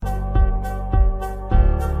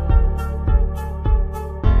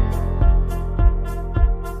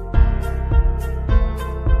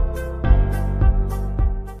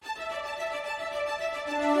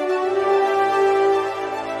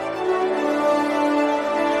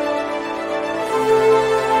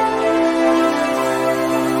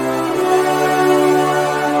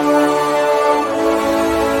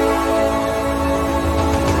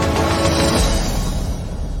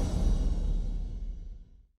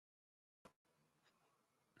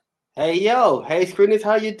Hey yo, hey screeners,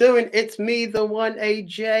 how you doing? It's me, the one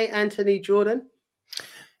AJ, Anthony Jordan.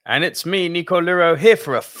 And it's me, Nico Luro, here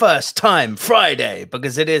for a first time Friday,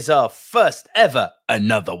 because it is our first ever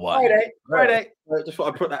another one. Friday. Just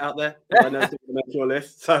thought I'd put that out there. I know it's going to make your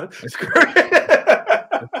list, so screw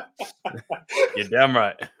You're damn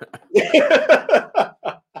right.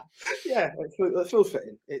 Yeah, that feels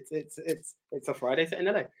fitting. It's a Friday sitting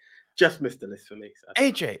there. Just missed the list for me. So.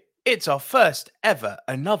 AJ, it's our first ever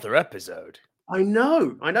another episode. I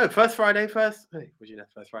know. First Friday, first. Hey, would you know?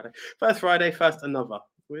 First Friday, first another.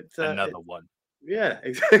 Another one. Yeah,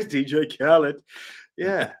 exactly. DJ Khaled.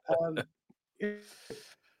 Yeah.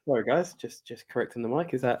 Sorry, guys. Just correcting the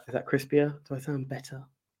mic. Is that crispier? Do I sound better?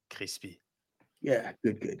 Crispy. Yeah,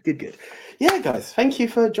 good. Yeah, guys, thank you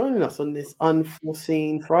for joining us on this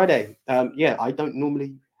unforeseen Friday. Yeah, I don't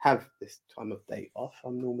normally have this time of day off.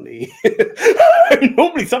 I'm normally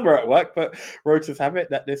somewhere at work, but Rotas have it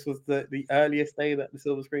that this was the earliest day that the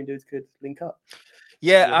Silver Screen dudes could link up.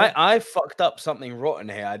 Yeah, I fucked up something rotten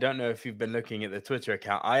here. I don't know if you've been looking at the Twitter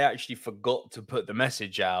account. I actually forgot to put the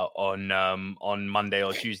message out on Monday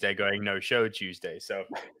or Tuesday going no show Tuesday. So,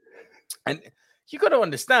 and you got to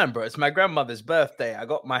understand, bro, it's my grandmother's birthday. I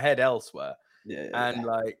got my head elsewhere. Yeah. And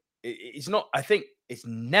like, it's not, I think it's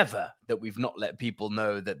never that we've not let people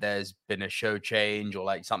know that there's been a show change or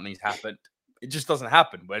like something's happened. It just doesn't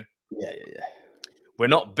happen. We're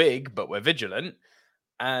not big, but we're vigilant.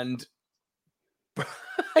 And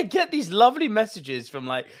I get these lovely messages from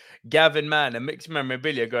like Gavin Mann and Mixed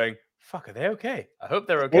Memorabilia going, fuck, are they okay? I hope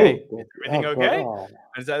they're okay. Is everything okay? And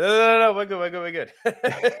it's like, no, we're good. We're good. Well,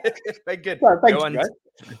 thank you, guys.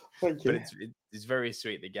 Thank you. But it's very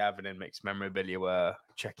sweet that Gavin and Mixed Memorabilia were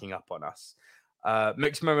checking up on us.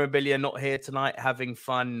 Mixed Memorabilia not here tonight, having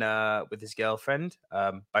fun with his girlfriend.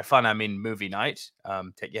 By fun, I mean movie night.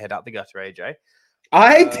 Take your head out the gutter, AJ.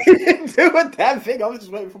 I didn't do a damn thing. I was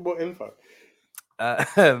just waiting for more info.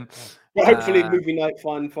 But hopefully, movie night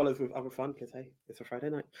fun follows with other fun because hey, it's a Friday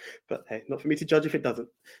night. But hey, not for me to judge if it doesn't.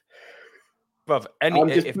 Bruv,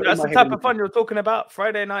 if that's the type of fun you're talking about,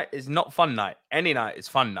 Friday night is not fun night. Any night is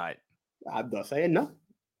fun night. I'm not saying no.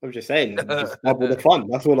 I'm just saying just double the fun.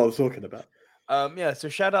 That's all I was talking about. Yeah, so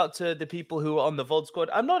shout out to the people who are on the VOD squad.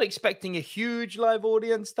 I'm not expecting a huge live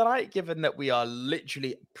audience tonight, given that we are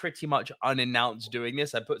literally pretty much unannounced doing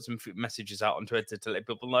this. I put some messages out on Twitter to let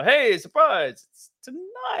people know, hey, surprise, it's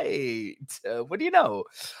tonight. What do you know?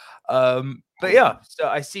 But yeah, so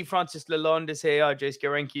I see Francis Lalonde is here. RJ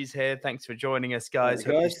Skarenki's here. Thanks for joining us, guys.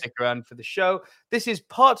 Hope you stick around for the show. This is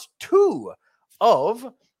part 2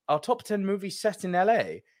 of our top 10 movies set in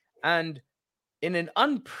LA. And in an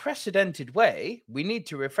unprecedented way, we need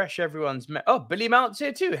to refresh everyone's... Billy Mount's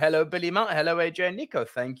here too. Hello, Billy Mount. Hello, AJ and Nico.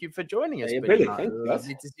 Thank you for joining us, Billy Mount.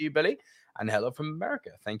 Lovely to see you, Billy. And hello from America.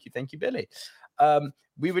 Thank you, Billy.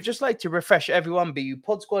 We would just like to refresh everyone, be you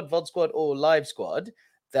Pod Squad, VOD Squad, or Live Squad,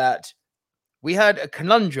 that we had a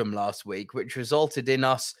conundrum last week, which resulted in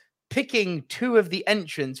us picking 2 of the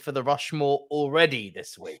entrants for the Rushmore already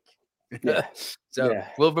this week. Yeah.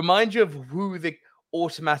 We'll remind you of who the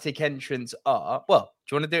automatic entrants are. Well,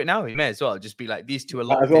 do you want to do it now? We may as well just be like, these 2 are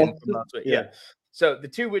locked in from last week. Yeah. So the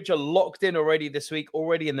 2 which are locked in already this week,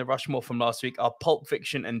 already in the Rushmore from last week, are Pulp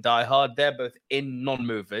Fiction and Die Hard. They're both in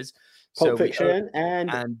non-movers. Pulp Fiction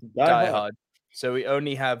and Die Hard. So we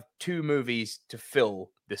only have 2 movies to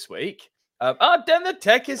fill this week. Dan the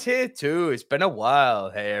Tech is here too. It's been a while.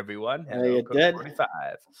 Hey everyone. Hello, Code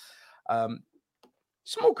 45.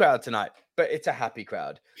 Small crowd tonight, but it's a happy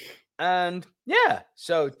crowd. And yeah,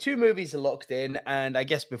 so 2 movies are locked in. And I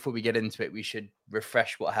guess before we get into it, we should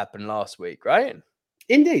refresh what happened last week, right?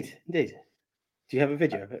 Indeed. Do you have a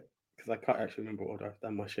video of it? Because I can't actually remember what I've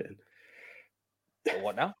done my shit in.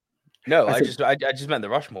 What now? No, I just meant the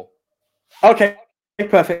Rushmore. Okay,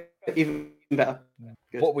 perfect. Even better.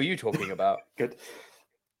 Good. What were you talking about? Good.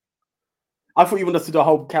 I thought you wanted us to do a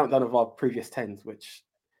whole countdown of our previous 10s, which...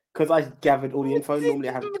 Because I gathered all the info, normally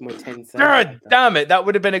I have it to my 10. God damn it. That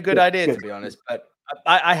would have been a good idea, to be honest. But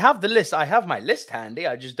I have the list. I have my list handy.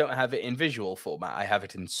 I just don't have it in visual format. I have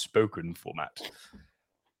it in spoken format.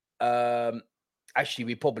 Actually,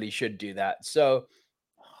 we probably should do that. So,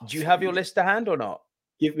 do you have your list to hand or not?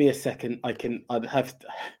 Give me a second. I'd have...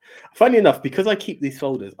 Funny enough, because I keep these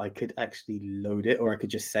folders, I could actually load it, or I could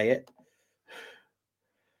just say it.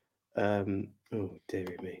 Oh,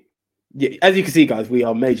 dear me. Yeah, as you can see, guys, we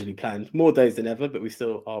are majorly planned. More days than ever, but we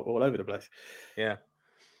still are all over the place. Yeah.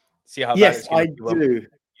 See how? Yes, I do.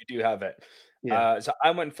 You do have it. Yeah. So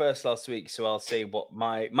I went first last week, so I'll say what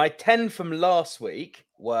my 10 from last week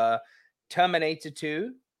were: Terminator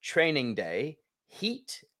 2, Training Day,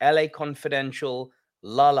 Heat, LA Confidential,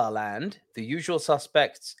 La La Land, The Usual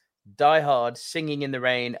Suspects, Die Hard, Singing in the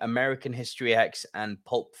Rain, American History X, and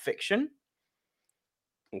Pulp Fiction.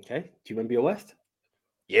 Okay. Do you remember your West?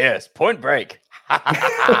 Yes, Point Break.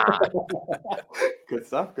 Good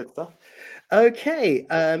stuff. Good stuff. Okay.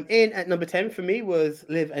 In at number 10 for me was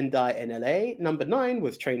Live and Die in LA. Number 9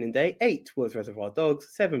 was Training Day. 8 was Reservoir Dogs.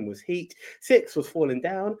 7 was Heat. 6 was Falling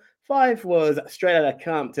Down. 5 was Straight Outta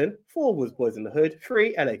Compton. 4 was Boys in the Hood.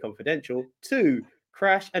 3 LA Confidential. 2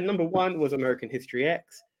 Crash. And number 1 was American History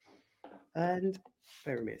X. And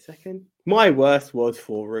bear with me a second. My worst was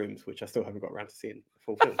Four Rooms, which I still haven't got around to seeing the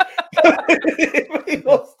full film.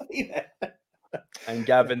 And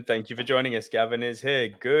Gavin, thank you for joining us. Gavin is here.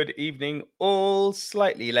 Good evening. All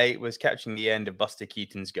slightly late. Was catching the end of Buster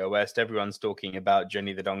Keaton's Go West. Everyone's talking about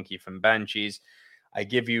Jenny the Donkey from Banshees. I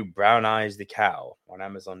give you Brown Eyes the Cow on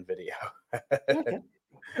Amazon Video. Okay.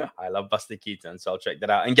 I love Buster Keaton, so I'll check that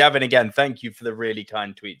out. And Gavin, again, thank you for the really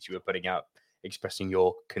kind tweets you were putting out, expressing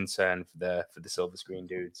your concern for the silver screen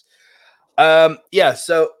dudes. Yeah,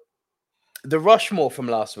 so the Rushmore from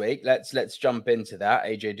last week. Let's jump into that.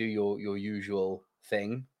 AJ, do your usual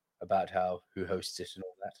thing about who hosts it and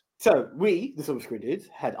all that. So we, the Silver Screen Dudes,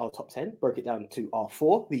 had our top 10, broke it down to our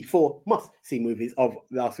 4, the 4 must-see movies of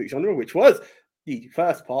last week's genre, which was the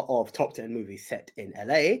first part of top 10 movies set in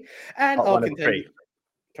LA. And Part our one of contenders. three.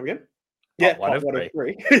 Come again? Part Part one one of of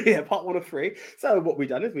three. Yeah, part 1 of 3. So what we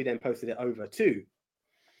done is we then posted it over to.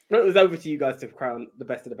 It was over to you guys to crown the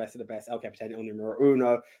best of the best of the best. El Capitan El Numero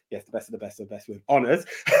Uno. Yes, the best of the best of the best with honors.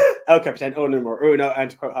 El Capitan El Numero Uno.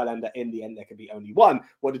 And to quote Highlander, in the end, there could be only one.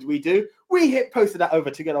 What did we do? We posted that over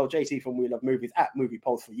to good old JT from We Love Movies at Movie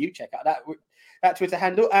Polls for You. Check out that Twitter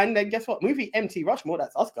handle. And then guess what? Movie MT Rushmore,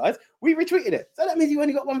 that's us guys. We retweeted it. So that means you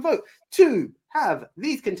only got 1 vote to have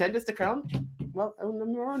these contenders to crown, well, El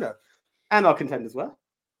Numero Uno. And our contenders were.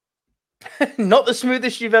 Not the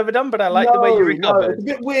smoothest you've ever done, but I like the way you recovered. It's a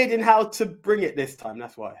bit weird in how to bring it this time.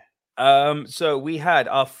 That's why. So we had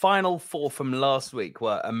our final 4 from last week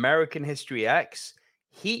were American History X,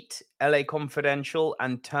 Heat, LA Confidential,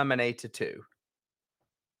 and Terminator 2.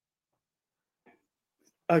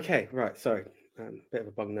 Okay, right. Sorry, bit of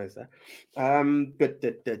a bung nose there. I'm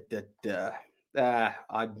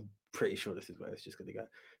pretty sure this is where it's just going to go.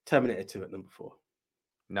 Terminator 2 at number 4.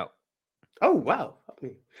 No. Oh wow! I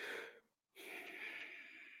mean,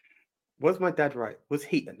 was my dad right? Was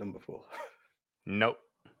Heat at number 4? Nope.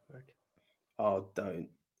 Okay. Oh, don't.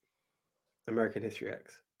 American History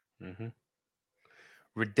X. Mm-hmm.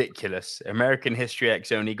 Ridiculous. American History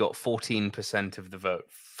X only got 14% of the vote.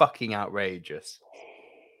 Fucking outrageous.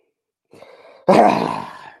 I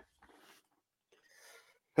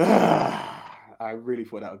really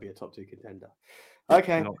thought that would be a top 2 contender.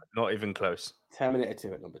 Okay. Not even close. Terminator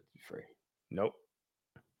 2 at number 3. Nope.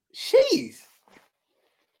 Jeez.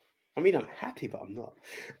 I mean, I'm happy, but I'm not.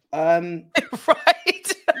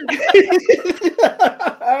 Right.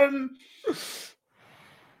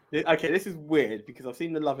 Okay, this is weird because I've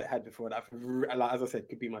seen The Love It Had before, and as I said,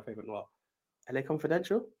 could be my favorite noir. LA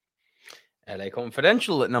Confidential? LA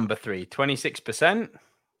Confidential at number 3, 26%.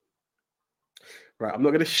 Right, I'm not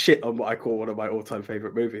going to shit on what I call one of my all-time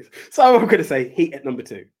favorite movies. So I'm going to say Heat at number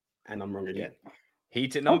 2, and I'm wrong again.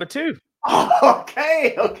 Heat at number 2. Oh,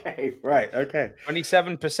 okay, right, okay.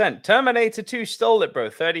 27%. Terminator 2 stole it,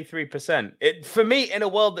 bro. 33%. For me, in a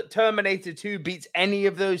world that Terminator 2 beats any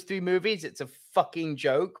of those 3 movies, it's a fucking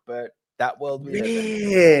joke, but that world we live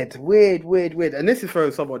in. Weird. And this is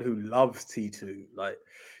from someone who loves T2. Like,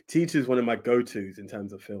 T2 is one of my go-tos in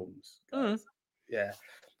terms of films. Yeah.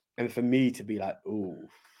 And for me to be like, ooh.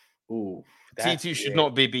 T2 should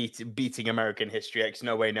not be beating American History X.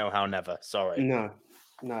 No way, no how, never. Sorry. No.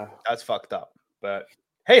 That's fucked up. But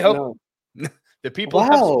hey ho. No. The people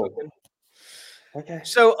have spoken. Okay.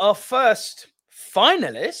 So our first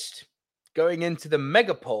finalist going into the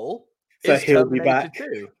mega poll is he'll Terminator be back.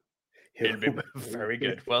 2. He'll be very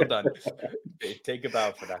good. Well done. Take a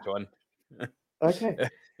bow for that one. Okay.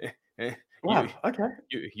 Wow. Okay.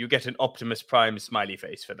 You get an Optimus Prime smiley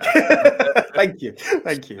face for that. Thank you.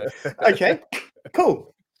 Okay.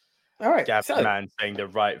 Cool. All right. Gavin Man saying the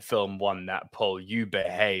right film won that poll. You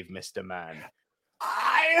behave, Mr. Man.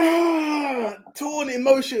 Torn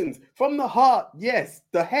emotions from the heart. Yes.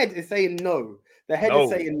 The head is saying no. Is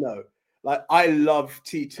saying no. Like, I love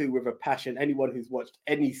T2 with a passion. Anyone who's watched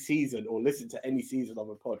any season or listened to any season of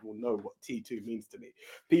a pod will know what T2 means to me.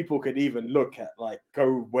 People could even look at,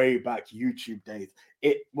 go way back YouTube days.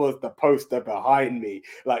 It was the poster behind me.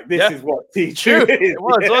 Like, this is what T2 is. It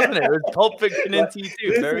was, wasn't it? It was Pulp Fiction and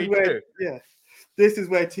T2. Very true. Yeah. This is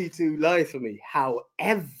where T2 lies for me.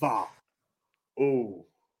 However,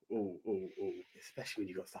 Especially when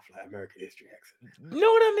you got stuff like American History X.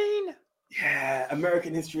 Know what I mean? Yeah,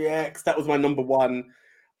 American History X. That was my number one.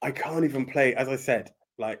 I can't even play, as I said,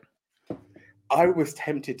 like I was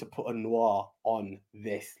tempted to put a noir on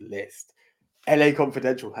this list. LA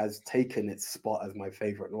Confidential has taken its spot as my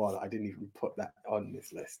favorite noir. I didn't even put that on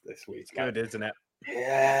this list this week. It's good, isn't it?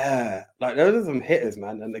 Yeah, like those are some hitters,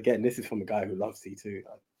 man. And again, this is from a guy who loves T2.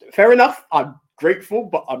 Fair enough. I'm grateful,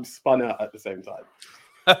 but I'm spun out at the same time.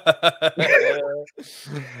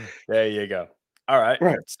 There you go. All right.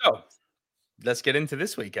 Right. So let's get into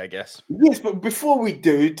this week, I guess. Yes, but before we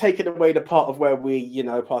do, taking away the part of where we,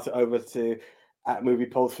 pass it over to at Movie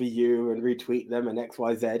Polls for You and retweet them and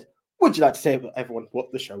XYZ, would you like to say to everyone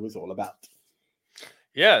what the show is all about?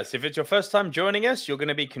 Yes, if it's your first time joining us, you're going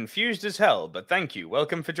to be confused as hell, but thank you.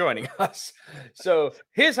 Welcome for joining us. So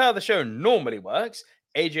here's how the show normally works.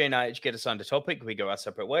 AJ and I each get assigned a topic. We go our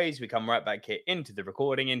separate ways. We come right back here into the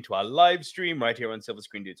recording, into our live stream right here on Silver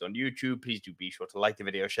Screen Dudes on YouTube. Please do be sure to like the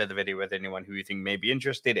video, share the video with anyone who you think may be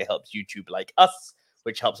interested. It helps YouTube like us,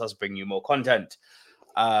 which helps us bring you more content.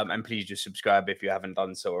 And please do subscribe if you haven't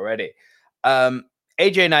done so already.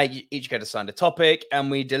 AJ and I each get assigned a topic, and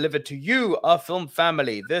we deliver to you, our film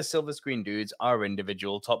family, the Silver Screen Dudes, our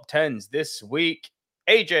individual top 10s. This week,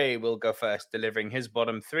 AJ will go first, delivering his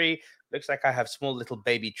bottom three. Looks like I have small little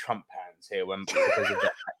baby Trump hands here because of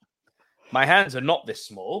that. My hands are not this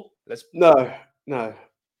small. No.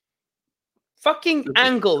 Fucking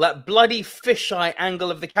angle, that bloody fisheye angle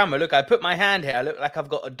of the camera. Look, I put my hand here. I look like I've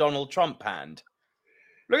got a Donald Trump hand.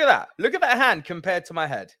 Look at that. Look at that hand compared to my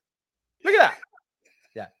head. Look at that.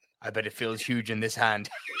 Yeah, I bet it feels huge in this hand.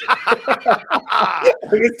 I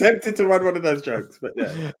was tempted to run one of those jokes, but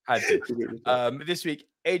yeah. This week,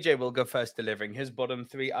 AJ will go first, delivering his bottom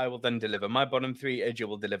three. I will then deliver my bottom three. AJ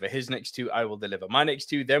will deliver his next two. I will deliver my next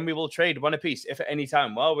two. Then we will trade one apiece. If at any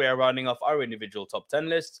time while we are rounding off our individual top 10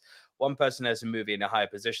 lists, one person has a movie in a higher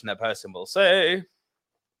position, that person will say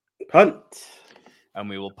punt. And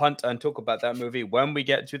we will punt and talk about that movie when we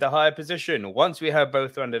get to the higher position. Once we have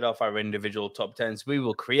both rounded off our individual top 10s, we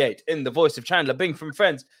will create, in the voice of Chandler Bing from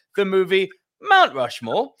Friends, the movie Mount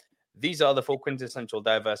Rushmore. These are the four quintessential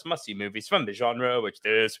diverse must-see movies from the genre, which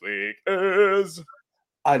this week is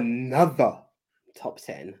another top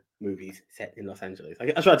 10 movies set in Los Angeles.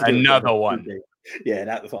 I tried to another one. Yeah,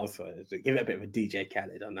 that's what I was trying to give it a bit of a DJ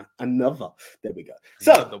Khaled on that. Another. There we go.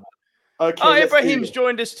 So, okay. Ibrahim's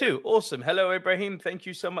joined us too. Awesome. Hello, Ibrahim. Thank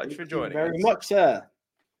you so much for joining us. Very much, sir.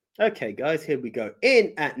 Okay, guys, here we go.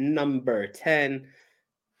 In at number 10,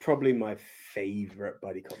 probably my favorite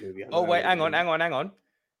buddy cop movie. Oh, wait, hang on.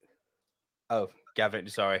 Oh, Gavin,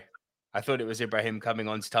 sorry. I thought it was Ibrahim coming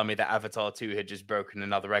on to tell me that Avatar 2 had just broken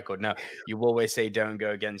another record. Now, you always say don't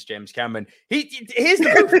go against James Cameron. Here's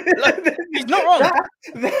the proof. Like, he's not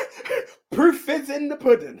wrong. Proof is in the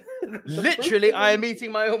pudding. Literally, I am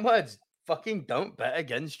eating my own words. Fucking don't bet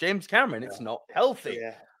against James Cameron. It's not healthy.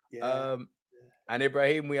 Yeah. And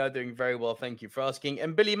Ibrahim, we are doing very well. Thank you for asking.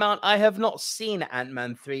 And Billy Mount, I have not seen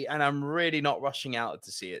Ant-Man 3, and I'm really not rushing out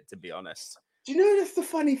to see it, to be honest. Do you know that's the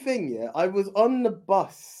funny thing? Yeah, I was on the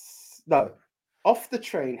bus, off the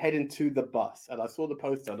train heading to the bus, and I saw the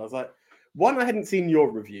poster, and I was like, one, I hadn't seen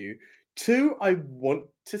your review. Two, I want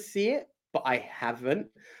to see it, but I haven't.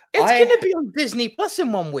 It's going to be on Disney Plus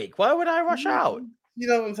in 1 week. Why would I rush out? You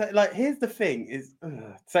know what I'm saying? Like, here's the thing: is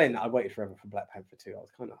saying that I waited forever for Black Panther 2. I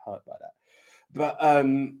was kind of hurt by that, but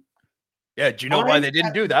yeah, do you know why they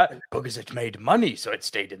didn't do that? Because it made money, so it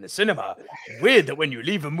stayed in the cinema. Weird that when you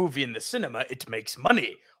leave a movie in the cinema, it makes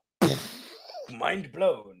money. Mind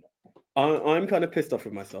blown. I'm kind of pissed off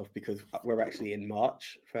with myself because we're actually in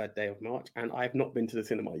March, 3rd day of March, and I've not been to the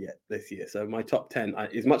cinema yet this year. So my top 10,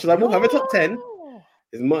 as much as I will have a top 10,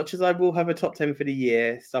 as much as I will have a top 10 for the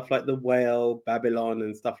year, stuff like The Whale, Babylon,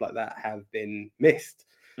 and stuff like that have been missed.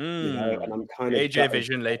 You know, and I'm kind of AJ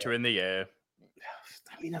Vision later in the year.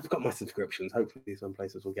 I mean, I've got my subscriptions. Hopefully, some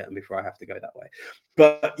places will get them before I have to go that way.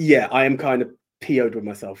 But yeah, I am kind of PO'd with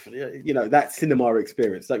myself. You know, that cinema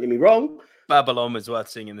experience. Don't get me wrong. Babylon was worth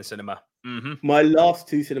seeing in the cinema. Mm-hmm. My last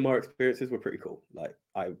two cinema experiences were pretty cool. Like,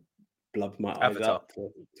 I blubbed my eyes out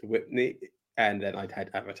to Whitney, and then I'd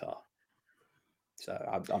had Avatar.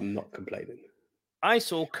 So I'm not complaining. I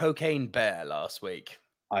saw Cocaine Bear last week.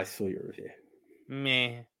 I saw your review.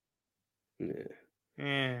 Meh.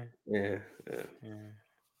 Yeah.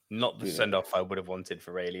 Not the send-off I would have wanted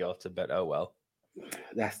for Ray Liotta, but oh well.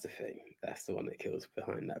 That's the thing. That's the one that kills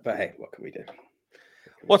behind that. But hey, what can we do?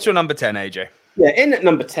 What's your number 10, AJ? Yeah, in at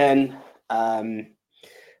number 10,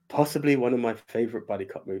 possibly one of my favorite buddy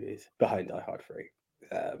cop movies, behind Die Hard 3.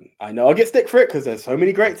 I know I'll get stick for it because there's so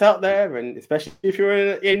many greats out there, and especially if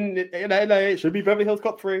you're in LA, it should be Beverly Hills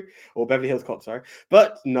Cop 3 or Beverly Hills Cop, sorry.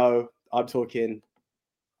 But no, I'm talking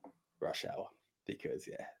Rush Hour because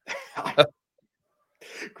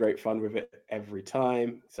great fun with it every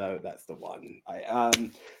time. So that's the one.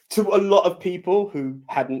 To a lot of people who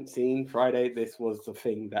hadn't seen Friday, this was the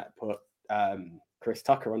thing that put Chris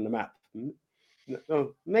Tucker on the map.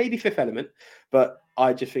 No, maybe Fifth Element, but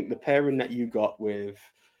I just think the pairing that you got with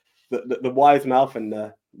the wise mouth and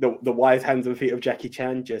the wise hands and feet of Jackie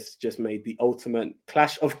Chan just made the ultimate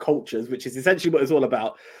clash of cultures, which is essentially what it's all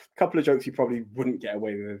about. A couple of jokes you probably wouldn't get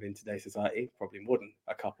away with in today's society, probably more than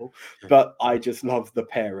a couple, but I just love the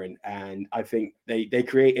pairing, and I think they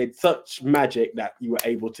created such magic that you were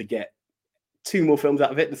able to get 2 more films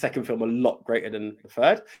out of it. The second film a lot greater than the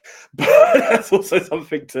third, but that's also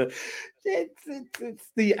something to.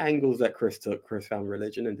 It's the angles that Chris took. Chris found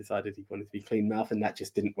religion and decided he wanted to be clean mouth, and that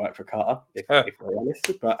just didn't work for Carter, if we're honest.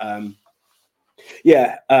 But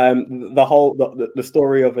the whole the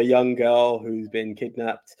story of a young girl who's been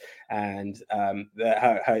kidnapped, and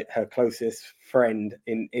her closest friend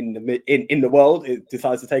in the world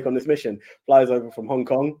decides to take on this mission, flies over from Hong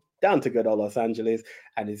Kong down to good old Los Angeles,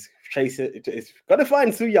 and is got to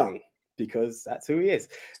find Su Young, because that's who he is.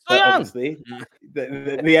 But obviously, the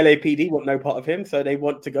LAPD want no part of him, so they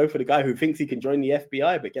want to go for the guy who thinks he can join the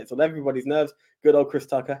FBI, but gets on everybody's nerves. Good old Chris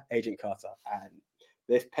Tucker, Agent Carter. And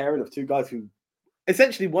this pairing of 2 guys who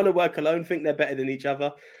essentially want to work alone, think they're better than each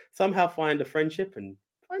other, somehow find a friendship and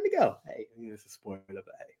find a girl. Hey, it's a spoiler, but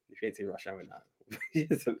hey, if you ain't seen Rush Hour now,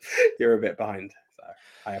 you're a bit behind. So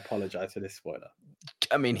I apologize for this spoiler.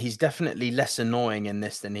 I mean, he's definitely less annoying in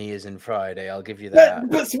this than he is in Friday. I'll give you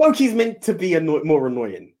that. But Smokey's meant to be more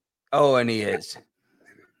annoying. Oh, and he is.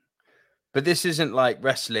 But this isn't like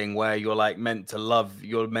wrestling where you're like meant to laud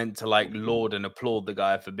and applaud the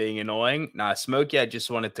guy for being annoying. Nah, Smokey, I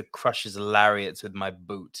just wanted to crush his lariats with my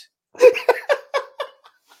boot.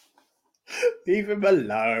 Leave him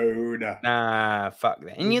alone. Nah, fuck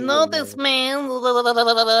that. And you know this, man.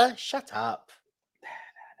 Shut up.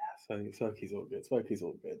 Smokey's all good. Smokey's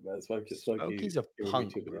all good, man. Smokey's a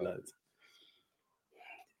punk, bro.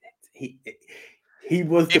 He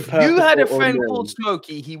was. If you had a friend called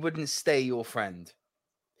Smokey, he wouldn't stay your friend.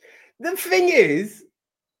 The thing is,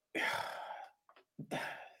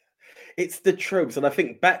 it's the tropes, and I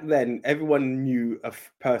think back then everyone knew a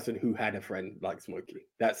person who had a friend like Smokey.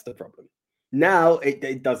 That's the problem. Now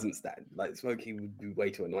it doesn't stand. Like Smokey would be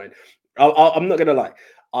way too annoying. I'm not gonna lie.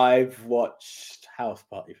 I've watched House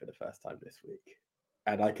Party for the first time this week,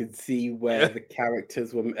 and I could see where the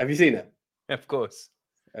characters were. Have you seen it? Of course.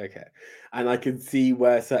 Okay, and I could see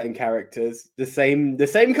where certain characters, the same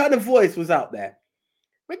kind of voice was out there.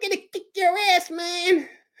 We're gonna kick your ass, man,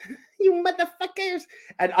 you motherfuckers.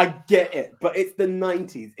 And I get it, but it's the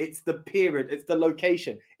 90s. It's the period. It's the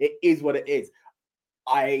location. It is what it is.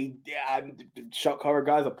 Shock horror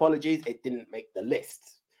guys, apologies. It didn't make the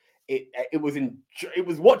list. It was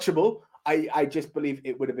watchable. I just believe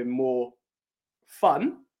it would have been more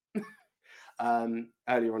fun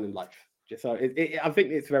earlier on in life. So I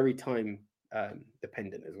think it's very time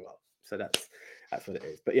dependent as well. So that's what it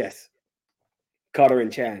is. But yes, Carter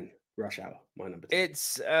and Chan, Rush Hour, my number 2.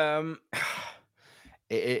 It's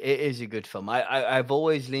it is a good film. I've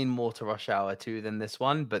always leaned more to Rush Hour 2 than this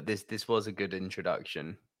one, but this was a good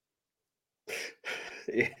introduction.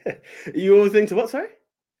 Yeah. You always into what? Sorry.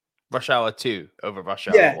 Rush Hour 2 over Rush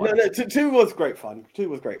Hour 1. No, 2 was great fun. 2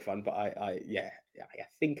 was great fun, but I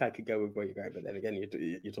think I could go with where you're going. But then again,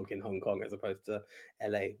 you're talking Hong Kong as opposed to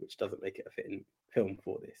LA, which doesn't make it a fitting film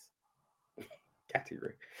for this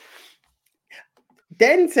category.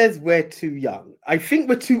 Den says we're too young. I think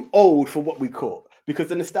we're too old for what we caught, because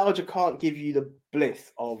the nostalgia can't give you the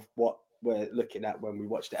bliss of what we're looking at when we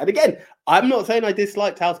watched it. And again, I'm not saying I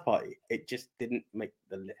disliked House Party. It just didn't make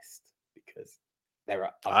the list because there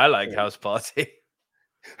are. I like House Party.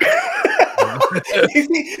 You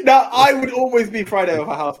see, now I would always be Friday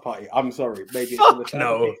over House Party. I'm sorry. Maybe Fuck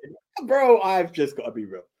no. Bro, I've just got to be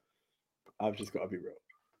real.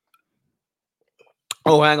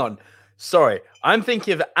 Oh, hang on. Sorry. I'm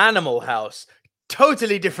thinking of Animal House.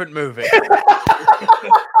 Totally different movie.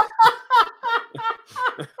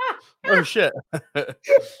 Oh, shit.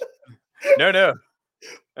 No.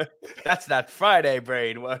 That's that Friday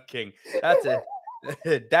brain working. That's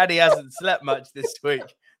it. Daddy hasn't slept much this week.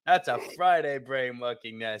 That's a Friday brain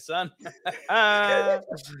working there, son.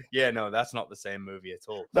 Yeah, no, that's not the same movie at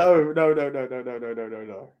all. No.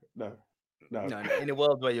 In a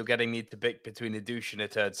world where you're getting me to pick between a douche and a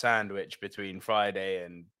turd sandwich between Friday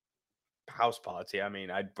and House Party, I mean,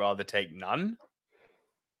 I'd rather take none.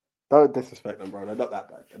 Don't disrespect them, bro. They're not that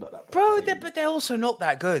bad. They're not that bad. Bro, but they're also not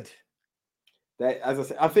that good. As I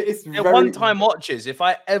said, I think it's They're very one-time watches. If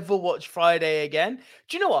I ever watch Friday again,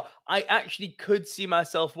 do you know what? I actually could see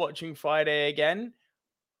myself watching Friday again,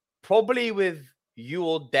 probably with you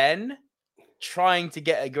or Den, trying to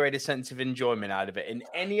get a greater sense of enjoyment out of it. In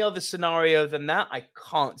any other scenario than that, I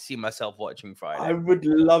can't see myself watching Friday. I would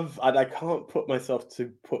love, and I can't put myself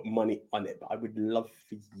to put money on it, but I would love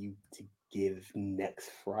for you to give next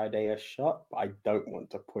Friday a shot. But I don't want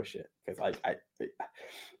to push it because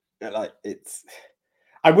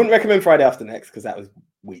I wouldn't recommend Friday After Next because that was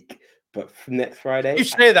weak. But for next Friday, you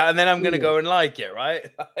say that, and then I'm going to go and like it, right?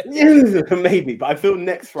 Maybe, but I feel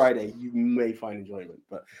next Friday you may find enjoyment.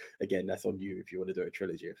 But again, that's on you if you want to do a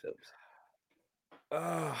trilogy of films.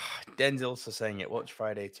 Den's also saying it. Watch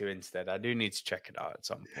Friday 2 instead. I do need to check it out at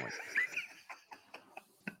some point.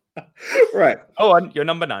 Right. Oh, on you're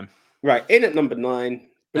number 9. Right. In at number 9.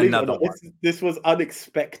 Believe Another it or not, this was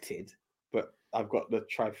unexpected, but I've got the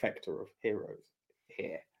trifecta of heroes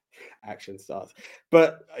here. Action stars.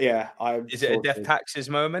 But yeah, Is it a Death Taxes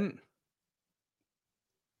moment?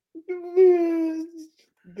 In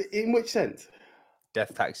which sense?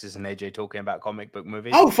 Death Taxes and AJ talking about comic book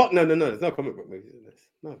movies. Oh fuck no! There's no comic book movies in this.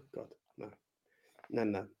 No, God,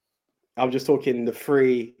 no. I'm just talking the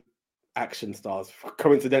 3 action stars.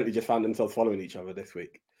 Coincidentally, just found themselves following each other this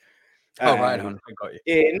week. Oh right, I got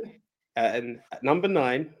you. And at number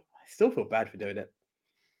 9, I still feel bad for doing it.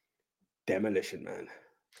 Demolition Man.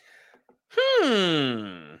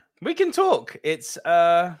 We can talk. It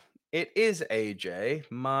is AJ,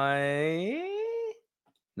 my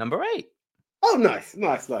number 8. Oh, nice. And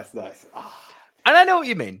I know what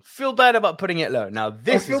you mean. Feel bad about putting it low. Now,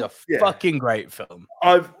 this is a fucking great film.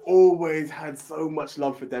 I've always had so much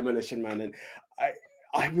love for Demolition Man, and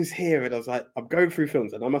I was here and I was like, I'm going through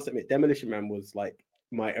films, and I must admit, Demolition Man was like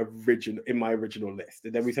my original list.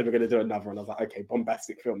 And then we said we're going to do another, and I was like, okay,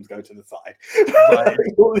 bombastic films go to the side.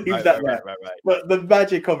 We'll leave that there. Right. But the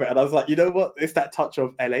magic of it, and I was like, you know what? It's that touch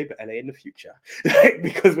of LA, but LA in the future,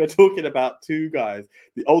 because we're talking about 2 guys,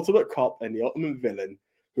 the ultimate cop and the ultimate villain,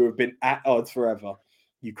 who have been at odds forever.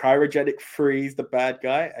 You cryogenic freeze the bad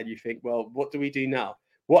guy, and you think, well, what do we do now?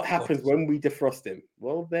 What happens when we defrost him?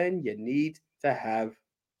 Well, then you need to have.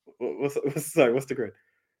 What's the grid?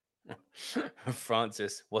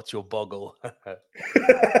 Francis, what's your boggle? What's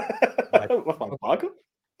my boggle?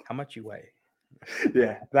 How much you weigh?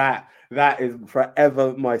 Yeah, that is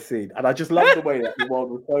forever my scene, and I just love the way that the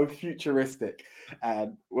world was so futuristic,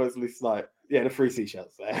 and Wesley like, yeah, the 3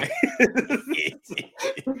 seashells, the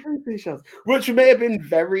 3 seashells, which may have been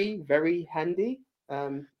very, very handy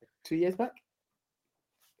 2 years back.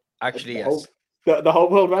 Actually, yes. The whole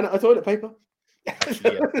world ran out of toilet paper.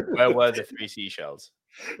 Actually, yeah. Where were the 3 seashells?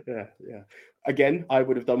 Yeah. Again, I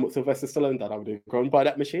would have done what Sylvester Stallone did. I would have gone by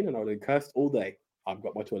that machine and I would have cursed all day. I've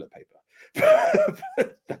got my toilet paper.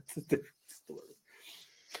 That's a different story.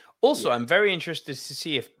 Also, I'm very interested to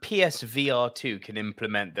see if PSVR 2 can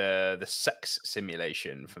implement the sex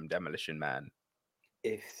simulation from Demolition Man.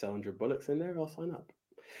 If Sandra Bullock's in there, I'll sign up.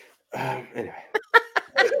 Anyway.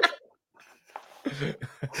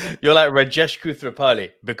 You're like Rajesh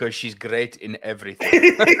Kuthrapali because she's great in everything.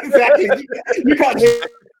 Exactly. You can't hear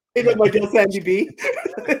it, my girl Sandy B.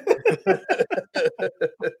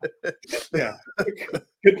 Yeah.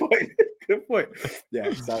 Good point.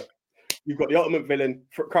 Yeah. So you've got the ultimate villain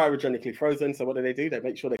cryogenically frozen. So what do? They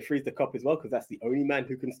make sure they freeze the cop as well, because that's the only man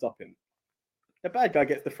who can stop him. The bad guy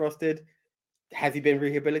gets defrosted. Has he been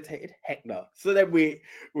rehabilitated? Heck no. So then we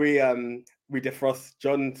defrost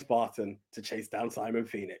John Spartan to chase down Simon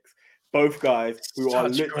Phoenix. Both guys who are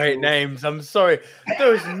literally great names. I'm sorry,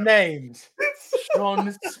 those names,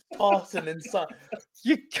 John Spartan and Simon.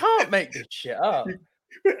 You can't make this shit up.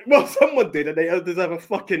 Well, someone did, and they deserve a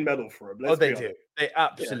fucking medal for them. They do. They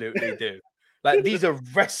absolutely do. Like, these are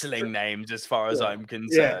wrestling names, as far as I'm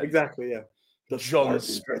concerned. Yeah, exactly. Yeah. John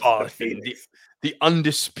Spartan, the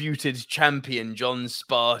undisputed champion, John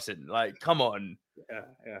Spartan. Like, come on.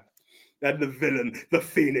 Yeah. And the villain, the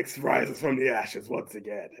Phoenix, rises from the ashes once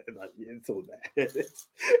again. Like, it's all there.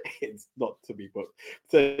 It's not to be booked.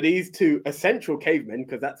 So these 2 essential cavemen,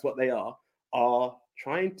 because that's what they are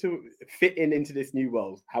trying to fit into this new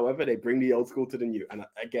world. However, they bring the old school to the new. And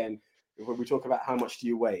again, when we talk about how much do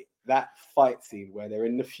you weigh, that fight scene where they're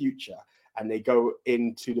in the future and they go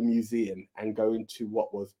into the museum and go into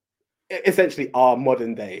what was essentially our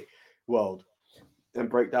modern day world and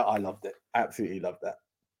break that. I loved it. Absolutely loved that.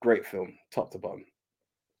 Great film, top to bottom.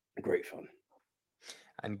 Great fun.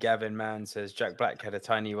 And Gavin Mann says Jack Black had a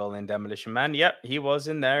tiny role in Demolition Man. Yep, he was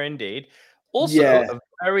in there indeed. Also, Yeah. a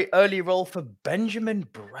very early role for Benjamin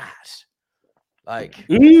Bratt. Like,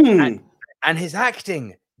 and his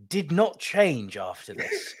acting did not change after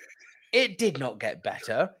this. It did not get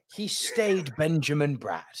better. He stayed Benjamin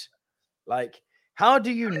Bratt. Like, how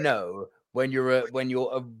do you know when you're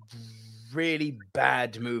a really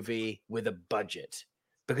bad movie with a budget?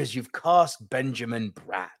 Because you've cast Benjamin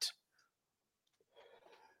Bratt.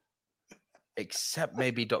 Except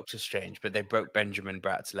maybe Doctor Strange, but they broke Benjamin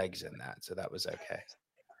Bratt's legs in that, so that was okay.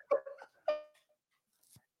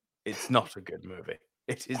 It's not a good movie.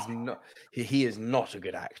 It is not. He is not a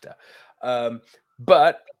good actor.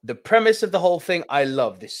 But the premise of the whole thing, I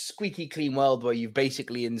love this squeaky clean world where you've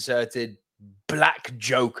basically inserted Black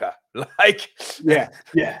Joker. Like, yeah.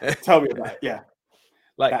 Tell me about it. Yeah.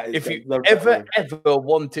 Like, if you ever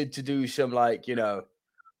wanted to do some, like, you know,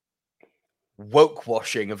 woke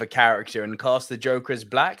washing of a character and cast the Joker as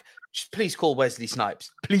black, just please call Wesley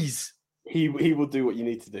Snipes. Please. He will do what you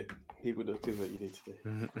need to do. He would do what you need to do.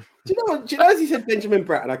 Do you know, as he said Benjamin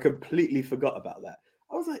Bratt, and I completely forgot about that.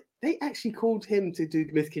 I was like, they actually called him to do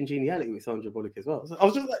Miss Congeniality with Sandra Bullock as well. So I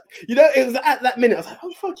was just like, you know, it was at that minute, I was like,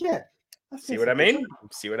 oh, fuck yeah. See what I mean?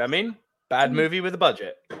 See what I mean? Bad movie with a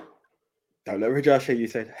budget. Don't let Rajesh hear you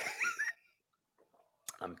say that.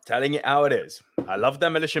 I'm telling it how it is. I love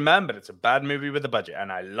Demolition Man, but it's a bad movie with a budget,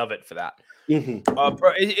 and I love it for that.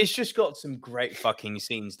 Bro, it's just got some great fucking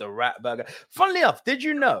scenes. The rat burger. Funnily enough, did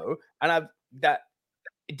you know? And that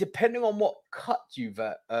depending on what cut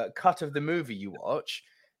of the movie you watch,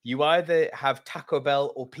 you either have Taco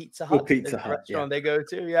Bell or Pizza Hut. Restaurant they go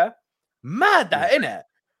to. Yeah, mad that, isn't it?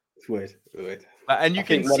 It's weird. And you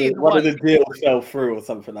can see one of the deals fell through or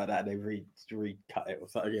something like that. They recut it or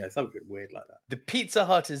something. Yeah, something weird like that. The Pizza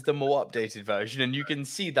Hut is the more updated version, and you can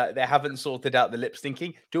see that they haven't sorted out the lip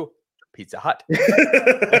syncing. Do Pizza Hut.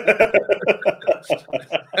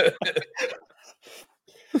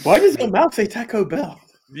 Why does your mouth say Taco Bell?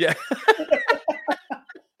 Yeah.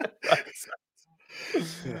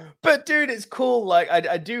 But dude, it's cool. Like,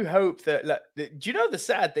 I do hope that, like, do you know the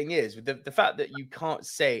sad thing is with the fact that you can't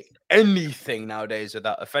say anything nowadays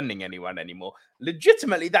without offending anyone anymore?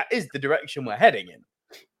 Legitimately, that is the direction we're heading in.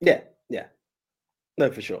 Yeah.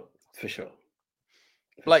 No, for sure.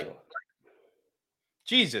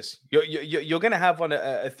 Jesus, you're gonna have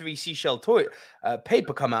a 3 seashell toilet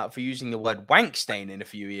paper come out for using the word wank stain in a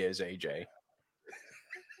few years, AJ.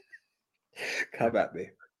 Come at me.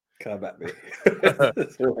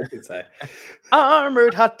 That's all I can say.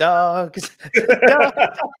 Armored hot dogs. You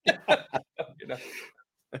know?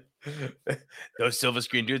 Those silver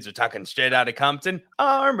screen dudes are talking straight out of Compton.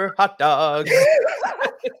 Armored hot dogs.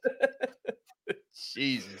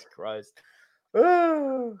 Jesus Christ.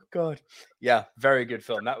 Oh God. Yeah, very good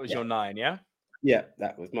film. That was your 9, yeah? Yeah,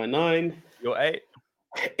 that was my 9. Your 8?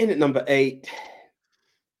 In at number 8.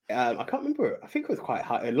 I can't remember. I think it was quite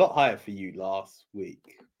high, a lot higher for you last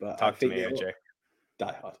week. But Talk I think to me, AJ.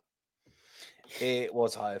 Die Hard. It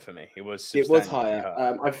was higher for me. It was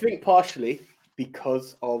higher. I think partially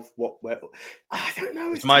because of I don't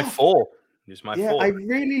know. It's my 4. It's my 4. I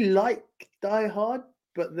really like Die Hard,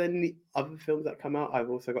 but then the other films that come out, I've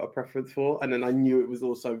also got a preference for. And then I knew it was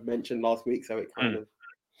also mentioned last week, so it kind of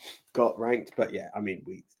got ranked. But yeah, I mean,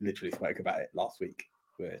 we literally spoke about it last week.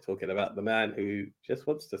 We're talking about the man who just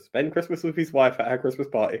wants to spend Christmas with his wife at her Christmas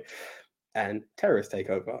party, and terrorist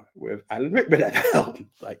takeover with Alan Rickman at the helm.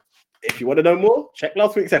 Like, if you want to know more, check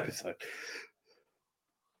last week's episode.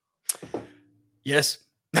 Yes.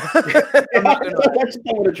 I just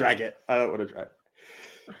don't want to drag it.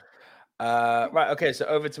 Right. Okay. So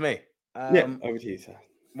over to me. Over to you, sir.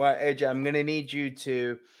 Well, AJ, I'm going to need you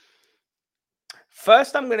to.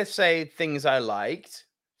 First, I'm going to say things I liked,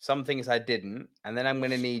 some things I didn't, and then I'm going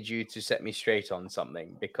to need you to set me straight on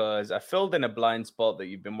something, because I filled in a blind spot that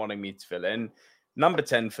you've been wanting me to fill in. Number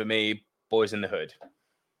 10 for me, Boys in the Hood.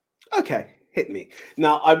 Okay, hit me.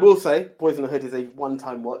 Now, I will say Boys in the Hood is a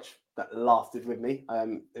one-time watch that lasted with me.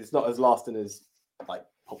 It's not as lasting as like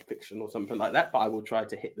Pulp Fiction or something like that, but I will try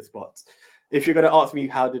to hit the spots. If you're going to ask me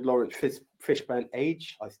how did Lawrence Fishburne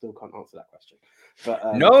age, I still can't answer that question.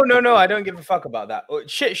 But no, I don't give a fuck about that.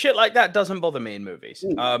 Shit like that doesn't bother me in movies.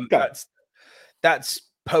 That's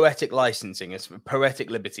poetic licensing, it's poetic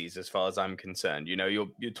liberties as far as I'm concerned. You know,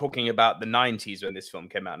 you're talking about the 90s when this film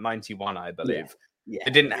came out, 91, I believe. Yeah.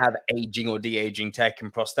 They didn't have aging or de-aging tech,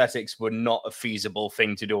 and prosthetics were not a feasible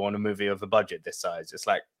thing to do on a movie of a budget this size. It's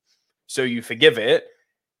like, so you forgive it,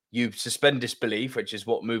 you suspend disbelief, which is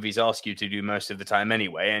what movies ask you to do most of the time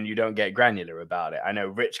anyway, and you don't get granular about it. I know,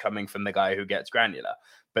 Rich coming from the guy who gets granular,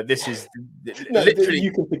 but this is literally...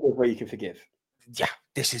 You can forgive where you can forgive. yeah,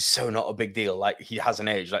 this is so not a big deal. Like, he hasn't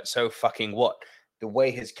aged. Like, so fucking what? The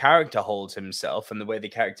way his character holds himself and the way the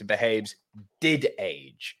character behaves did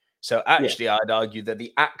age. So actually, I'd argue that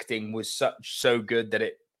the acting was so good that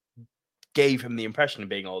it gave him the impression of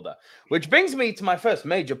being older. Which brings me to my first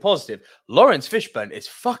major positive. Lawrence Fishburne is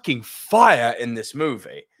fucking fire in this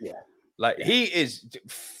movie. Yeah. Like, he is,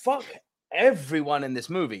 fuck everyone in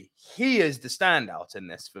this movie. He is the standout in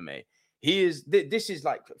this for me. He is, this is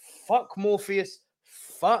like, fuck Morpheus,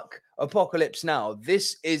 fuck Apocalypse Now.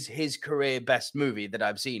 This is his career best movie that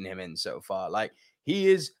I've seen him in so far. Like,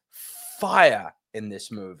 he is fire in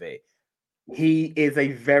this movie. He is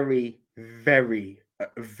a very, very,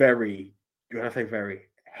 very, when I say very,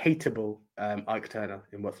 hateable Ike Turner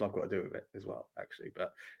in What's Love Got to Do with It as well, actually.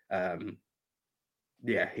 But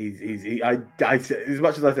yeah, I as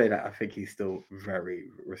much as I say that, I think he's still very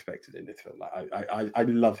respected in this film. Like, I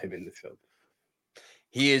love him in this film.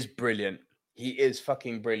 He is brilliant. He is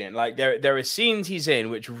fucking brilliant. Like, there are scenes he's in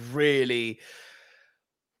which really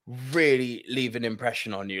leave an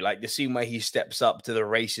impression on you. Like the scene where he steps up to the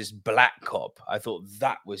racist black cop. I thought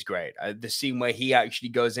that was great. The scene where he actually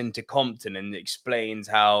goes into Compton and explains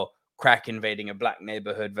how crack invading a black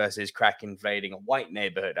neighborhood versus crack invading a white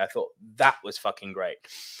neighborhood. I thought that was fucking great.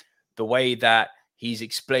 The way that he's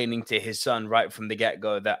explaining to his son right from the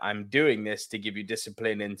get-go that I'm doing this to give you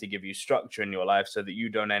discipline and to give you structure in your life so that you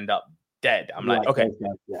don't end up dead. I'm like, okay,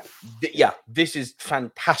 yeah, this is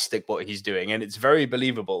fantastic what he's doing, and it's very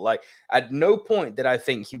believable. Like, at no point did I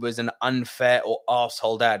think he was an unfair or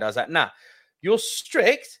arsehole dad. I was like, nah, you're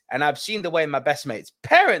strict, and I've seen the way my best mate's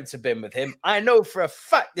parents have been with him. I know for a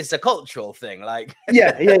fact it's a cultural thing. Like,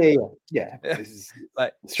 yeah. This is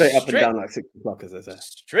like straight up and down, like 6 o'clock, as I say.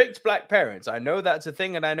 Strict black parents. I know that's a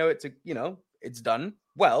thing, and I know it's it's done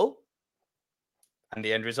well, and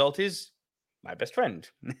the end result is my best friend.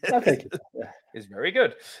 Okay. Is very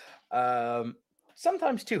good.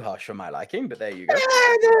 Sometimes too harsh for my liking, but there you go.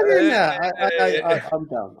 I'm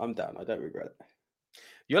down. I don't regret it.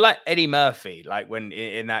 You're like Eddie Murphy, like when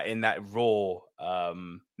in that Raw,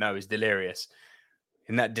 no, it's Delirious.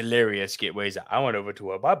 In that Delirious skit where he's like, I went over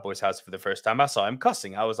to a bad boy's house for the first time. I saw him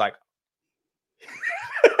cussing. I was like,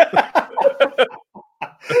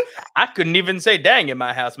 I couldn't even say dang in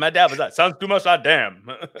my house. My dad was like, sounds too much like damn.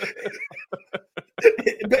 But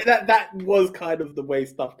that was kind of the way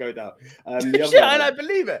stuff go down. Yeah, and I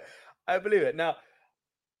believe it. Now,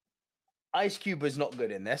 Ice Cube was not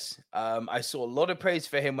good in this. I saw a lot of praise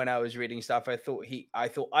for him when I was reading stuff. I thought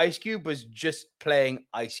Ice Cube was just playing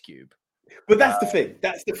Ice Cube. But that's the thing.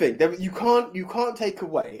 That's the thing. You can't take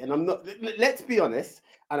away. And I'm not. Let's be honest.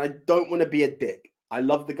 And I don't want to be a dick. I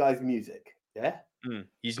love the guy's music. Yeah.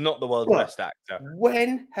 He's not the world's best actor.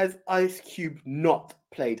 When has Ice Cube not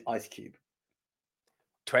played Ice Cube?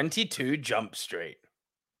 22 Jump Street.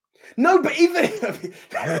 No, but even he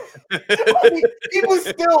was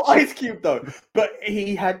still Ice Cube though. But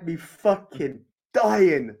he had me fucking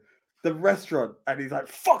dying. The restaurant, and he's like,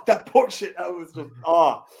 "Fuck that pork shit." That was just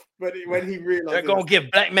But when he realized they're gonna give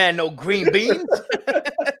black man no green beans.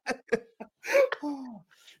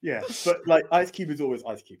 Yeah, but like Ice Cube is always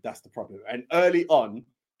Ice Cube. That's the problem. And early on,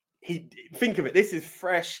 think of it. This is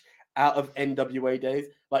fresh out of NWA days.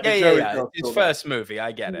 Like yeah. His first movie.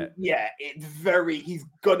 I get it. Yeah, it's he's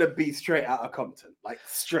gonna be straight out of Compton, like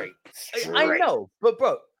straight. I know, but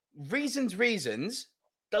bro, reasons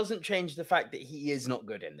doesn't change the fact that he is not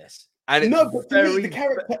good in this. And no, but to me, the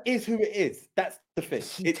character is who it is. That's the thing.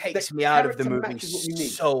 He takes me out of the movie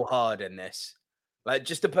so hard in this. Like,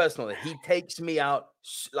 just a personal, he takes me out.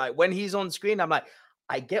 Like, when he's on screen, I'm like,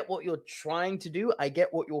 I get what you're trying to do. I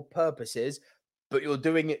get what your purpose is, but you're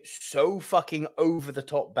doing it so fucking over the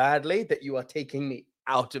top badly that you are taking me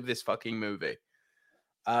out of this fucking movie.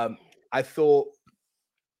 I thought,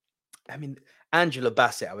 Angela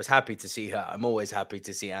Bassett, I was happy to see her. I'm always happy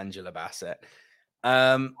to see Angela Bassett.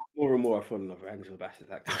 More and more I fall in love with Angela Bassett.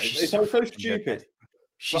 It's so stupid.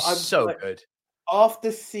 She's so good.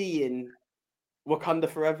 After seeing Wakanda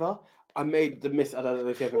Forever, I made the miss. I don't know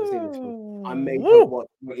if you've ever seen this film. I made her watch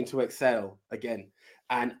Waiting to Exhale again,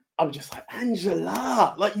 and I'm just like,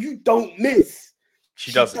 Angela, like, you don't miss.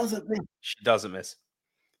 She doesn't miss. She doesn't miss.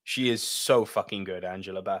 She is so fucking good,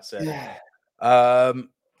 Angela Bassett. Yeah.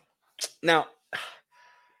 Now,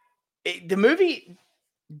 the movie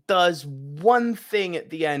does one thing at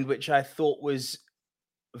the end, which I thought was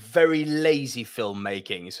very lazy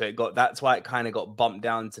filmmaking. So that's why it kind of got bumped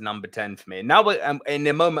down to number 10 for me. And now in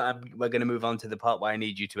a moment, we're going to move on to the part where I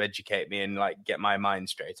need you to educate me and like get my mind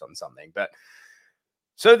straight on something. But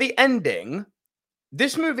so the ending,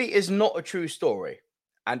 this movie is not a true story.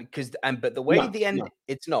 But the way No, the end, no.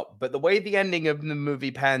 it's not. But the way the ending of the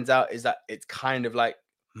movie pans out is that it's kind of like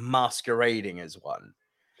masquerading as one.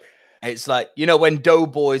 It's like, you know, when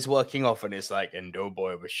Doughboy's working off and it's like, and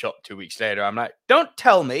Doughboy was shot 2 weeks later. I'm like, don't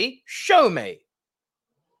tell me, show me.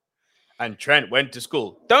 And Trent went to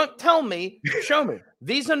school. Don't tell me, show me.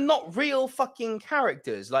 These are not real fucking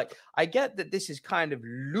characters. Like, I get that this is kind of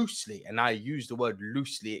loosely, and I use the word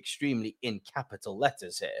loosely extremely in capital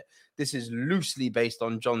letters here. This is loosely based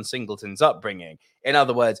on John Singleton's upbringing. In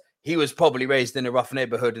other words, he was probably raised in a rough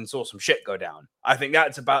neighborhood and saw some shit go down. I think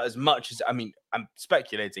that's about as much as, I mean, I'm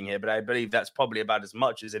speculating here, but I believe that's probably about as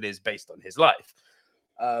much as it is based on his life.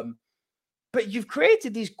 But you've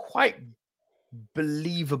created these quite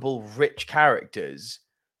believable, rich characters,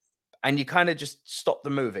 and you kind of just stop the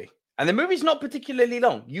movie. And the movie's not particularly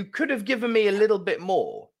long. You could have given me a little bit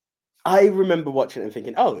more. I remember watching it and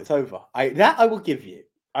thinking, "Oh, it's over." I will give you.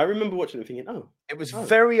 I remember watching it and thinking, "Oh." It was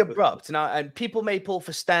very abrupt. Now, and people may pull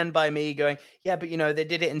for Stand By Me, going, "Yeah, but you know, they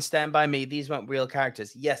did it in Stand By Me. These weren't real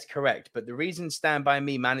characters." Yes, correct. But the reason Stand By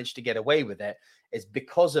Me managed to get away with it is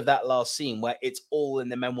because of that last scene where it's all in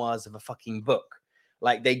the memoirs of a fucking book.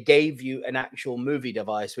 Like, they gave you an actual movie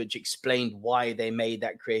device which explained why they made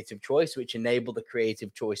that creative choice, which enabled the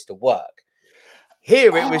creative choice to work.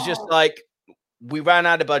 Here, it was just like, we ran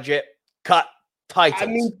out of budget, cut, titles. I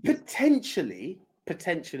mean, potentially,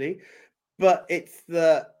 but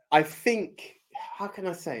I think, how can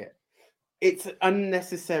I say it? It's an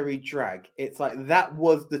unnecessary drag. It's like that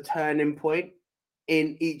was the turning point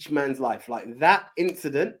in each man's life. Like, that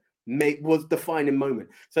incident was defining moment.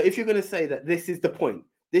 So if you're going to say that this is the point,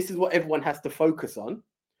 this is what everyone has to focus on.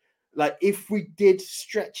 Like, if we did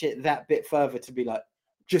stretch it that bit further to be like,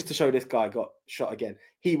 just to show this guy got shot again,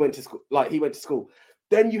 he went to school,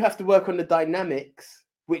 then you have to work on the dynamics,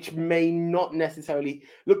 which may not necessarily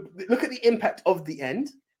look at the impact of the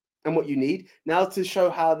end and what you need now to show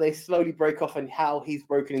how they slowly break off and how he's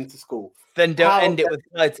broken into school. Then don't end it with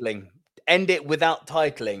titling. End it without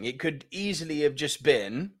titling. It could easily have just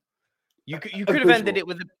been. You could have ended it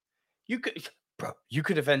with you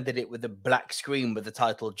could have ended it with a black screen with the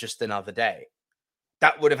title "Just Another Day."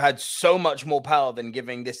 That would have had so much more power than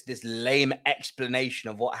giving this lame explanation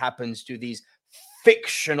of what happens to these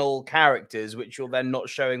fictional characters, which you're then not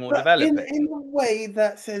showing or developing. In a way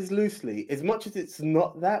that says loosely, as much as it's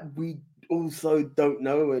not that, we also don't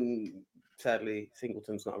know, and sadly,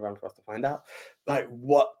 Singleton's not around for us to find out, like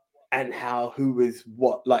what and how, who is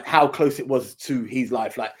what, like how close it was to his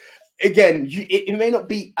life. Like, again, it may not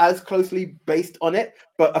be as closely based on it,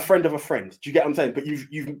 but a friend of a friend. Do you get what I'm saying? But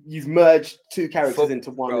you've merged two characters into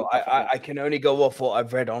one. Bro, I can only go off what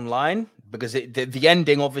I've read online because the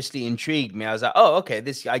ending obviously intrigued me. I was like, oh, okay,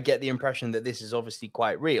 I get the impression that this is obviously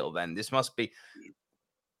quite real. Then this must be.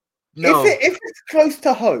 No. If it's close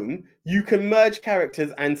to home, you can merge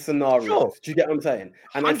characters and scenarios. Sure. Do you get what I'm saying?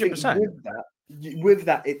 And 100%. I think with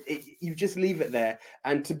that, you just leave it there.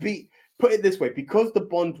 And put it this way, because the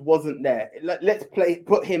bond wasn't there, let's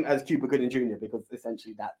put him as Cuba Gooding Jr., because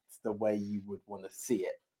essentially that's the way you would want to see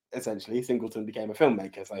it. Essentially, Singleton became a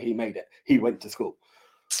filmmaker, so he made it. He went to school.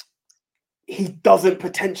 He doesn't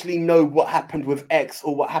potentially know what happened with X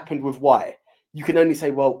or what happened with Y. You can only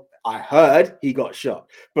say, well, I heard he got shot,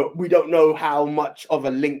 but we don't know how much of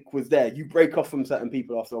a link was there. You break off from certain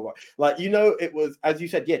people after a while. Like, you know, it was, as you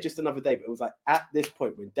said, just another day, but it was like at this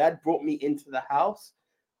point when Dad brought me into the house,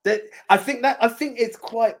 I think it's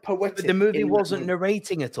quite poetic. But the movie wasn't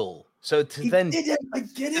narrating at all. So I get it.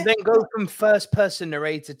 To then go from first person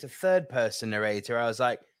narrator to third person narrator, I was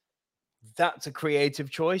like, that's a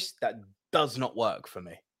creative choice that does not work for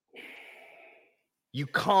me. You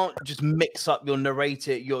can't just mix up your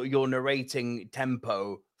narrating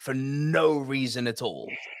tempo for no reason at all.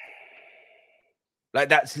 Like,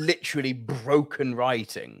 that's literally broken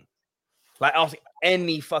writing. Like, ask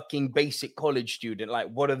any fucking basic college student, like,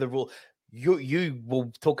 what are the rules? You were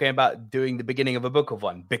talking about doing the beginning of a book of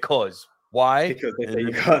one. Because why? Because they say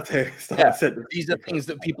you can't These are things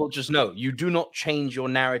that people just know. You do not change your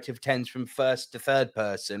narrative tense from first to third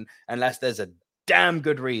person unless there's a damn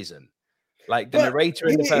good reason. Like, the narrator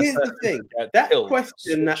in the first here's the thing. That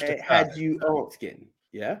question that it had you asking,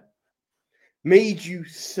 made you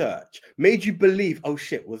search, made you believe, oh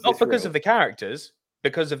shit, was not this because real? of the characters,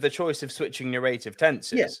 because of the choice of switching narrative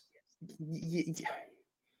tenses.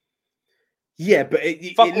 Yeah, but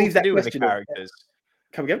it leaves that question with the characters.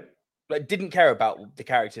 Come again? Like, didn't care about the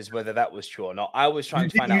characters, whether that was true or not. I was trying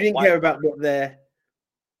to find out. You didn't care about what they're.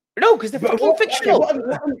 No, because they're fucking fictional.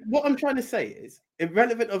 What I'm trying to say is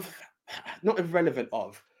not irrelevant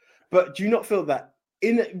of, but do you not feel that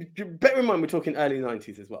bear in mind we're talking early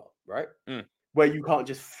 90s as well, right? where you can't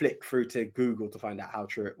just flick through to Google to find out how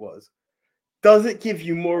true it was, does it give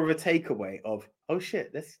you more of a takeaway of, oh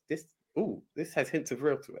shit, this has hints of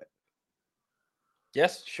real to it?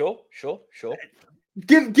 Yes, sure.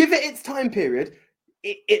 Give it its time period.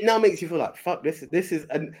 It now makes you feel like, fuck, this is,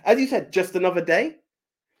 and as you said, just another day.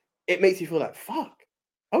 It makes you feel like, fuck.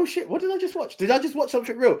 Oh shit! What did I just watch? Did I just watch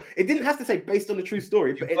something real? It didn't have to say based on a true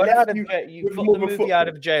story, but You've it left got the movie out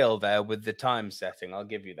of jail there with the time setting. I'll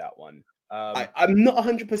give you that one. I'm not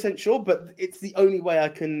 100% sure, but it's the only way I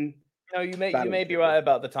can. No, you may be right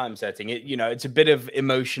about the time setting. It's a bit of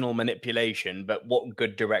emotional manipulation, but what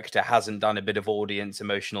good director hasn't done a bit of audience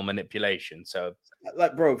emotional manipulation? So,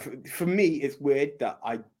 like, bro, for me, it's weird that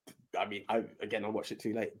I watched it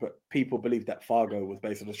too late, but people believe that Fargo was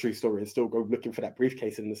based on a true story and still go looking for that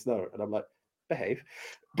briefcase in the snow. And I'm like, behave.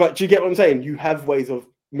 But do you get what I'm saying? You have ways of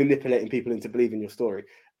manipulating people into believing your story.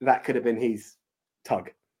 That could have been his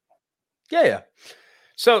tug. Yeah.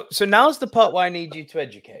 So now's the part where I need you to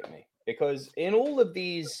educate me, because in all of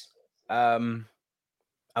these, am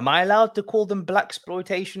I allowed to call them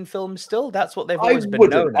blaxploitation films still? That's what they've always been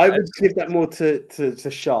known as. I would give that more to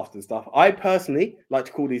Shaft and stuff. I personally like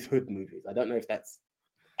to call these hood movies. I don't know if that's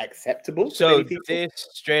acceptable. So this,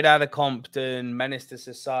 Straight Outta Compton, Menace to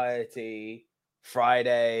Society,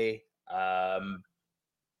 Friday, Do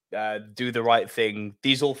the Right Thing,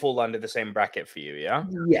 these all fall under the same bracket for you, yeah?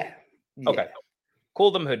 Yeah. Okay.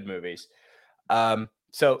 Call them hood movies.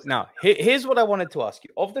 So now, here's what I wanted to ask you.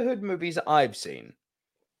 Of the hood movies I've seen,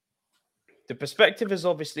 the perspective has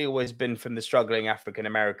obviously always been from the struggling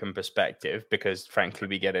African-American perspective, because frankly,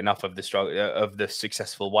 we get enough of the struggle of the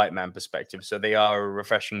successful white man perspective. So they are a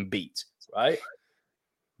refreshing beat, right?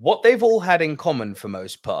 What they've all had in common for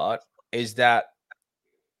most part is that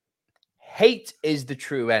hate is the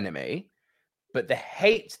true enemy, but the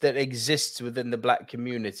hate that exists within the black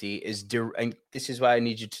community is, and this is why I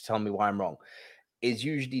need you to tell me why I'm wrong, is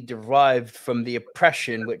usually derived from the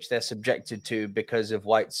oppression which they're subjected to because of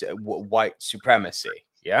white supremacy.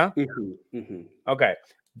 Yeah. Okay.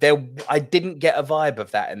 I didn't get a vibe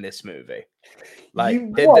of that in this movie.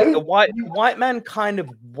 Like the white man kind of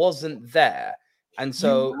wasn't there, and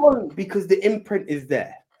so you won't, because the imprint is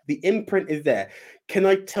there. The imprint is there. Can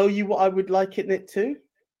I tell you what I would liken it to?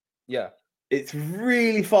 Yeah. It's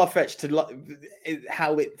really far-fetched to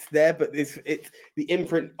how it's there, but it's the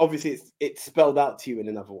imprint. Obviously, it's spelled out to you in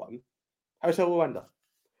another one. Hotel Rwanda.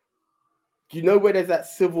 You know where there's that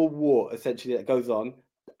civil war essentially that goes on,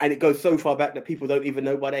 and it goes so far back that people don't even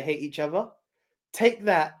know why they hate each other. Take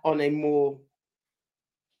that on a more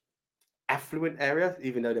affluent area,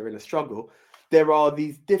 even though they're in a struggle. There are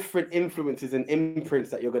these different influences and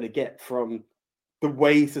imprints that you're going to get from the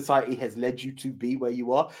way society has led you to be where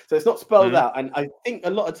you are. So it's not spelled out. And I think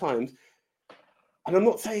a lot of times, and I'm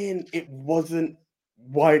not saying it wasn't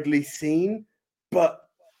widely seen, but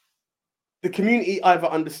the community either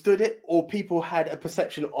understood it or people had a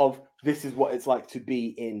perception of this is what it's like to be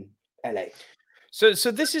in LA.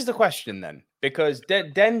 So this is the question then, because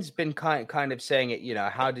Den's been kind of saying it,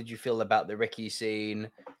 how did you feel about the Ricky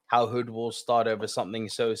scene? How hood will start over something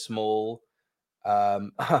so small?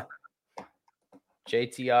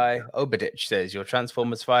 JTI Obadich says your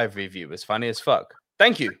Transformers 5 review was funny as fuck.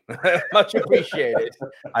 Thank you. Much appreciated.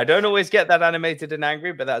 I don't always get that animated and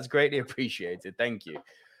angry, but that's greatly appreciated. Thank you.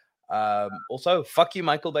 Also, fuck you,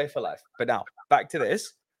 Michael Bay, for life. But now, back to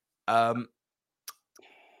this.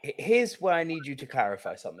 Here's where I need you to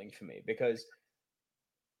clarify something for me, because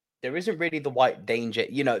there isn't really the white danger.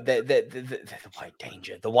 The white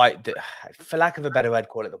danger. For lack of a better word,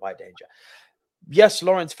 call it the white danger. Yes,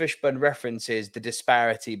 Lawrence Fishburne references the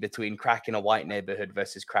disparity between crack in a white neighborhood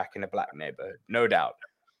versus crack in a black neighborhood, no doubt.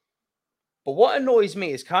 But what annoys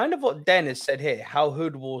me is kind of what Den has said here, how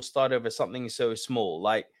hood will start over something so small.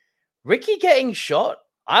 Like, Ricky getting shot,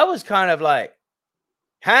 I was kind of like,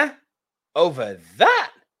 huh? Over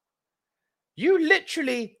that? You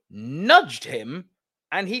literally nudged him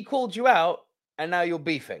and he called you out and now you're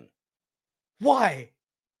beefing. Why?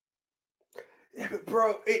 Yeah, but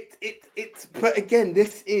bro, it's but again,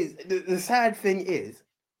 this is the sad thing is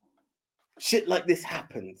shit like this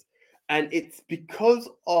happens, and it's because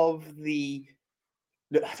of I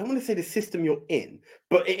don't want to say the system you're in,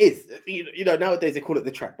 but it is. Nowadays they call it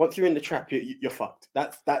the trap. Once you're in the trap, you're fucked.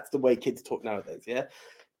 That's the way kids talk nowadays. Yeah,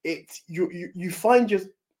 it's you find just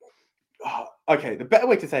okay. The better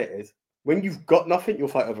way to say it is, when you've got nothing, you'll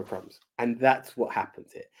fight over crumbs. And that's what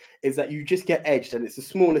happens here, is that you just get edged, and it's the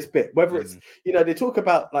smallest bit. Whether it's, they talk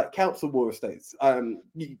about like council war estates. I'm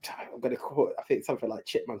going to call it, I think something like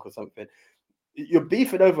Chipmunk or something. You're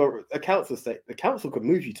beefing over a council estate. The council could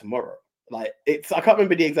move you tomorrow. Like, I can't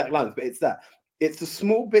remember the exact lines, but it's that. It's the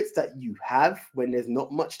small bits that you have when there's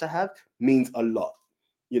not much to have means a lot,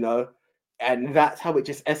 you know, and that's how it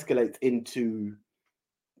just escalates into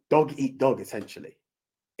dog eat dog. Essentially,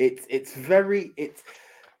 it's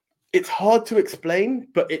hard to explain,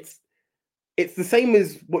 but it's the same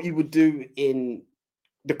as what you would do in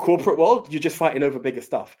the corporate world. You're just fighting over bigger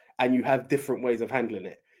stuff, and you have different ways of handling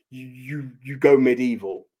it. You go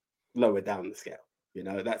medieval, lower down the scale. You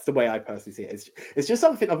know, that's the way I personally see it. It's just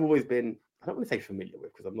something I've always been, I don't want to say familiar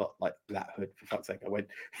with, because I'm not like that hood, for fuck's sake.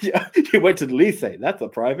 You went to the lycée, that's a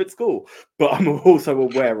private school. But I'm also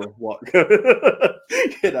aware of what,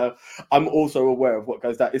 you know, I'm also aware of what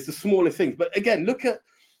goes down. It's the smallest things. But again, look at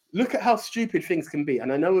how stupid things can be.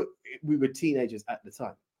 And I know we were teenagers at the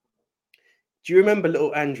time. Do you remember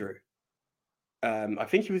little Andrew? I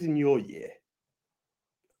think he was in your year.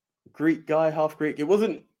 Greek guy, half Greek. It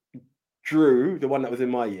wasn't Drew, the one that was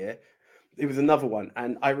in my year. It was another one,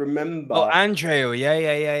 and I remember. Oh, Andrew,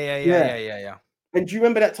 yeah. And do you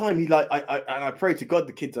remember that time he like I prayed to God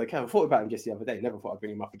the kid's okay. I thought about him just the other day. Never thought I'd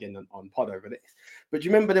bring him up again on pod over this. But do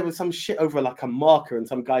you remember there was some shit over like a marker, and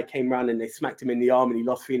some guy came around and they smacked him in the arm, and he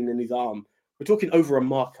lost feeling in his arm. We're talking over a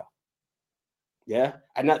marker, yeah,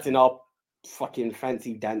 and that's in our fucking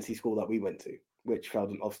fancy dancy school that we went to, which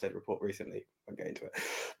failed an Ofsted report recently. I'll get into it.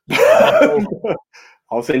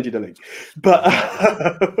 I'll send you the link. But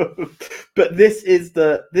but it's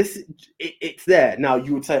there. Now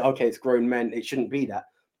you would say, okay, it's grown men, it shouldn't be that.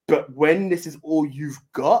 But when this is all you've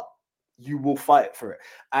got, you will fight for it.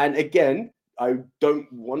 And again, I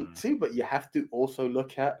don't want to, but you have to also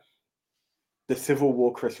look at the Civil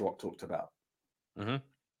War Chris Rock talked about. Mm-hmm.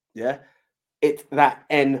 Yeah. It's that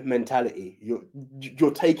N mentality.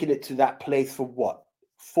 You're taking it to that place for what?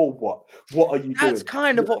 For what? What are you doing? That's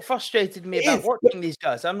kind of what frustrated me about watching these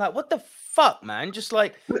guys. I'm like, what the fuck, man? Just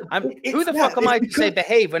like, who the fuck am I to say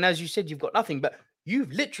behave? And as you said, you've got nothing, but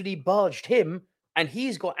you've literally barged him, and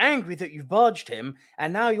he's got angry that you've barged him,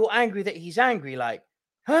 and now you're angry that he's angry. Like,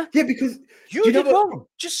 huh? Yeah, because you did wrong.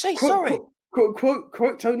 Just say sorry.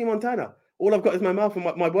 Quote Tony Montana. All I've got is my mouth and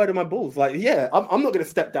my word and my balls. Like, yeah, I'm not going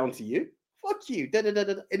to step down to you. Fuck you. And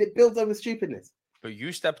it builds over stupidness. But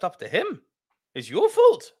you stepped up to him. It's your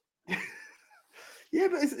fault. Yeah,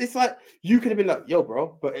 but it's like you could have been like, yo,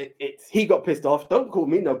 bro, but it's he got pissed off. Don't call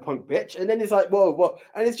me no punk bitch. And then it's like, whoa, what?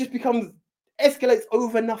 And it just escalates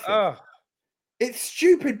over nothing. It's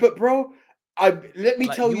stupid, but bro, let me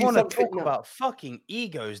tell you something. You want to talk about fucking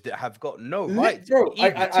egos that have got no right. Bro, I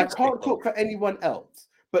can't talk for anyone else.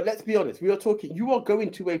 But let's be honest, you are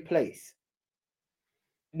going to a place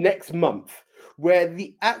next month where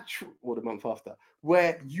the month after,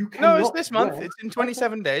 where you cannot. No, it's this month. It's in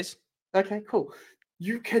 27 days. Okay, cool.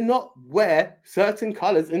 You cannot wear certain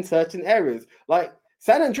colors in certain areas. Like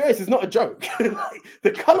San Andreas is not a joke. Like,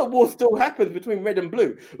 the color war still happens between red and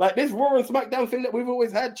blue. Like this Raw and SmackDown thing that we've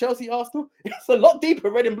always had, Chelsea, Arsenal, it's a lot deeper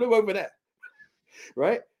red and blue over there.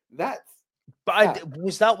 Right?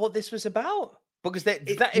 Was that what this was about? Because if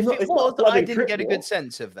it was, I didn't get a good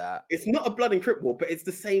sense of that. It's not a blood and crip war, but it's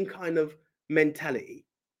the same kind of mentality.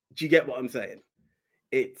 Do you get what I'm saying?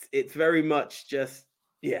 It's very much just,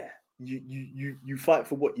 yeah, you fight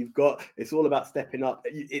for what you've got. It's all about stepping up.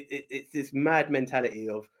 It's this mad mentality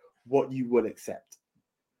of what you will accept.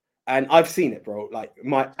 And I've seen it, bro. Like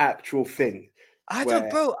my actual thing. I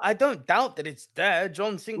don't doubt that it's there.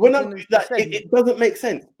 John Singleton. It doesn't make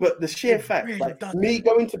sense, but the sheer fact, really like me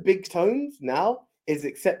going to big tones now is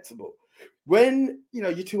acceptable. When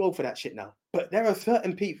you're too old for that shit now. But there are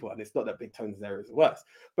certain people, and it's not that big tones there is the worst,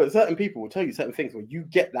 but certain people will tell you certain things when you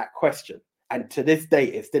get that question, and to this day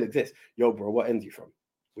it still exists. Yo, bro, what end are you from?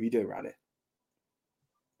 What are you doing around here?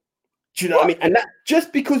 Do you know what I mean? And that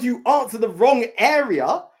just because you answer the wrong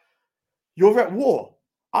area, you're at war.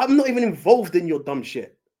 I'm not even involved in your dumb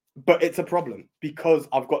shit, but it's a problem because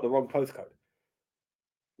I've got the wrong postcode.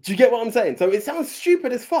 Do you get what I'm saying? So it sounds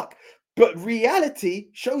stupid as fuck, but reality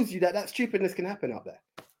shows you that stupidness can happen out there.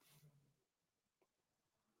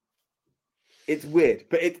 It's weird,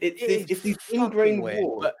 but it's these ingrained wars.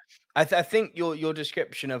 But I think your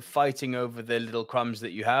description of fighting over the little crumbs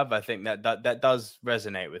that you have, I think that does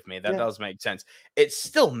resonate with me. That does make sense. It's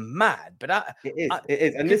still mad, but it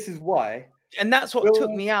is, and this is why. And that's what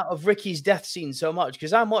took me out of Ricky's death scene so much,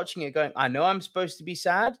 because I'm watching it going, I know I'm supposed to be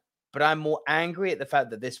sad, but I'm more angry at the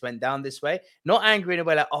fact that this went down this way. Not angry in a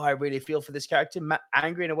way like, oh, I really feel for this character.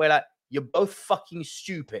 Angry in a way like, you're both fucking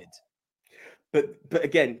stupid. But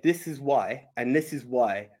again, this is why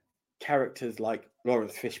characters like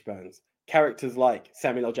Lawrence Fishburne, characters like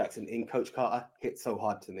Samuel L. Jackson in Coach Carter hit so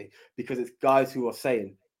hard to me, because it's guys who are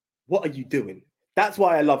saying, what are you doing? That's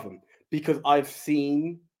why I love them, because I've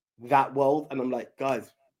seen that world, and I'm like,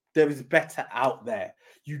 guys, there is better out there.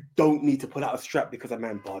 You don't need to pull out a strap because a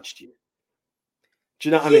man barged you. Do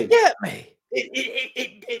you know what I mean? Get me?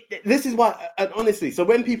 This is why, and honestly, so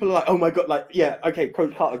when people are like, "Oh my god," like, yeah, okay,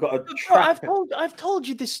 Coach Carter got a Bro, trap. I've told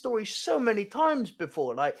you this story so many times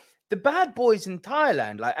before. Like the bad boys in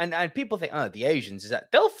Thailand, like, and people think, oh, the Asians is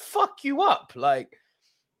that they'll fuck you up. Like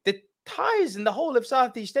the Thais in the whole of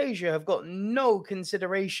Southeast Asia have got no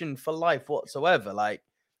consideration for life whatsoever. Like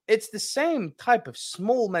it's the same type of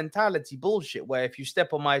small mentality bullshit where if you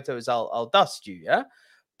step on my toes, I'll dust you. Yeah,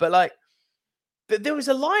 but like. There was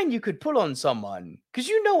a line you could pull on someone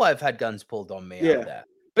because I've had guns pulled on me out there.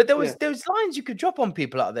 But there was lines you could drop on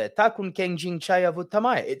people out there. Takun Kenjin Chaya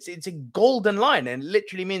Vutamai. It's a golden line and it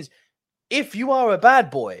literally means if you are a bad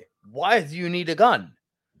boy, why do you need a gun?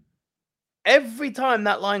 Every time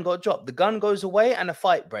that line got dropped, the gun goes away and a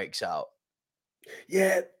fight breaks out.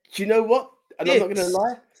 Yeah, do you know what? And I'm not gonna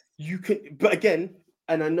lie, you can, but again,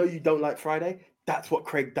 and I know you don't like Friday, that's what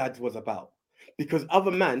Craig Dadds was about. Because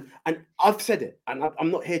other man, and I've said it, and I'm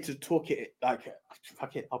not here to talk it like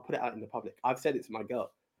fuck it, I'll put it out in the public. I've said it to my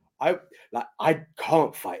girl. I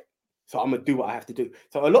can't fight, so I'm gonna do what I have to do.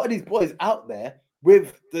 So a lot of these boys out there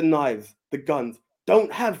with the knives, the guns,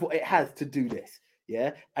 don't have what it has to do this.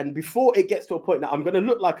 Yeah. And before it gets to a point that I'm gonna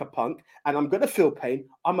look like a punk and I'm gonna feel pain,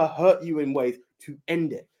 I'm gonna hurt you in ways to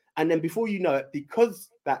end it. And then before you know it, because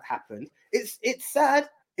that happened, it's sad.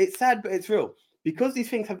 It's sad, but it's real. Because these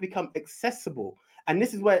things have become accessible, and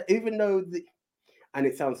this is where, even though and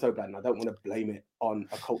it sounds so bad, and I don't want to blame it on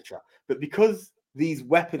a culture, but because these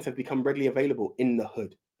weapons have become readily available in the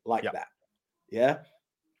hood like that, yeah,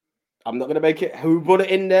 I'm not going to make it. Who put it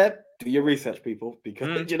in there? Do your research, people, because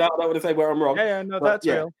I don't want to say where I'm wrong. Yeah, no, but, that's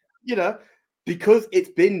real. You know, because it's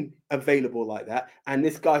been available like that, and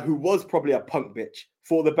this guy who was probably a punk bitch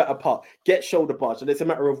for the better part gets shoulder barged, and it's a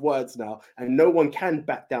matter of words now, and no one can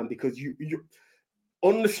back down because you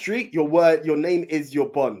on the street, your name is your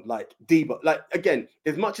bond, like Debo. Like again,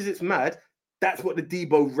 as much as it's mad, that's what the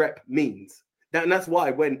Debo rep means. And that's why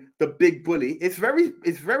when the big bully, it's very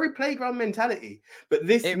playground mentality. But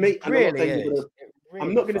this I'm not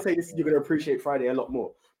going to say this. You're going to appreciate Friday a lot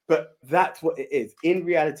more, but that's what it is. In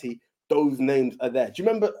reality, those names are there. Do you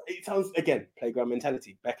remember? It sounds again playground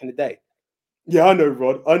mentality back in the day. Yeah, I know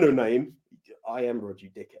Rod. I know Naeem. I am Rod, you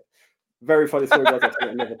dickhead. Very funny story.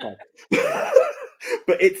 Another time.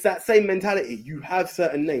 But it's that same mentality. You have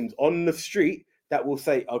certain names on the street that will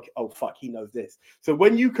say, okay, oh, fuck, he knows this. So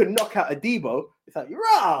when you can knock out a Debo, it's like,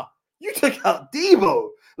 rah, you took out Debo.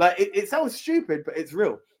 Like, it sounds stupid, but it's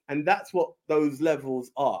real. And that's what those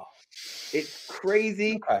levels are. It's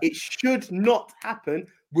crazy. Okay. It should not happen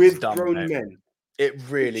with grown men. It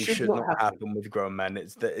really should not happen with grown men.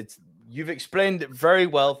 You've explained it very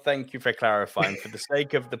well. Thank you for clarifying. For the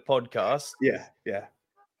sake of the podcast. Yeah.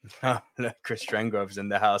 Oh, look, Chris Strangrove's in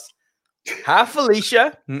the house. Hi,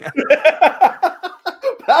 Felicia.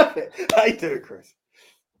 Perfect. How you doing, Chris?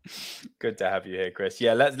 Good to have you here, Chris.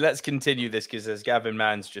 Yeah, let's continue this because as Gavin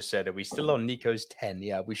Mans just said, are we still on Nico's 10?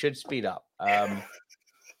 Yeah, we should speed up.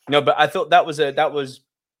 No, but I thought that was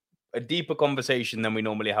a deeper conversation than we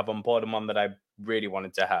normally have on pod, and one that I really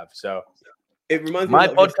wanted to have. So it reminds me my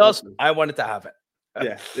podcast. I wanted to have it.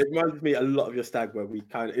 Yeah, it reminds me a lot of your stag where we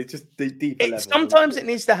it's just the deeper level. Sometimes it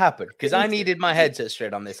needs to happen because I needed my headset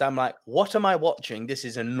straight on this. I'm like, what am I watching? This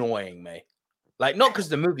is annoying me. Like, not because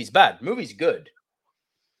the movie's bad. Movie's good.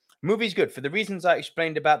 Movie's good for the reasons I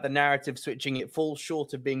explained about the narrative switching. It falls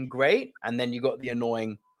short of being great, and then you got the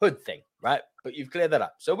annoying hood thing, right? But you've cleared that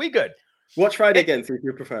up, so we good. Watch Friday again, see if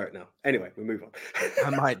you prefer it now. Anyway, we move on. I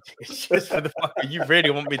might just for the fuck. You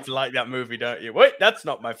really want me to like that movie, don't you? Wait, that's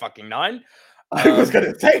not my fucking 9. I was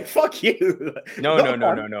gonna say fuck you. No. In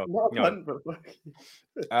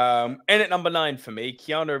at number 9 for me,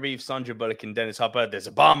 Keanu Reeves, Sandra Bullock, and Dennis Hopper. There's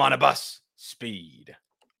a bomb on a bus. Speed.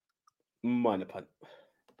 Minor punt.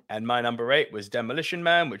 And my number 8 was Demolition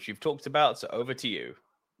Man, which you've talked about. So over to you.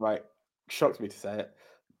 Right. Shocks me to say it.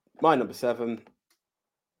 My number 7.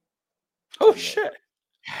 Oh shit.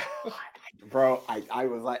 Bro, I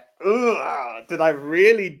was like, ugh, did I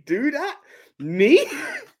really do that? Me?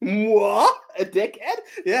 What? A dickhead?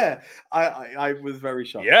 Yeah. I was very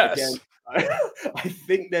shocked. Yes. Again, I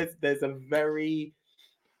think there's a very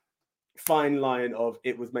fine line of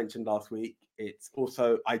it was mentioned last week. It's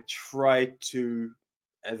also, I try to,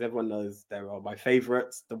 as everyone knows, there are my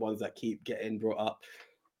favorites, the ones that keep getting brought up.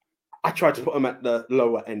 I tried to put them at the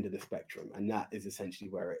lower end of the spectrum, and that is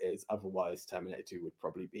essentially where it is. Otherwise, Terminator 2 would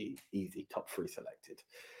probably be easy top 3 selected.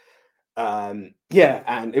 Yeah,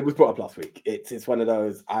 and it was brought up last week. It's one of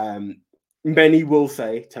those. Many will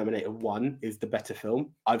say Terminator 1 is the better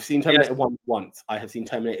film. I've seen Terminator 1 once. I have seen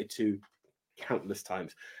Terminator 2 countless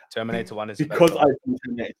times. Terminator 1 is because I've seen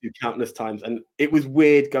Terminator 2 countless times, and it was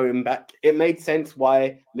weird going back. It made sense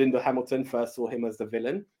why Linda Hamilton first saw him as the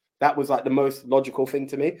villain. That was like the most logical thing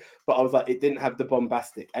to me. But I was like, it didn't have the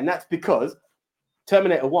bombastic, and that's because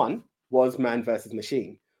Terminator 1 was man versus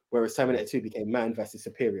machine, whereas Terminator 2 became man versus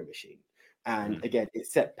superior machine. And again, it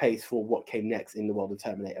set pace for what came next in the world of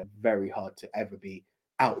Terminator. Very hard to ever be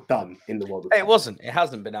outdone in the world of Terminator. It wasn't. It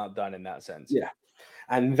hasn't been outdone in that sense. Yeah.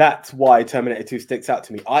 And that's why Terminator 2 sticks out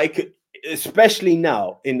to me. I could, especially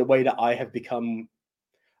now, in the way that I have become,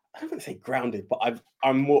 I don't want to say grounded, but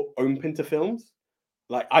I'm more open to films.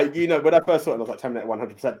 Like, when I first saw it, I was like, Terminator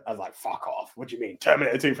 100%. I was like, fuck off. What do you mean?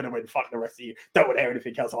 Terminator 2 for the win. Fuck the rest of you. Don't want to hear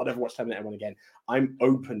anything else. I'll never watch Terminator 1 again. I'm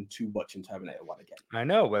open to watching Terminator 1 again. I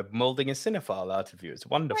know. We're molding a cinephile out of you. It's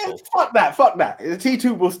wonderful. Fuck that. The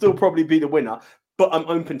T2 will still probably be the winner, but I'm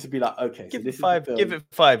open to be like, okay. Give it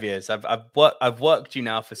 5 years. I've worked you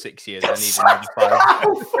now for 6 years. I need another 5.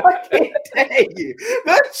 How fucking dare you?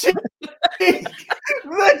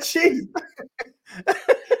 The cheek.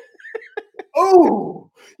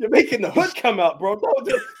 Oh, you're making the hood come out, bro.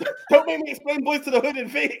 Don't make me explain boys to the hood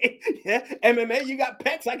and fit. Yeah, MMA, you got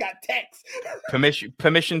pecs, I got techs.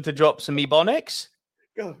 Permission to drop some ebonics?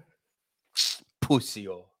 Go. Pussy. Yeah,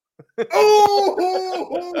 all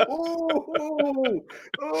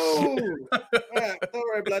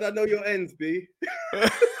right, blood. I know your ends, B.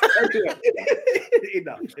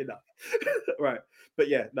 enough. Right, but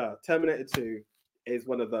yeah, no. Terminator 2 is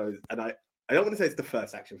one of those, and I don't want to say it's the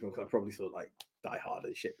first action film because I probably saw like Die Hard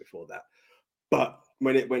and shit before that. But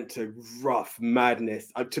when it went to rough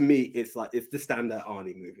madness, to me, it's the standard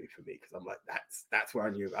Arnie movie for me because I'm like, that's where I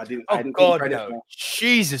knew. I didn't. God, no.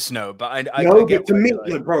 Jesus, no. But I get to me,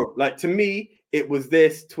 bro. Like to me, it was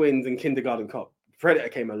this, Twins, and Kindergarten Cop. Predator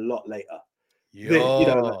came a lot later.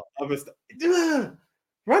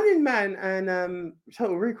 Running Man and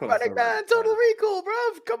Total Recall. Running Man, Total Recall,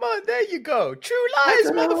 bruv. Come on, there you go. True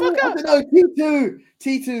Lies, motherfucker. I don't know.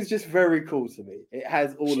 T2 is just very cool to me. It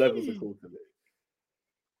has all levels of cool to me.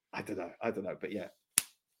 I don't know. But yeah,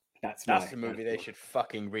 that's the movie they should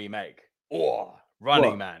fucking remake. Oh,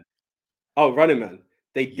 Running Man. Oh, Running Man.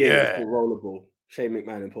 They did. Yeah. It was Rollerball. Shane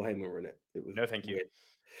McMahon and Paul Heyman were in it. It was no, thank you.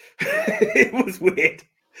 It was weird.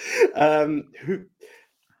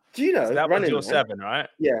 Do you know so that Running was your Man, 7, right?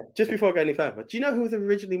 Yeah. Just before I go any further, do you know who was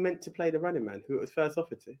originally meant to play the Running Man? Who it was first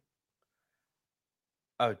offered to?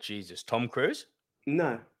 Oh Jesus, Tom Cruise?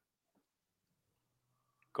 No.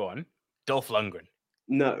 Go on, Dolph Lundgren.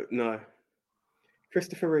 No.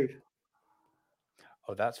 Christopher Reeve.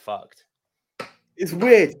 Oh, that's fucked. It's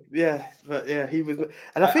weird, yeah, but yeah, he was,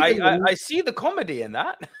 and I think I see the comedy in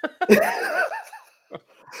that.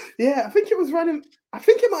 Yeah, I think it was Running. I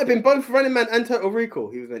think it might have been both Running Man and Total Recall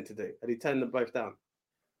he was meant to do, and he turned them both down.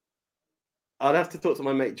 I'd have to talk to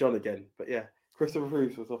my mate John again, but yeah, Christopher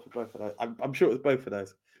Reeves was offered both of those. I'm sure it was both of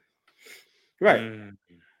those. Right.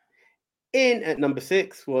 In at number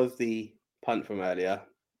 6 was the punt from earlier.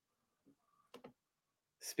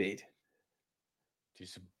 Speed.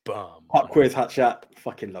 Just bomb. Hot Quiz, Hot Chat.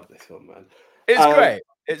 Fucking love this film, man. It's great.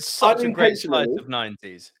 It's such a great slice of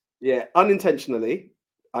 90s. Yeah, unintentionally,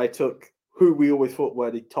 I took who we always thought were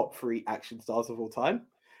the top 3 action stars of all time,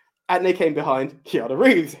 and they came behind Keanu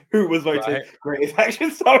Reeves, who was voted greatest action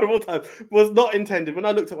star of all time. Was not intended. When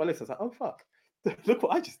I looked at my list, I was like, oh fuck, look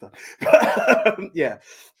what I just done. Yeah,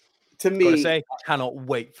 to me, gotta say, cannot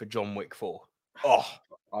wait for John Wick 4. Oh,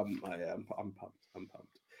 I'm pumped.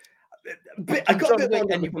 I got John Wick,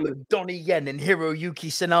 and you put Donnie Yen and Hiroyuki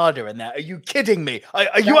Sanada in there. Are you kidding me?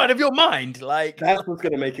 Are you out of your mind? Like, that's what's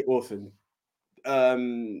gonna make it awesome.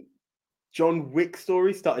 John Wick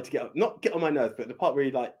story started to not get on my nerves, but the part where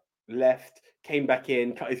he like left, came back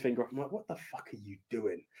in, cut his finger off. I'm like, what the fuck are you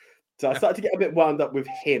doing? So I started to get a bit wound up with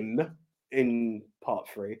him in part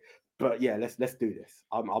 3. But yeah, let's do this.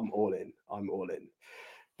 I'm all in.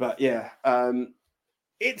 But yeah,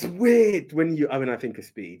 it's weird when I think of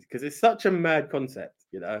Speed because it's such a mad concept,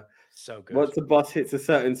 you know. So good. Once the bus hits a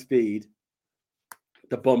certain speed,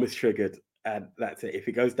 the bomb is triggered, and that's it. If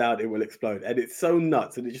it goes down, it will explode, and it's so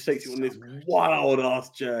nuts, and it just takes you on this wild ass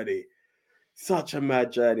journey. Such a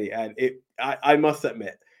mad journey, and I must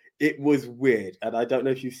admit, it was weird. And I don't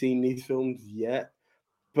know if you've seen these films yet,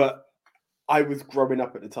 but I was growing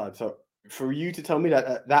up at the time, so for you to tell me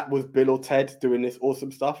that was Bill or Ted doing this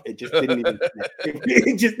awesome stuff, it just didn't even connect.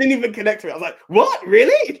 It just didn't even connect to me. I was like, what,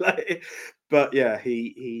 really? Like, but yeah,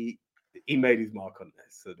 he made his mark on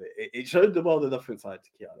this, and it showed the world a different side to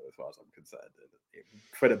Keanu as far as I'm concerned,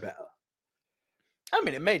 for the better. I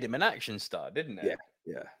mean, it made him an action star, didn't it?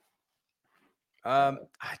 Yeah.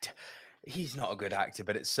 He's not a good actor,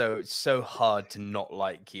 but it's so hard to not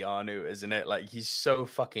like Keanu, isn't it? Like, he's so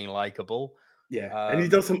fucking likable. Yeah, and he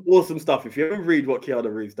does some awesome stuff. If you ever read what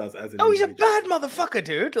Keanu Reeves does as an he's a individual. bad motherfucker,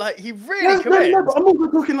 dude. Like, he really commits. No, but I'm also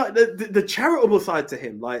talking like the charitable side to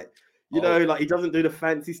him. Like, you know, like he doesn't do the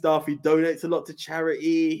fancy stuff. He donates a lot to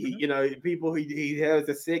charity. He, you know, people he hears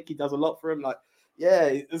are sick. He does a lot for him. Like,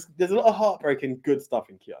 yeah, there's a lot of heartbreaking good stuff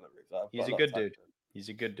in Keanu Reeves. He's a good dude. He's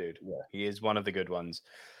a good dude. Yeah. He is one of the good ones.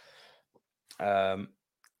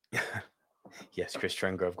 Yes, Chris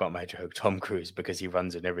Trengrove got my joke. Tom Cruise, because he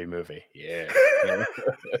runs in every movie. Yeah.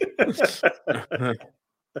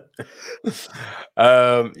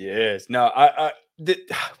 Yes. No, I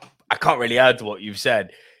can't really add to what you've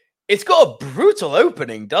said. It's got a brutal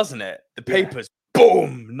opening, doesn't it? The papers,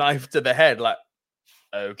 boom, knife to the head. Like,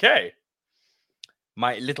 okay.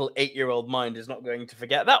 My little 8-year-old mind is not going to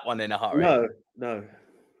forget that one in a hurry. No,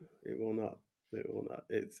 it will not. It will not.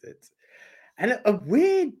 It's and a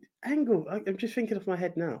weird angle. I'm just thinking off my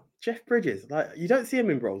head now. Jeff Bridges, like, you don't see him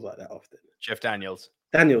in roles like that often. Jeff Daniels.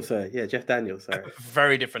 Jeff Daniels, sorry.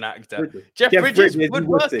 Very different actor. Jeff Bridges would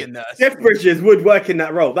work in that. Jeff Bridges would work in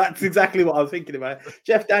that role. That's exactly what I was thinking about.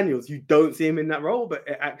 Jeff Daniels, you don't see him in that role, but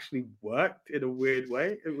it actually worked in a weird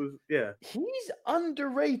way. It was, yeah. He's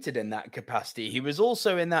underrated in that capacity. He was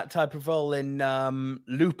also in that type of role in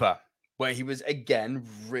Looper, where he was, again,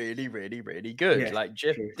 really, really, really good. Yeah, like,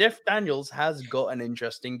 Jeff Daniels has got an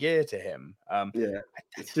interesting gear to him.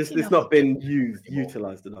 It's not been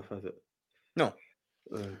utilized enough, has it? No.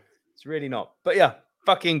 It's really not. But yeah,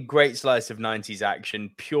 fucking great slice of 90s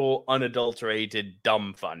action, pure, unadulterated,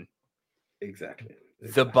 dumb fun. Exactly.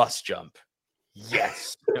 The bus jump.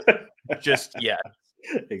 Yes. Just, yeah.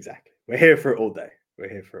 Exactly. We're here for it all day.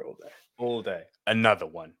 All day. Another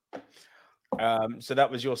one. So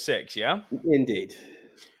that was your 6, yeah? Indeed.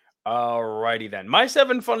 Alrighty then. My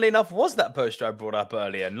 7, funnily enough, was that poster I brought up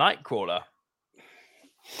earlier, Nightcrawler.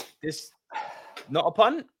 This, not a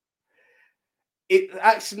pun? It's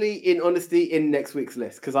actually, in honesty, in next week's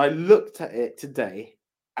list, because I looked at it today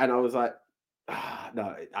and I was like,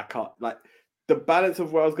 no, I can't. Like, the balance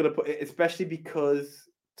of where I was going to put it, especially because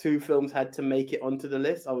 2 films had to make it onto the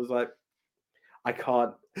list, I was like, I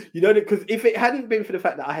can't. You know, because if it hadn't been for the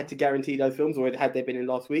fact that I had to guarantee those films, or had they been in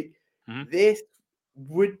last week, this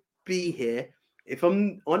would be here. If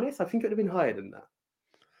I'm honest, I think it would have been higher than that.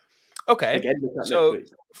 Okay. Again, so,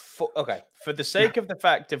 for the sake of the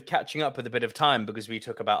fact of catching up with a bit of time, because we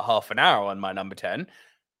took about half an hour on my number 10,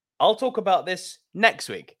 I'll talk about this next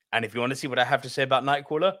week. And if you want to see what I have to say about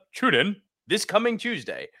Nightcrawler, tune in this coming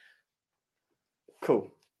Tuesday.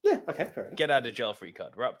 Cool. Yeah, okay, fair enough. Get out of jail free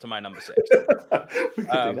card. We're up to my number 6. We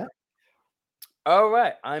can do that. All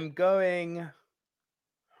right, I'm going.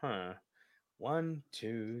 1,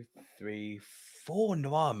 2, 3, 4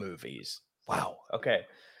 noir movies. Wow. Okay.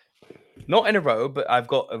 Not in a row, but I've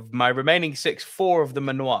got of my remaining 6, 4 of them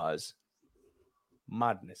are noirs.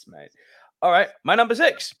 Madness, mate. All right, my number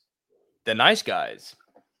 6, The Nice Guys.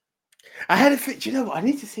 I had a fit. You know what? I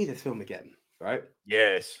need to see this film again, right?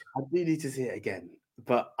 Yes. I do need to see it again.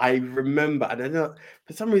 But I remember, and I know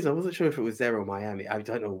for some reason I wasn't sure if it was there or Miami. I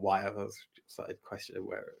don't know why I was started questioning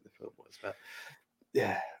where the film was, but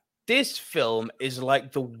yeah. This film is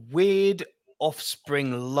like the weird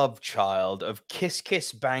offspring love child of Kiss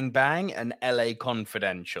Kiss Bang Bang and LA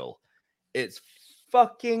Confidential. It's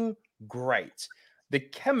fucking great. The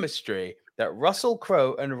chemistry that Russell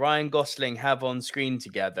Crowe and Ryan Gosling have on screen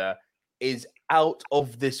together is out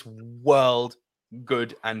of this world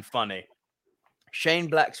good and funny. Shane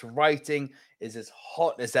Black's writing is as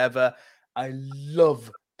hot as ever. I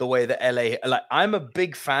love the way that LA, like, I'm a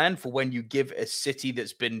big fan for when you give a city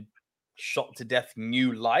that's been shot to death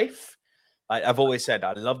new life. I've always said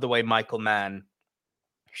I love the way Michael Mann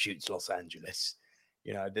shoots Los Angeles.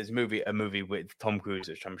 You know, there's a movie with Tom Cruise,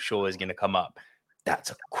 which I'm sure is going to come up.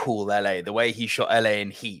 That's a cool LA. The way he shot LA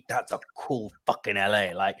in Heat, that's a cool fucking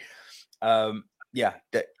LA. Like, yeah,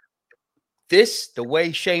 the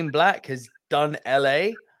way Shane Black has done LA,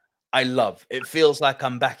 I love. It feels like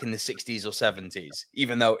I'm back in the 60s or 70s,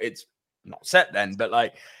 even though it's not set then, but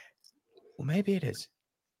like, well, maybe it is.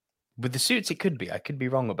 With the suits, it could be. I could be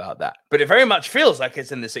wrong about that. But it very much feels like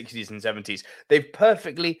it's in the 60s and 70s. They've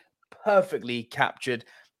perfectly captured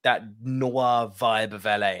that noir vibe of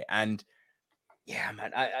LA. And yeah,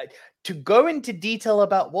 man, to go into detail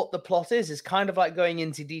about what the plot is kind of like going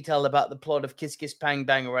into detail about the plot of Kiss Kiss Bang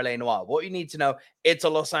Bang or LA Noire. What you need to know, it's a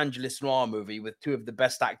Los Angeles noir movie with 2 of the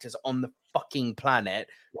best actors on the fucking planet,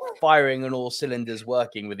 firing on all cylinders,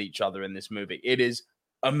 working with each other in this movie. It is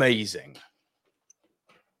amazing.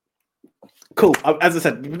 Cool. As I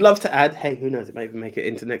said, we'd love to add. Hey, who knows? It might even make it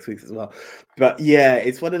into next week's as well. But yeah,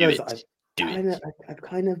 it's one of those. I've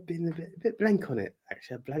kind of been a bit blank on it.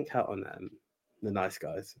 Actually, I blanked out on The Nice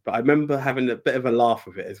Guys, but I remember having a bit of a laugh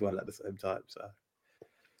with it as well at the same time. So,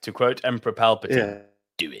 to quote Emperor Palpatine,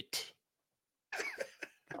 do it.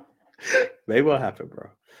 May well happen, bro.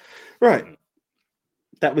 Right.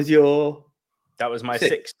 That was my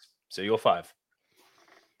 6. So you're 5.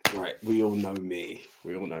 Right. We all know me.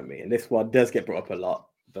 And this one does get brought up a lot,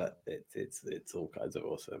 but it's all kinds of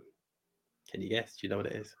awesome. Can you guess? Do you know what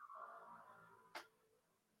it is?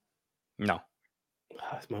 No.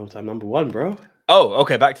 That's my all-time number 1, bro. Oh,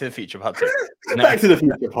 okay. Back to the Future Part 2. No. Back to the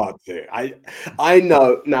Future Part 2. I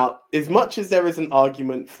know. Now, as much as there is an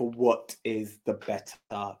argument for what is the better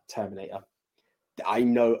Terminator, I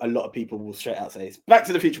know a lot of people will straight out say it's Back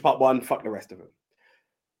to the Future Part 1, fuck the rest of them.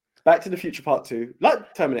 Back to the Future Part 2,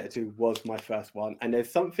 like Terminator 2, was my first one. And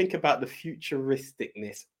there's something about the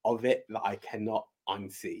futuristicness of it that I cannot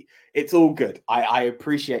unsee. It's all good. I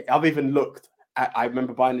appreciate it. I've even looked at, I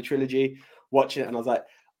remember buying the trilogy, watching it, and I was like,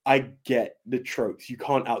 I get the tropes. You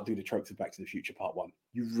can't outdo the tropes of Back to the Future Part 1.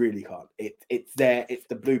 You really can't. It's there. It's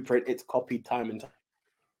the blueprint. It's copied time and time.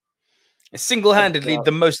 It's single-handedly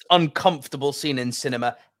the most uncomfortable scene in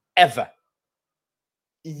cinema ever.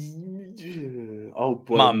 Oh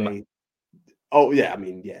boy, Mum. mate. Oh yeah, I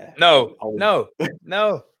mean, yeah. No. No,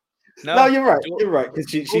 you're right. You're right. Because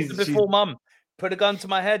she's before mum. Put a gun to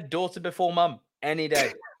my head. Daughter before mum. Any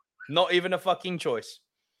day. Not even a fucking choice.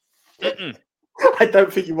 I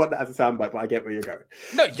don't think you want that as a soundbite, but I get where you're going.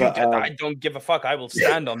 No, I don't give a fuck. I will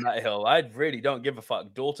stand on that hill. I really don't give a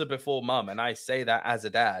fuck. Daughter before mum, and I say that as a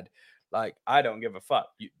dad. Like, I don't give a fuck.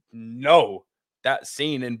 No. That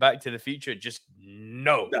scene in Back to the Future, just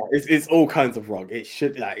no. It's all kinds of wrong. It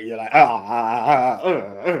should you're like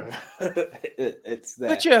it's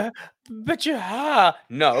there. But you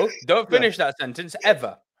no, don't finish that sentence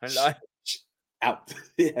ever. Out.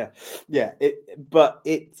 Yeah.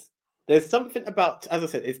 There's something about, as I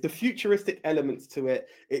said, it's the futuristic elements to it.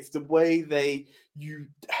 It's the way you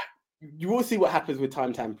will see what happens with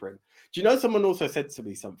time tampering. Do you know someone also said to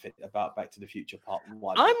me something about Back to the Future Part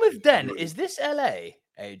 1? I'm with Den. Is this LA,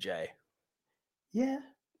 AJ? Yeah.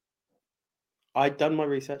 I'd done my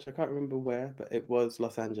research. I can't remember where, but it was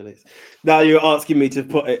Los Angeles. Now you're asking me to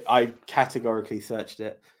put it. I categorically searched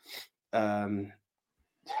it.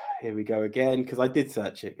 Here we go again, because I did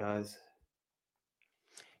search it, guys.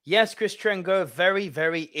 Yes, Chris Trengo, very,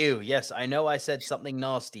 very ew. Yes, I know I said something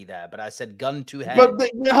nasty there, but I said gun to head. But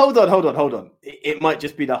hold on. It might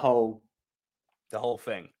just be the whole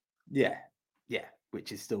thing. Yeah,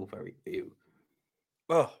 which is still very ew.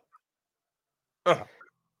 Oh.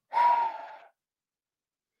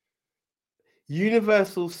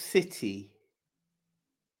 Universal City,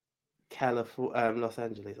 Los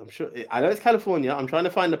Angeles. I'm sure. I know it's California. I'm trying to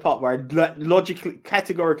find the part where I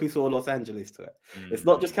categorically saw Los Angeles to it. It's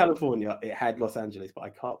not just California. It had Los Angeles, but I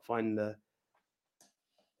can't find the.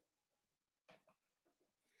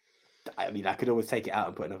 I mean, I could always take it out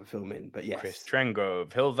and put another film in, but yes. Chris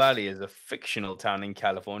Trengrove. Hill Valley is a fictional town in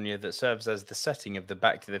California that serves as the setting of the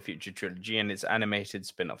Back to the Future trilogy and its animated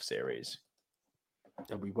spin-off series.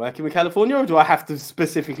 Are we working with California, or do I have to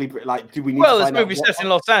specifically do we need? Well, this movie's set in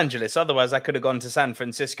Los Angeles. Otherwise, I could have gone to San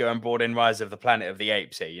Francisco and brought in Rise of the Planet of the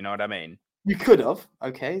Apes here. You know what I mean? You could have.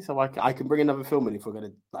 Okay, so I can bring another film in if we're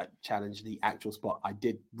going to challenge the actual spot. I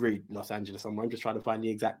did read Los Angeles somewhere. I'm just trying to find the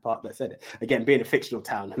exact part that said it. Again, being a fictional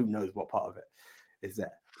town, who knows what part of it is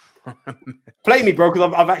there? Play me, bro,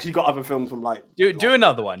 because I've actually got other films from do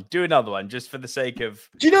another one. Do another one just for the sake of.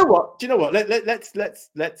 Do you know what?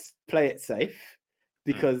 Let's play it safe.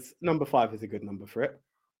 Because number 5 is a good number for it.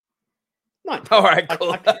 Nice. All right,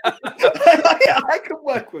 cool. I can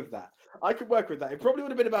work with that. It probably would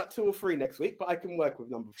have been about 2 or 3 next week, but I can work with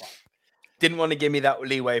number 5. Didn't want to give me that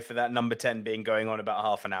leeway for that number 10 being going on about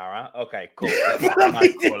half an hour. Huh? Okay, cool.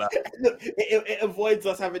 It avoids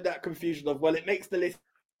us having that confusion of, well, it makes the list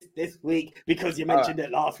this week because you mentioned it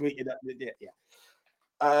last week. Yeah.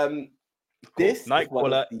 This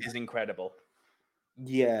Nightcrawler is incredible.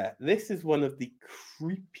 Yeah, this is one of the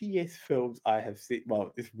creepiest films I have seen.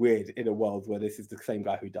 Well, it's weird in a world where this is the same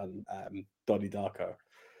guy who done Donnie Darko.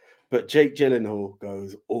 But Jake Gyllenhaal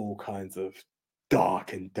goes all kinds of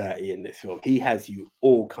dark and dirty in this film. He has you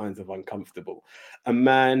all kinds of uncomfortable. A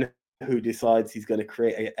man who decides he's going to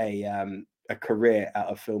create a career out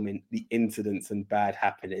of filming the incidents and bad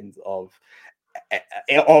happenings of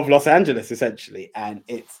Los Angeles, essentially. And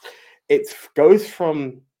it goes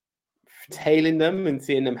from tailing them and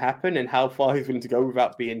seeing them happen and how far he's willing to go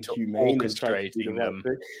without being humane and trying to do the right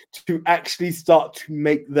thing, to actually start to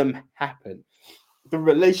make them happen. the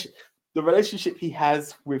relationship he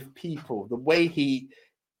has with people, the way he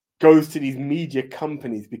goes to these media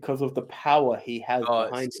companies because of the power he has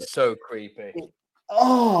behind it. So creepy.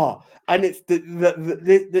 And it's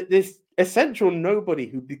this essential nobody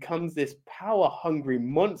who becomes this power-hungry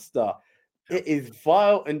monster. It is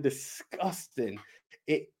vile and disgusting.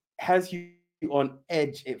 It has you on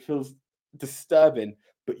edge. It feels disturbing,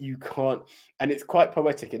 but you can't. And it's quite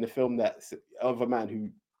poetic in the film that's of a man who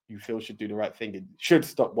you feel should do the right thing and should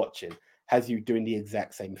stop watching, has you doing the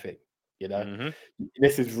exact same thing. You know,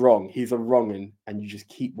 this is wrong. He's a wrong'un, and you just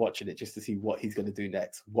keep watching it just to see what he's going to do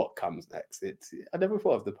next, what comes next. I never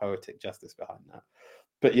thought of the poetic justice behind that,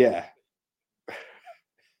 but yeah.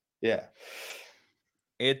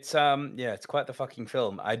 It's it's quite the fucking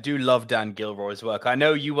film. I do love Dan Gilroy's work. I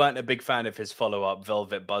know you weren't a big fan of his follow-up,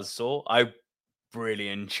 Velvet Buzzsaw. I really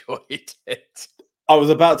enjoyed it. I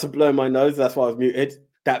was about to blow my nose. That's why I was muted.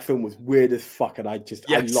 That film was weird as fuck, and I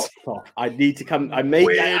locked off. I need to come. I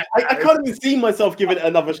can't even see myself giving it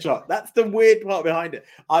another shot. That's the weird part behind it.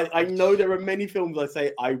 I know there are many films I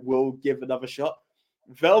say I will give another shot.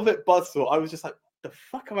 Velvet Buzzsaw, I was just like, the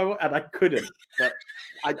fuck am I? And I couldn't. But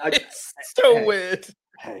it's so weird.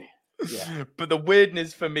 Hey, yeah. But the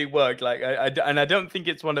weirdness for me worked. Like, I don't think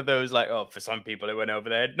it's one of those like, oh, for some people it went over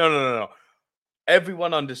their head. No.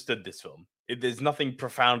 Everyone understood this film. There's nothing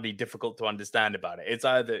profoundly difficult to understand about it. It's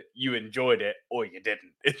either you enjoyed it or you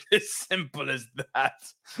didn't. It's as simple as that.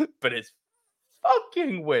 But it's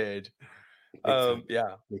fucking weird. Big time.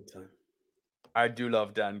 Yeah. Big time. I do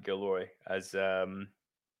love Dan Gilroy as a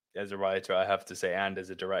writer, I have to say, and as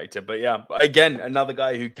a director. But yeah, again, another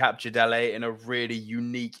guy who captured LA in a really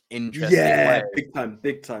unique, interesting way.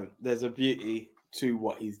 Big time. There's a beauty to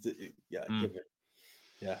what he's doing. Yeah, give it.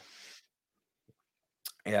 Yeah.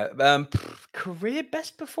 Yeah. Career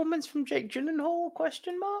best performance from Jake Gyllenhaal? ?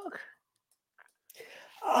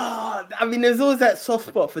 I mean, there's always that soft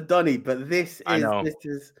spot for Donnie, but this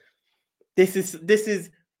is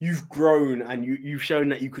you've grown and you've shown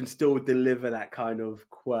that you can still deliver that kind of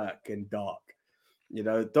quirk and dark. You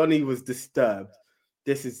know, Donnie was disturbed.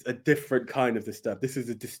 This is a different kind of disturbed. This is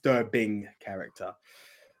a disturbing character.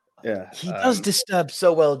 Yeah, he does disturb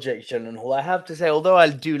so well, Jake Gyllenhaal. I have to say, although I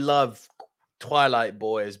do love Twilight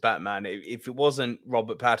Boy as Batman, if it wasn't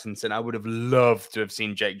Robert Pattinson, I would have loved to have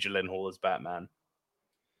seen Jake Gyllenhaal as Batman.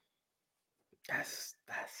 That's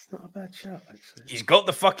not a bad shout, actually. He's got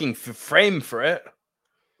the fucking frame for it.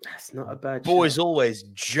 That's not a bad shout. Boy's always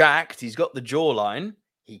jacked. He's got the jawline.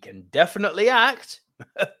 He can definitely act.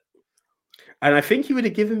 And I think he would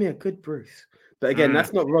have given me a good Bruce. But again,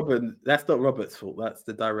 that's not Robert's fault. That's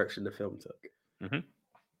the direction the film took.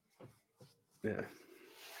 Yeah.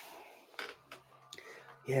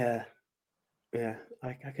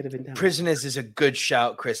 I could have been down. Prisoners is a good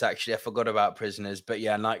shout, Chris. Actually, I forgot about Prisoners, but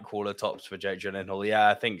yeah, Nightcrawler tops for Jake Gyllenhaal. Yeah,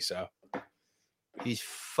 I think so. He's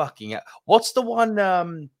fucking. What's the one?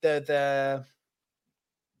 The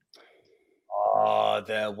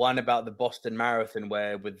one about the Boston Marathon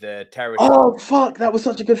where with the terrorist. Oh fuck! That was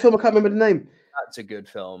such a good film. I can't remember the name. That's a good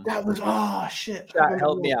film. That was shit. Chat,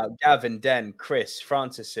 help me out, Gavin, Den, Chris,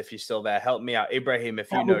 Francis, if you're still there, help me out. Ibrahim, if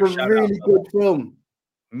you know. That was a really good film.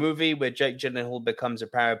 Movie where Jake Gyllenhaal becomes a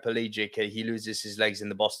paraplegic. He loses his legs in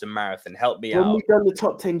the Boston Marathon. Help me out. When we done the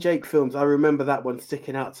top 10 Jake films, I remember that one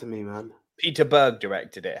sticking out to me, man. Peter Berg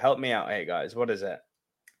directed it. Help me out, hey guys. What is it?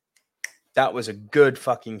 That was a good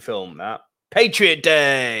fucking film. That Patriot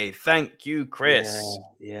Day. Thank you, Chris.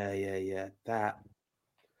 Yeah. That.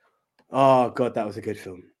 Oh god, that was a good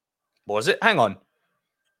film. Was it? Hang on.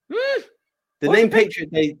 The name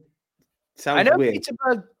Patriot Day sounds weird.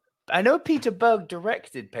 I know Peter Berg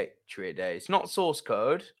directed Patriot Day. It's not Source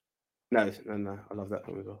Code. No. I love that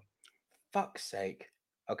film as well. Fuck's sake.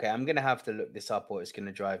 Okay, I'm going to have to look this up or it's going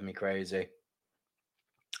to drive me crazy.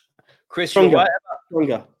 Chris, Stronger.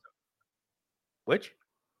 Which?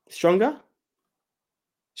 Stronger.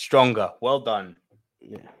 Well done.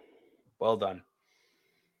 Yeah. Well done.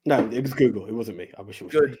 No, it was Google. It wasn't me. I wish it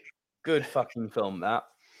was me. Good fucking film, that.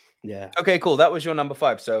 Yeah. Okay, cool. That was your number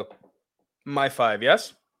 5. So, my 5,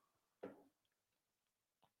 yes?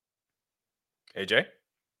 AJ?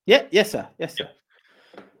 Yeah, yes, sir.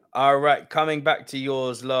 All right, coming back to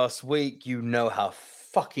yours last week, you know how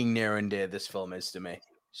fucking near and dear this film is to me.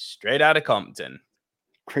 Straight Outta Compton.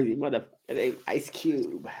 Crazy motherfucker, Ice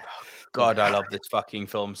Cube. God, I love this fucking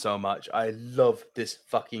film so much. I love this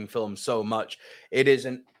fucking film so much. It is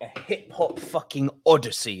a hip-hop fucking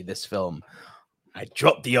odyssey, this film. I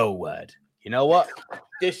dropped the O word. You know what?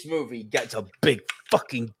 This movie gets a big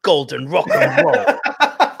fucking golden rock and roll.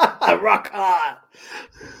 Rock hard.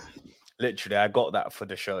 Literally, I got that for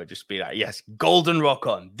the show. Just be like, yes, golden rock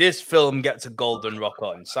on. This film gets a golden rock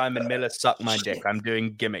on. Simon Miller, suck my dick. I'm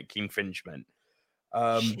doing gimmick infringement.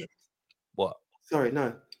 What? Sorry,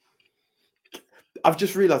 no. I've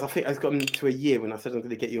just realised I think I've gotten to a year when I said I'm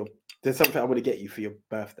going to get you. There's something I want to get you for your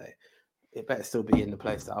birthday. It better still be in the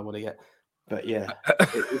place that I want to get. But yeah,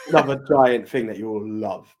 it's another giant thing that you all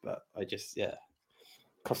love. But I just,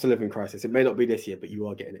 cost of living crisis. It may not be this year, but you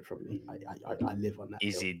are getting it from me. I live on that.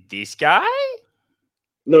 Is hill. it this guy?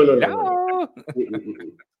 No.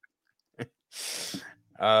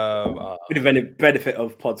 With the benefit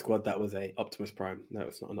of Pod Squad, that was a Optimus Prime. No,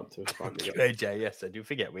 it's not an Optimus Prime. Yes, I do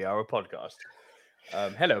forget we are a podcast.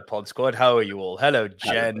 Hello, Pod Squad. How are you all? Hello,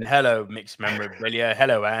 Jen. Hello, Mixed Memorabilia.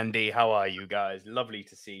 Hello, Andy. How are you guys? Lovely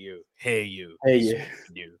to see you. Hear you.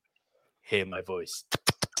 Hear my voice.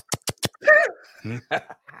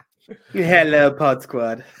 Hello, Pod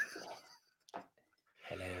Squad.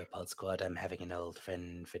 Hello, Pod Squad. I'm having an old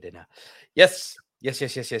friend for dinner. Yes.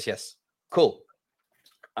 Cool.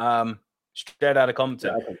 Straight out of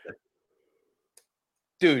Compton.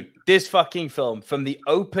 Dude, this fucking film, from the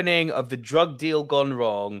opening of the drug deal gone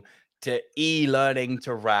wrong to E learning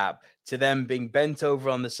to rap to them being bent over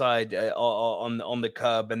on the side on the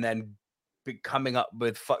curb and then coming up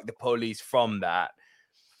with "fuck the police" from that,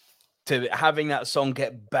 to having that song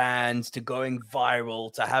get banned, to going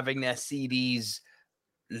viral, to having their CDs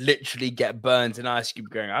literally get burned, and Ice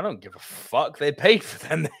Cube going, I don't give a fuck. They paid for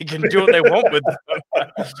them. They can do what they want with them,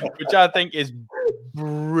 which I think is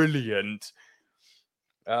brilliant.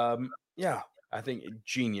 I think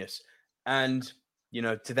genius. And,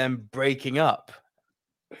 to them breaking up,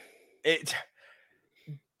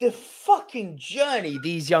 the fucking journey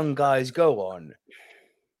these young guys go on.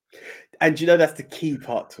 And that's the key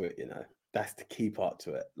part to it, that's the key part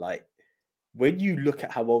to it. Like, when you look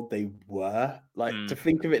at how old they were, like, to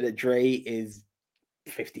think of it that Dre is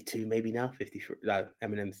 52 maybe now, 53. No,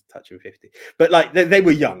 Eminem's touching 50. But like, they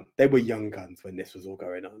were young. They were young guns when this was all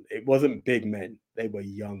going on. It wasn't big men. They were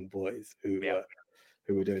young boys who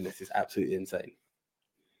were doing this. It's absolutely insane.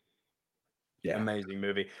 Yeah, amazing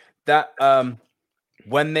movie. That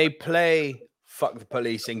when they play "Fuck the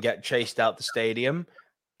Police" and get chased out the stadium,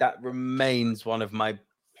 that remains one of my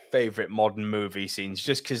favorite modern movie scenes,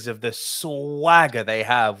 just because of the swagger they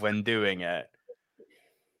have when doing it.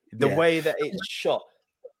 The way that it's shot,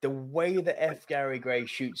 the way that F. Gary Gray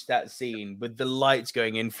shoots that scene with the lights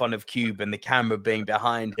going in front of Cube and the camera being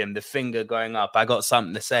behind him, the finger going up, I got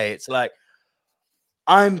something to say. It's like,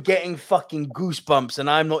 I'm getting fucking goosebumps and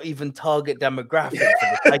I'm not even target demographic for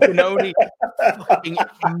this. I can only fucking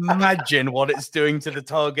imagine what it's doing to the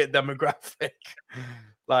target demographic.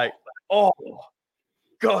 Like, oh,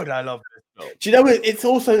 God, I love this film. Do you know, it's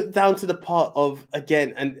also down to the part of,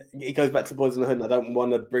 again, and it goes back to Boys in the Hood, and I don't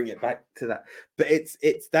want to bring it back to that, but it's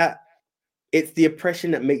the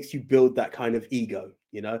oppression that makes you build that kind of ego,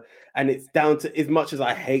 and it's down to, as much as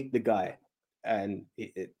I hate the guy, and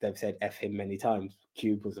they've said F him many times,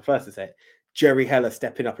 Cube was the first to say it, Jerry Heller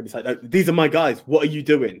stepping up and it's like, no, these are my guys, what are you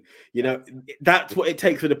doing? That's what it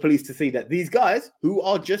takes for the police to see that these guys who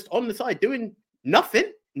are just on the side doing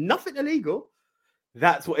nothing illegal,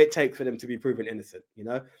 that's what it takes for them to be proven innocent.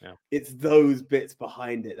 It's those bits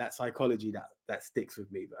behind it, that psychology that sticks with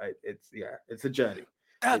me. But it's a journey.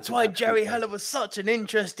 That's why Jerry Heller was such an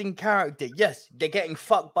interesting character. Yes, they're getting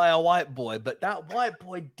fucked by a white boy, but that white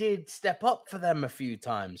boy did step up for them a few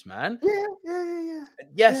times, man. Yeah.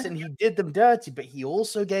 Yes, and he did them dirty, but he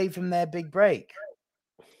also gave him their big break.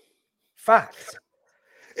 Fact.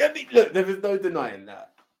 I mean, look, there is no denying that.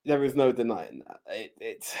 There is no denying that.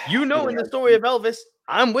 It's in the story of Elvis,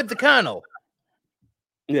 I'm with the Colonel.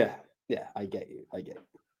 Yeah, I get you.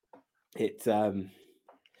 It's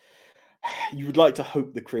you would like to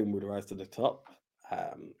hope the cream would rise to the top.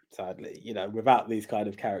 Sadly, without these kind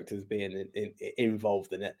of characters being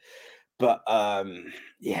involved in it. But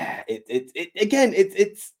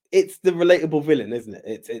it's the relatable villain, isn't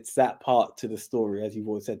it? It's that part to the story, as you've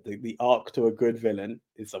always said. The arc to a good villain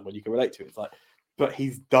is someone you can relate to. It's like, but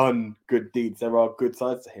he's done good deeds. There are good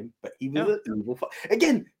sides to him, but he was an evil.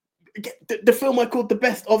 Again, the film I called the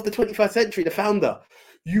best of the 21st century, The Founder.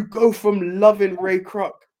 You go from loving Ray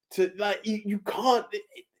Kroc to, like, you can't.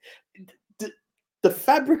 The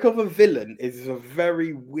fabric of a villain is a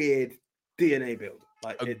very weird DNA build.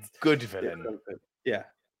 Like, it's good villain. Yeah.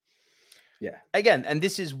 Again, and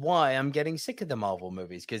this is why I'm getting sick of the Marvel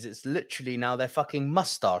movies, because it's literally now they're fucking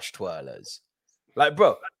mustache twirlers. Like,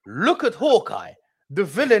 bro, look at Hawkeye. The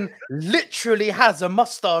villain literally has a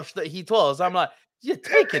mustache that he twirls. I'm like, you're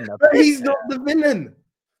taking the piss. But he's not the villain.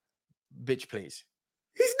 Bitch, please.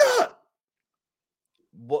 He's not.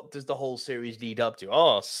 what does the whole series lead up to?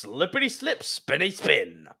 Oh, slippity slip, spinny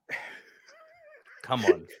spin. Come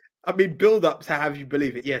on. I mean, build up to have you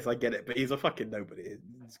believe it. Yes, I get it, but he's a fucking nobody.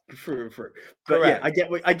 It's through and through. But Correct.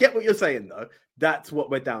 yeah, I get what you're saying though. That's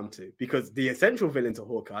what we're down to because the essential villain to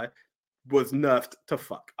Hawkeye was nerfed to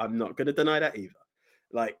fuck. I'm not going to deny that either.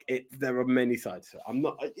 Like there are many sides to it. I'm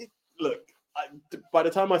not. By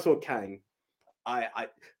the time I saw Kang, I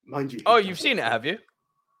mind you. Oh, you've seen it, have you?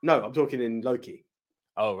 No, I'm talking in Loki.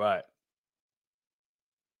 Oh, right.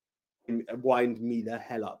 Wind me the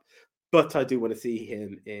hell up. But I do want to see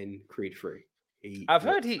him in Creed 3. I've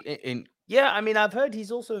heard I've heard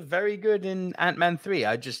he's also very good in Ant-Man 3.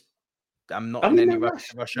 I'm not in any rush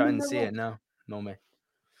to rush out and see it now. Nor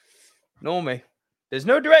me. There's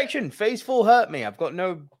no direction. Phase 4 hurt me. I've got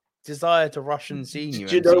no desire to rush and see new.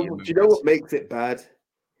 Do you know what makes it bad?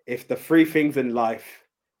 If the three things in life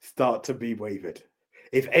start to be wavered.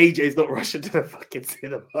 If AJ's not rushing to the fucking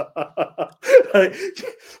cinema.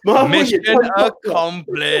 Marvel, mission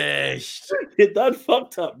accomplished. You're done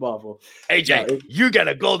fucked up, Marvel. AJ, you get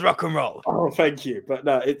a gold rock and roll. Oh, thank you. But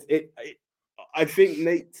no, I think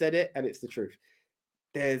Nate said it, and it's the truth.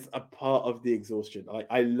 There's a part of the exhaustion.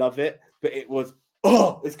 I love it, but it was,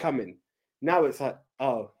 it's coming. Now it's like,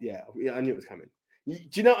 oh, yeah, I knew it was coming. Do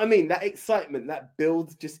you know what I mean? That excitement, that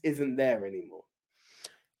build just isn't there anymore.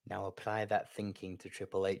 Now apply that thinking to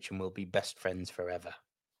Triple H and we'll be best friends forever.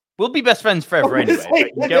 We'll be best friends forever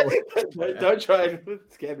anyway. Don't try and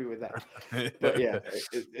scare me with that. But yeah,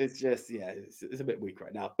 it's just, it's a bit weak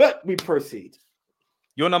right now. But we proceed.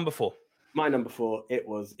 Your number 4. My number 4, it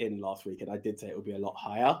was in last week, and I did say it would be a lot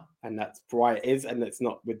higher, and that's why it is, and it's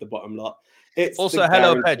not with the bottom lot. It's also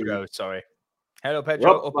hello, Pedro. Sorry. Hello,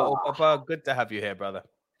 Pedro. Opa. Good to have you here, brother.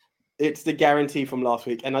 It's the guarantee from last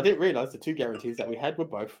week, and I didn't realize the 2 guarantees that we had were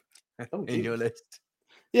both in your list.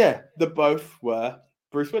 Yeah, the both were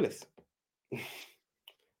Bruce Willis.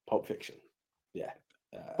 Pulp Fiction. Yeah.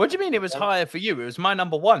 What do you mean it was higher for you? It was my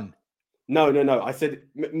number 1. No. I said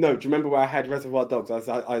no. Do you remember where I had Reservoir Dogs?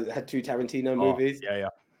 I had 2 Tarantino movies.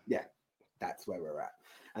 Yeah. That's where we're at,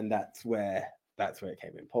 and that's where it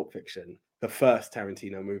came in. Pulp Fiction, the first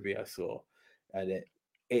Tarantino movie I saw, and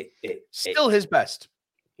it still his best.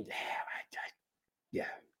 Yeah.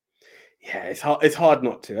 It's hard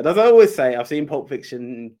not to. And as I always say, I've seen Pulp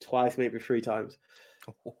Fiction twice, maybe 3 times.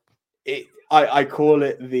 I call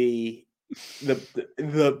it the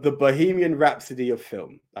Bohemian Rhapsody of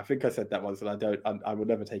film. I think I said that once, and I will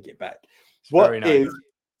never take it back.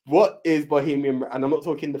 What is Bohemian? And I'm not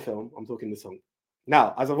talking the film. I'm talking the song.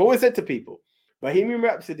 Now, as I've always said to people, Bohemian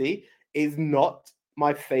Rhapsody is not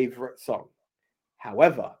my favorite song.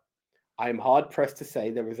 However, I'm hard pressed to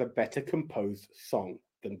say there is a better composed song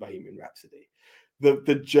than Bohemian Rhapsody.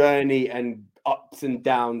 The journey and ups and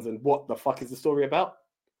downs and what the fuck is the story about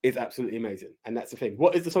is absolutely amazing. And that's the thing.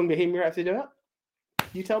 What is the song Bohemian Rhapsody about?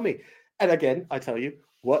 You tell me. And again, I tell you,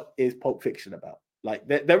 what is Pulp Fiction about? Like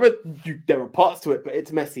there are parts to it, but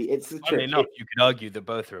it's messy. It's funny enough, you could argue that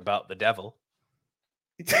both are about the devil.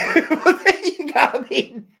 Well, there you go. I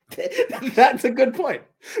mean, that's a good point.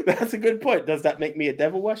 That's a good point. Does that make me a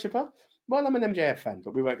devil worshipper? Well, I'm an MJF fan,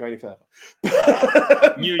 but we won't go any further.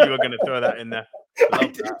 Knew you were going to throw that in there.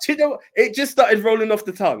 Do you know what? It just started rolling off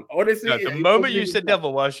the tongue. Honestly, no, the moment you said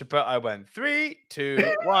devil worshipper, I went 3,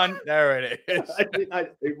 2, 1. There it is.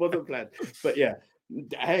 It wasn't planned, but yeah.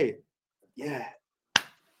 Hey, yeah.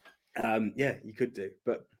 You could do,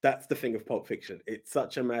 but that's the thing of Pulp Fiction. It's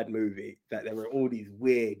such a mad movie that there are all these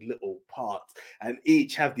weird little parts, and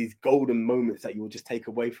each have these golden moments that you will just take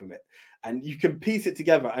away from it, and you can piece it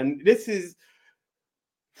together. And this is,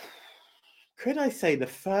 could I say, the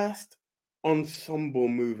first ensemble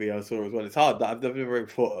movie I saw as well. It's hard that I've never really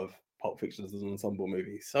thought of Pulp Fiction as an ensemble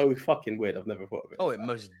movie. So fucking weird. I've never thought of it. Oh, it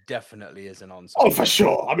most definitely is an ensemble. Oh, for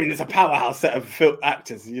sure. I mean, it's a powerhouse set of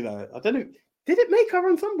actors. You know, I don't know. Did it make our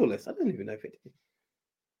ensemble list? I don't even know if it did.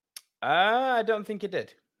 I don't think it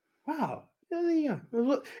did. Wow. Yeah.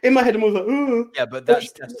 In my head, I'm always like, oh. Yeah, but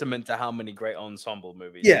that's testament to how many great ensemble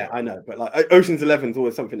movies. Yeah, I know. But like Ocean's 11 is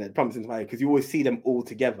always something that pumps into my head because you always see them all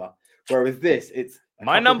together. Whereas this, it's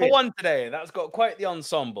my number 1 today. That's got quite the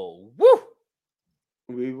ensemble. Woo!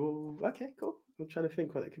 We will. Okay, cool. I'm trying to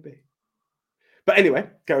think what it could be. But anyway,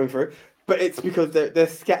 going through. But it's because they're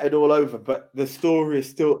scattered all over, but the story is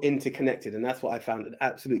still interconnected, and that's what I found an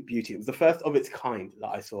absolute beauty. It was the first of its kind that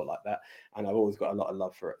I saw like that, and I've always got a lot of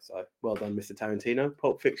love for it. So well done, Mr. Tarantino.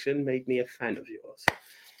 Pulp Fiction made me a fan of yours.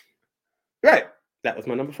 Right, that was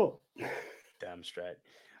my number 4. Damn straight.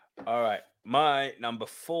 All right. My number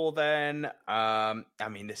 4 then. I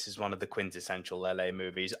mean, this is one of the quintessential LA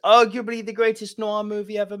movies. Arguably the greatest noir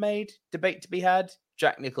movie ever made. Debate to be had.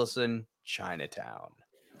 Jack Nicholson, Chinatown.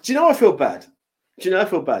 Do you know I feel bad? I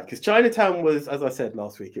feel bad? Because Chinatown was, as I said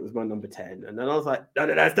last week, it was my number 10. And then I was like, no,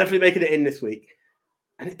 it's definitely making it in this week.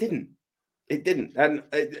 And it didn't. And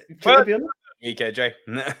can I be honest? EKJ.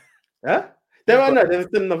 Huh? There was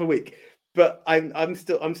still another week. But I'm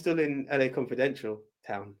still in LA Confidential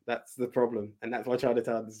town. That's the problem. And that's why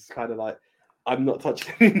Chinatown is kind of like, I'm not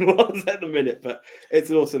touching any ones at the minute, but it's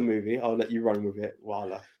an awesome movie. I'll let you run with it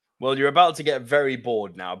while Well, you're about to get very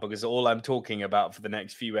bored now because all I'm talking about for the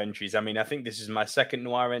next few entries. I mean, I think this is my second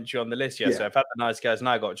noir entry on the list. Yeah. So I've had The Nice Guys and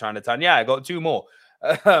I got Chinatown. Yeah, I got 2 more.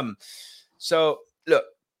 So look,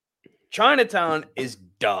 Chinatown is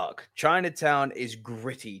dark. Chinatown is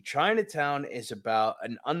gritty. Chinatown is about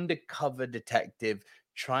an undercover detective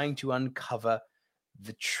trying to uncover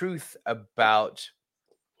the truth about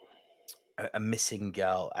a missing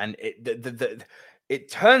girl, and it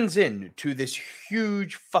turns into this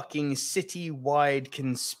huge fucking city-wide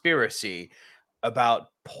conspiracy about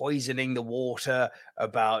poisoning the water,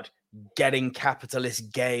 about getting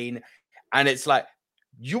capitalist gain. And it's like,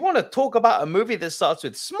 you want to talk about a movie that starts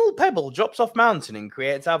with small pebble drops off mountain and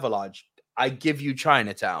creates avalanche? I give you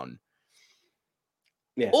Chinatown.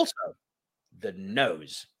 Yeah. Also, the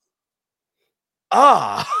nose.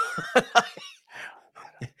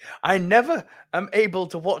 I never am able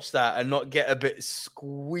to watch that and not get a bit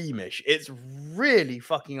squeamish. It's really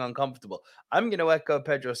fucking uncomfortable. I'm going to echo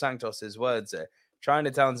Pedro Santos's words here.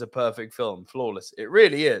 Chinatown's a perfect film, flawless. It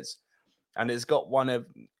really is, and it's got one of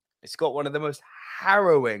the most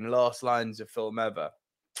harrowing last lines of film ever.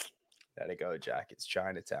 Let it go, Jack. It's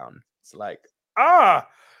Chinatown. It's like,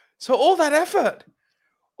 so all that effort,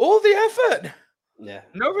 all the effort, yeah,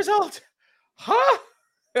 no result, huh?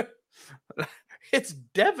 It's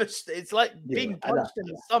devastating. It's like being punched in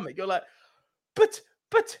the stomach. You're like, but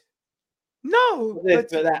no.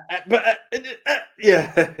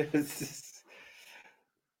 Yeah.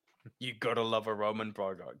 You gotta love a Roman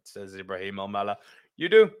product, says Ibrahim Almala. You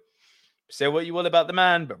do. Say what you will about the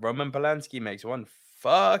man, but Roman Polanski makes one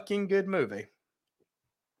fucking good movie.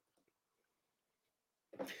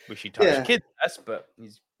 Wish he touched kids less, but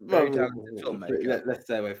he's very talented filmmaker. Let's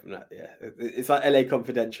stay away from that. Yeah, it's like LA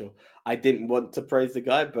Confidential. I didn't want to praise the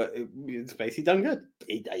guy, but it's basically done good.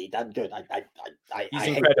 He done good. He's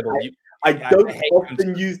incredible. I don't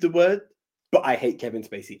often use the word, but I hate Kevin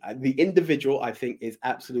Spacey. The individual, I think, is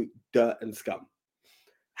absolute dirt and scum.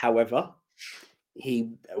 However,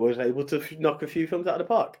 he was able to knock a few films out of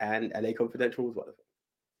the park, and LA Confidential was one of them.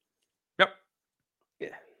 Yep.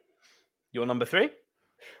 Yeah. Your number 3?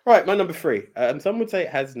 Right, my number 3. Some would say it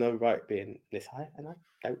has no right being this high, and I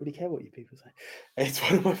don't really care what you people say. It's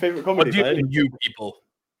one of my favorite comedies. What do you mean, you people?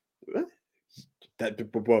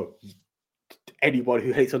 Well, anyone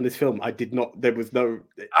who hates on this film, I did not. There was no.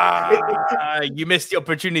 You missed the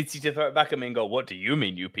opportunity to throw it back at me and go, "What do you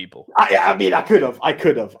mean, you people?" I mean, I could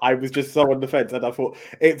have. I was just so on the fence, and I thought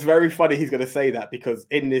it's very funny he's going to say that because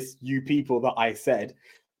in this "you people" that I said,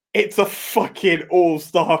 it's a fucking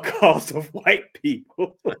all-star cast of white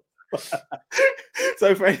people.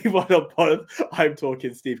 So for anyone on pod, I'm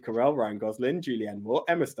talking Steve Carell, Ryan Gosling, Julianne Moore,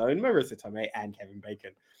 Emma Stone, Marissa Tomei, and Kevin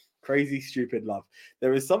Bacon. Crazy Stupid Love.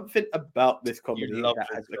 There is something about this comedy that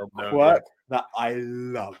has a quirk that I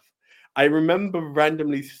love. I remember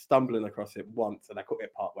randomly stumbling across it once, and I caught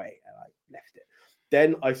it part way, and I left it.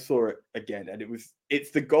 Then I saw it again, and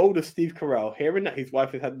it's the gold of Steve Carell hearing that his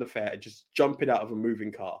wife has had an affair and just jumping out of a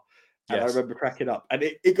moving car. And I remember cracking up. And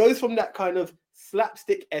it goes from that kind of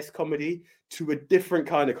slapstick-esque comedy to a different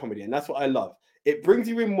kind of comedy. And that's what I love. It brings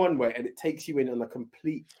you in one way and it takes you in on a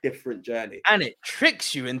complete different journey. And it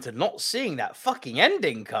tricks you into not seeing that fucking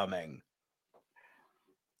ending coming.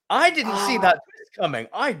 I didn't see that twist coming.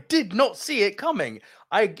 I did not see it coming.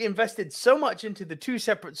 I invested so much into the 2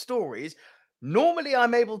 separate stories. Normally,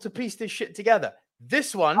 I'm able to piece this shit together.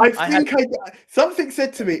 This one, something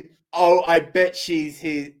said to me, "Oh, I bet she's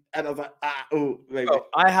his," and I was like, maybe. Oh,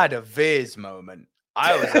 I had a Veers moment.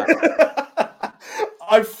 I was like,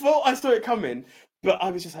 I thought I saw it coming, but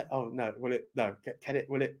I was just like, "Oh no, will it? No, can it?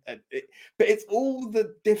 Will it?" But it's all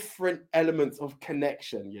the different elements of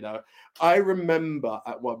connection, you know. I remember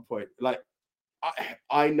at one point, like,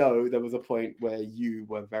 I know there was a point where you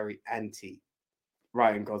were very anti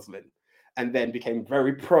Ryan Gosling, and then became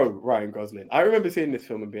very pro Ryan Gosling. I remember seeing this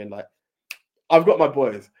film and being like, I've got my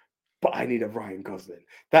boys, but I need a Ryan Gosling.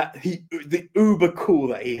 The uber cool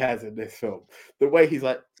that he has in this film. The way he's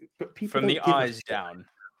like, but people from the eyes down.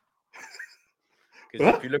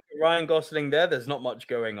 Because if you look at Ryan Gosling there's not much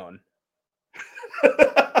going on.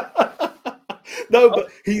 No, but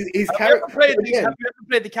his character. Have you ever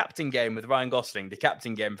played the captain game with Ryan Gosling? The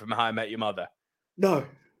captain game from How I Met Your Mother. No.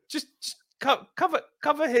 Just cover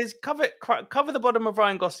the bottom of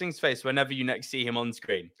Ryan Gosling's face whenever you next see him on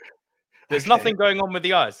screen. There's nothing going on with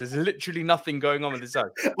the eyes. There's literally nothing going on with his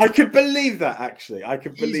eyes. I could believe that, actually. I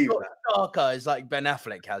could believe that. Shark eyes like Ben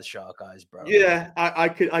Affleck has shark eyes, bro. Yeah, that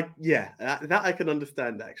I can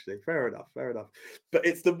understand, actually. Fair enough. But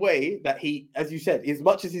it's the way that he, as you said, as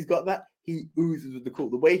much as he's got that, he oozes with the cool.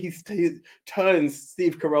 The way he turns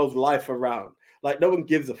Steve Carell's life around. Like, no one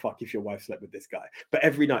gives a fuck if your wife slept with this guy. But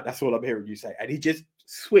every night, that's all I'm hearing you say. And he just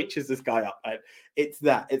switches this guy up. And it's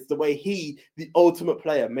the way he, the ultimate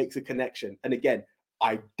player, makes a connection. And again,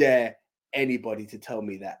 I dare anybody to tell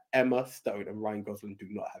me that Emma Stone and Ryan Gosling do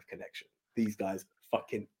not have connection. These guys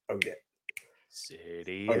fucking own it.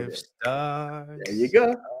 City of Stars. There you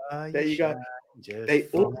go. There you go. They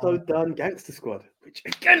also done Gangster Squad, which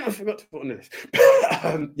again I forgot to put on this.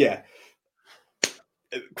 Yeah.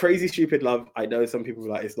 Crazy Stupid Love. I know some people are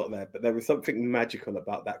like it's not there, but there was something magical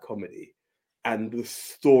about that comedy and the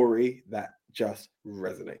story that just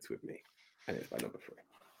resonates with me. And it's my number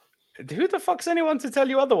 3. Who the fuck's anyone to tell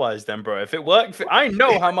you otherwise then, bro? If it worked, I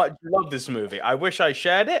know how much you love this movie. I wish I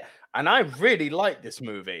shared it, and I really like this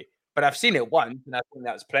movie. But I've seen it once, and I think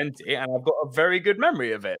that's plenty, and I've got a very good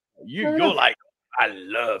memory of it. You're like, I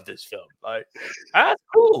love this film. Like, that's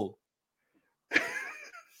cool.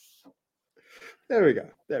 There we go.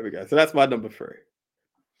 So that's my number 3.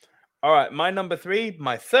 All right, my number 3,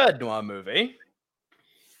 my third noir movie,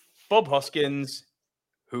 Bob Hoskins,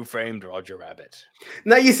 Who Framed Roger Rabbit.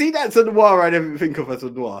 Now, you see, that's a noir I never think of as a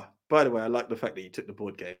noir. By the way, I like the fact that you took the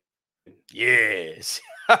board game. Yes.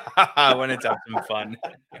 I wanted to have some fun.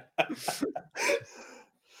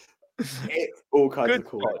 It's all kinds of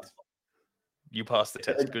cool. You passed the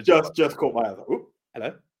test. Good job. Just caught my eye. Oh,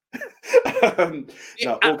 hello.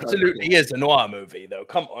 It absolutely is a noir movie, though.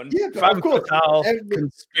 Come on. Yeah, but of course.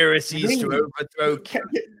 Conspiracies to overthrow.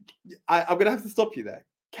 I'm going to have to stop you there.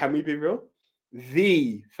 Can we be real?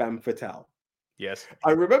 The femme fatale. Yes.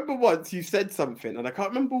 I remember once you said something, and I can't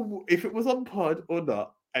remember if it was on pod or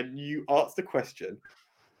not, and you asked the question,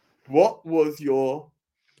 what was your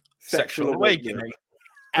sexual awakening?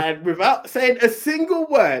 And without saying a single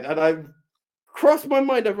word, and I crossed my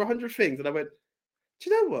mind over 100 things, and I went, do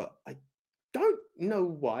you know what? I don't know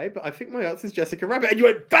why, but I think my answer is Jessica Rabbit. And you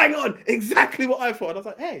went, bang on, exactly what I thought. And I was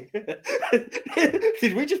like, hey,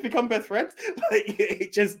 did we just become best friends? Like,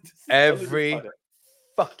 it just every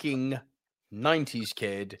fucking 90s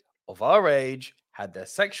kid of our age had their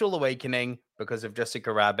sexual awakening because of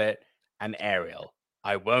Jessica Rabbit and Ariel.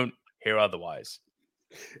 I won't hear otherwise.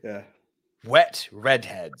 Yeah. Wet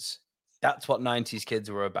redheads. That's what 90s kids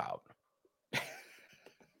were about.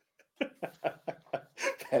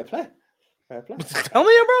 Fair play. Tell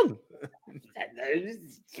me I'm wrong.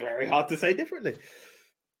 It's very hard to say differently.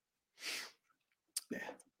 Yeah.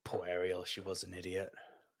 Poor Ariel, she was an idiot.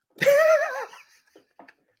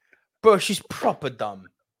 Bro, she's proper dumb.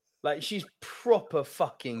 Like, she's proper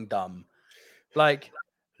fucking dumb. Like,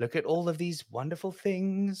 look at all of these wonderful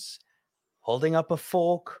things. Holding up a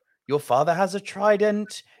fork. Your father has a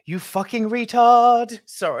trident. You fucking retard.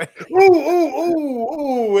 Sorry.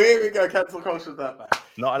 Ooh, here we go. Cancel culture that man.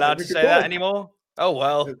 Not allowed to say that anymore? Oh,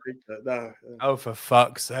 well. No. Oh, for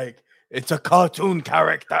fuck's sake. It's a cartoon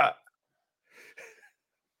character.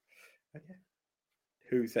 Okay.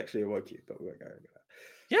 Who sexually awoke you? But we won't go into that.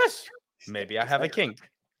 Yes. Maybe I have a kink.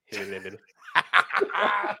 The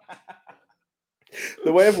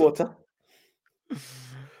Way of Water.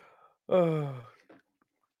 Oh.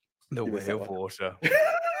 The Way of Water.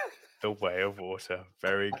 The Way of Water.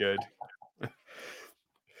 Very good.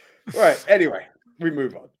 Right. Anyway, we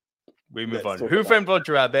move on. Who Framed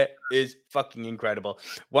Roger Rabbit is fucking incredible.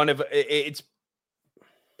 It's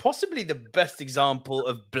possibly the best example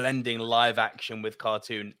of blending live action with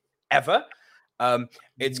cartoon ever.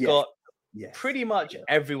 It's got pretty much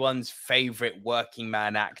everyone's favorite working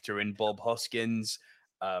man actor in Bob Hoskins.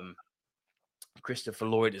 Christopher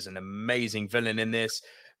Lloyd is an amazing villain in this.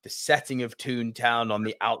 The setting of Toontown on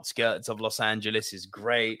the outskirts of Los Angeles is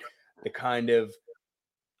great. The kind of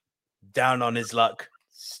down on his luck,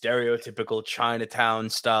 stereotypical Chinatown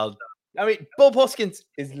style. I mean, Bob Hoskins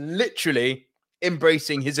is literally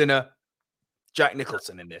embracing his inner Jack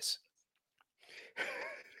Nicholson in this.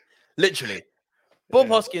 Literally. Bob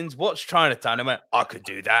Hoskins watched Chinatown and went, I could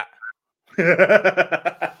do that.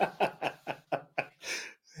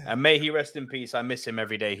 And may he rest in peace. I miss him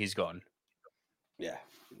every day he's gone. Yeah.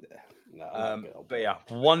 But yeah,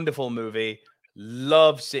 wonderful movie.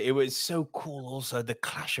 Loves it. It was so cool. Also, the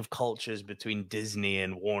clash of cultures between Disney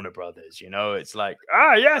and Warner Brothers. You know, it's like,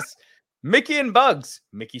 yes, Mickey and Bugs.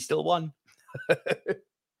 Mickey still won.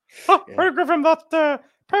 Oh, Yeah. give him that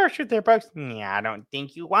parachute there, Bugs. Yeah, I don't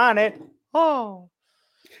think you want it. Oh,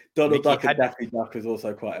 Donald Mickey Duck and Daffy Duck is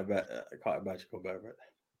also quite a magical moment.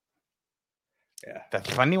 Yeah.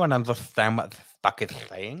 Does anyone understand what the Duck is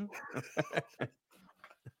saying?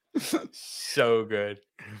 So good.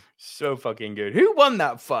 So fucking good. Who won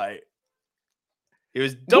that fight? It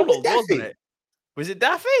was Donald, wasn't it? Was it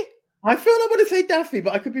Daffy? I feel I want to say Daffy,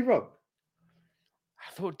 but I could be wrong.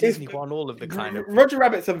 I thought Disney won all of the kind of... Roger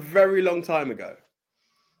Rabbit's a very long time ago.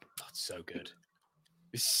 That's so good.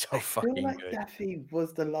 It's so fucking feel like good. Daffy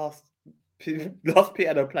was the last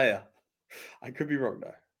piano player. I could be wrong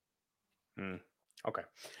though. Okay.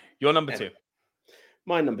 Your number two.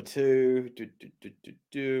 My number two.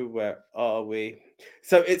 Where are we?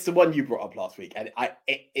 So it's the one you brought up last week, and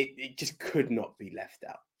it just could not be left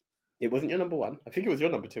out. It wasn't your number one. I think it was your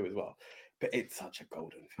number two as well. But it's such a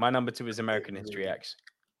golden film. My number two is American History X.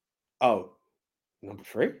 Oh, number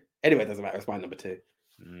three? Anyway, it doesn't matter. It's my number two.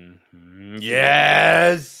 Mm-hmm.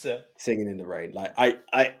 Yes. Singing in the Rain. Like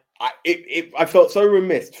I felt so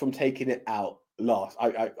remiss from taking it out last.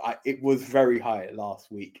 It was very high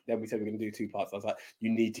last week. Then we said we're going to do 2 parts. I was like, you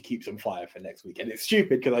need to keep some fire for next week. And it's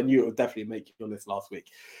stupid because I knew it would definitely make your list last week.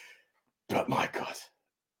 But my God.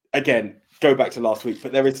 Again, go back to last week,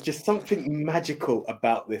 but there is just something magical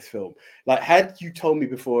about this film. Like, had you told me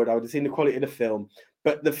before, I would have seen the quality of the film,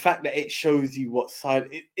 but the fact that it shows you what side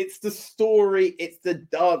it's the story, it's the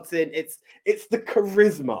dancing, it's the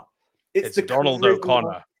charisma, it's the Donald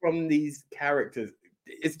O'Connor from these characters.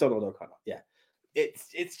 It's Donald O'Connor, yeah.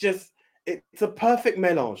 It's just it's a perfect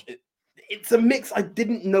melange. It's a mix I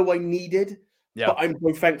didn't know I needed, but I'm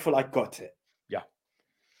so thankful I got it.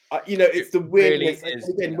 It's the weirdness. Really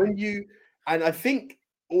again, when you, and I think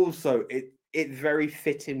also it's very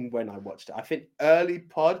fitting when I watched it. I think early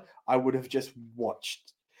pod, I would have just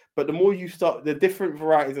watched. But the more you start, the different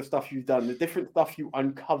varieties of stuff you've done, the different stuff you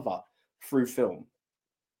uncover through film.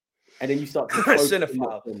 And then you start to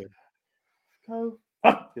cinephile. Go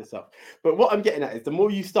yourself. But what I'm getting at is the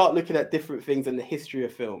more you start looking at different things in the history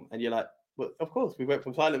of film, and you're like, well, of course, we went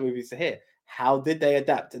from silent movies to here. How did they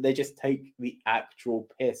adapt? Did they just take the actual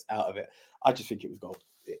piss out of it? I just think it was gold.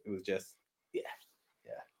 It was just, yeah.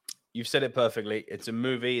 You've said it perfectly. It's a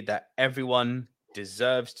movie that everyone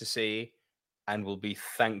deserves to see and will be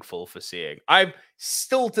thankful for seeing. I've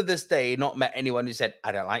still to this day not met anyone who said,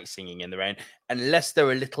 I don't like Singing in the Rain, unless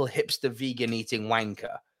they're a little hipster vegan eating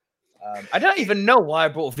wanker. I don't even know why I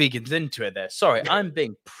brought vegans into it there. Sorry, I'm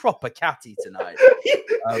being proper catty tonight.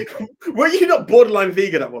 Were you not borderline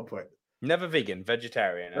vegan at one point? Never vegan,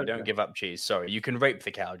 vegetarian. I don't give up cheese. Sorry, you can rape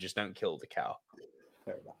the cow, just don't kill the cow.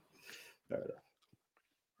 Fair enough.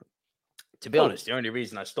 To be honest, the only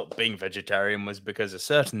reason I stopped being vegetarian was because a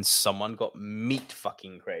certain someone got meat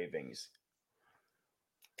fucking cravings.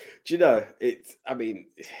 Do you know,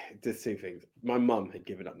 there's 2 things. My mum had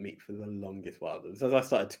given up meat for the longest while. As I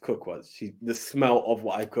started to cook the smell of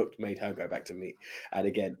what I cooked made her go back to meat. And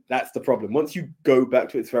again, that's the problem. Once you go back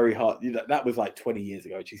to it, it's very hard. That was like 20 years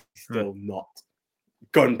ago. She's still not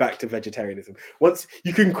gone back to vegetarianism. Once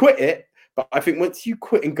you can quit it, but I think once you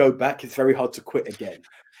quit and go back, it's very hard to quit again.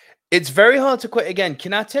 It's very hard to quit again.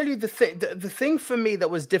 Can I tell you the thing? The thing for me that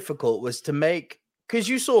was difficult was to make, because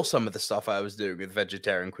you saw some of the stuff I was doing with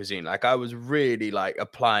vegetarian cuisine. Like I was really like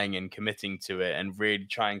applying and committing to it and really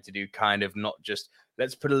trying to do kind of not just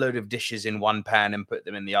let's put a load of dishes in one pan and put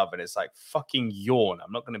them in the oven. It's like fucking yawn.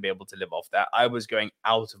 I'm not going to be able to live off that. I was going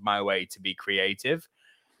out of my way to be creative.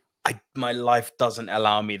 My life doesn't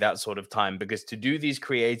allow me that sort of time because to do these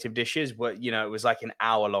creative dishes, it was like an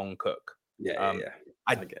hour-long cook. Yeah.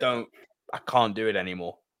 I can't do it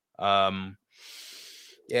anymore. Not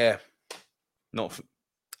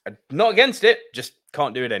against it, just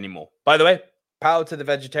can't do it anymore. By the way, power to the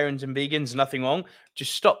vegetarians and vegans, nothing wrong.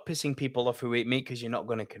 Just stop pissing people off who eat meat because you're not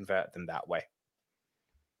going to convert them that way.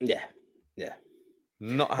 Yeah.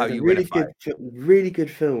 Not how you win a fight. Really good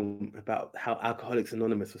film about how Alcoholics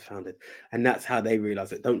Anonymous was founded, and that's how they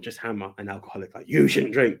realized it. Don't just hammer an alcoholic like you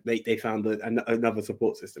shouldn't drink. They found another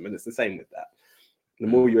support system, and it's the same with that. The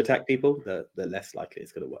more you attack people, the less likely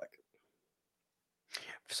it's going to work.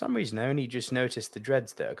 For some reason, I only just noticed the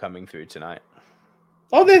dreads that are coming through tonight.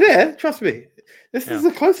 Oh, they're there. Trust me. This is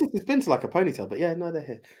the closest it's been to like a ponytail, but yeah, no, they're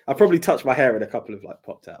here. I probably touched my hair and a couple of like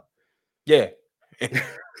popped out. Yeah.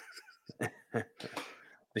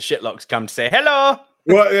 The shitlocks come to say hello.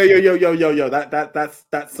 Well, yo.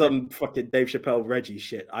 That's some fucking Dave Chappelle Reggie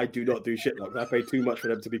shit. I do not do shitlocks. I pay too much for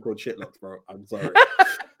them to be called shitlocks, bro. I'm sorry.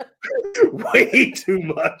 Way too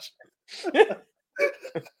much.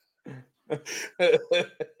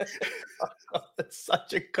 That's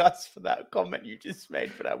such a cuss for that comment you just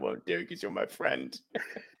made, but I won't do it because you're my friend.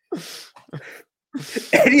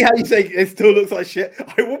 Anyhow, you say it still looks like shit.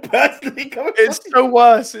 I will personally go. It's so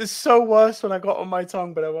worse. It's so worse when I got on my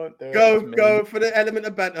tongue, but I won't do it. Go for the element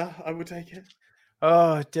of banter. I will take it.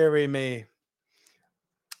 Oh, dearie me.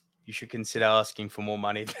 You should consider asking for more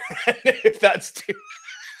money if that's too.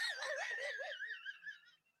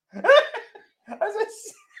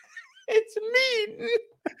 It's mean.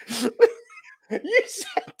 You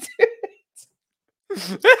said it.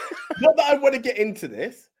 Not that I want to get into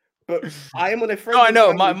this, but I am on a friend. No,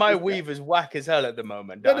 I know my weave is whack as hell at the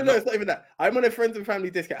moment. No, it's not even that. I'm on a friends and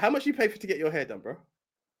family discount. How much you pay to get your hair done, bro?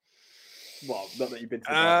 Well, not that you've been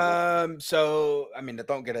to. So I mean, I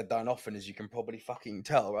don't get it done often, as you can probably fucking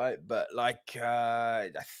tell, right? But like, I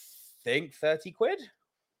think 30 quid.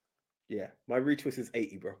 Yeah, my retwist is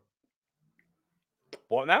 80, bro.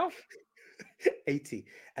 What now? 80,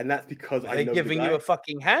 and that's because they're giving you a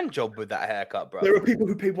fucking hand job with that haircut, bro. There are people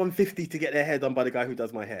who pay 150 to get their hair done by the guy who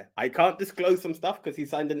does my hair. I can't disclose some stuff because he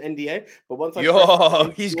signed an NDA, but once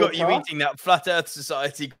he's got you eating that Flat Earth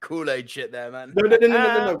Society Kool-Aid shit there, man.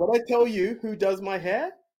 No. When I tell you who does my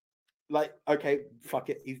hair, like, okay, fuck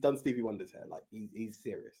it, he's done Stevie Wonder's hair. Like, he's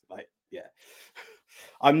serious. Like, yeah,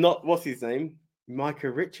 I'm not. What's his name?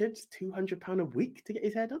 Micah Richards, £200 a week to get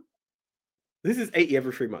his hair done. This is 80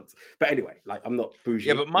 every 3 months. But anyway, like, I'm not bougie.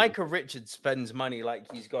 Yeah, but Micah Richards spends money like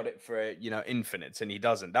he's got it for, infinites, and he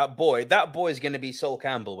doesn't. That boy's going to be Sol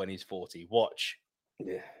Campbell when he's 40. Watch.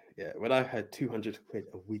 Yeah. When I had 200 quid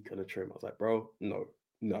a week on a trim, I was like, bro, no.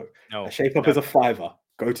 A shape up no. as a $5.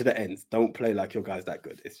 Go to the ends. Don't play like your guy's that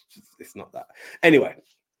good. It's not that. Anyway,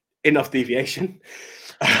 enough deviation.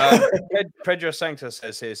 Pedro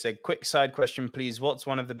Sanctos said, quick side question, please. What's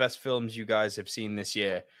one of the best films you guys have seen this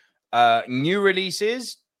year? New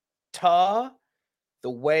releases: Tar, The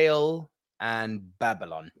Whale, and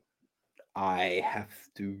Babylon. I have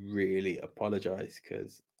to really apologize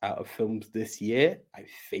because out of films this year, I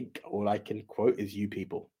think all I can quote is You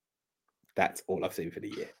People. That's all I've seen for the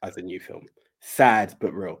year as a new film. Sad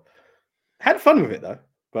but real. Had fun with it though,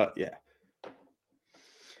 but yeah.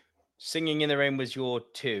 Singing in the Rain was your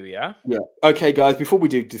 2, yeah? Yeah. Okay, guys, before we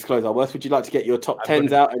do disclose our worst, would you like to get your top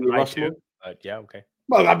 10s out and your Rushmore? Yeah, okay.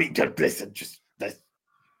 Well, I mean, listen, just let's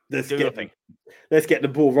get the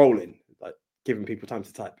ball rolling, like giving people time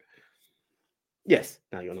to type. Yes,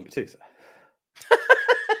 now you're number 2, sir.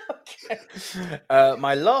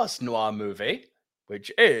 My last noir movie,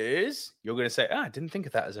 which is, you're going to say, I didn't think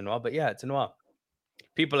of that as a noir, but yeah, it's a noir.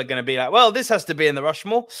 People are going to be like, well, this has to be in the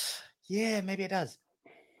Rushmore. Yeah, maybe it does.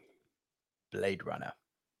 Blade Runner.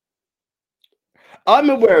 I'm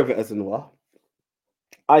aware of it as a noir.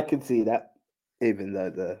 I can see that, even though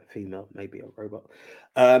the female may be a robot.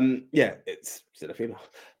 Yeah, it's still a female.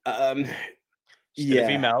 Still a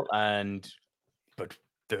female, but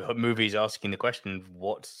the movie's asking the question: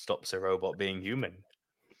 what stops a robot being human?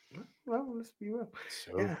 Well, let's be real.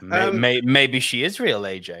 So yeah. Maybe she is real,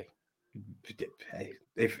 AJ. Hey,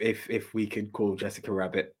 if we could call Jessica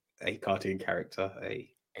Rabbit a cartoon character, a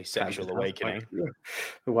sexual awakening,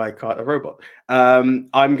 why can't a robot? I'm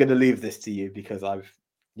going to leave this to you because I'm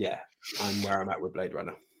where I'm at with Blade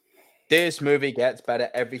Runner. This movie gets better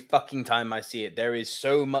every fucking time I see it. There is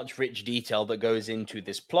so much rich detail that goes into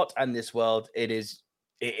this plot and this world. It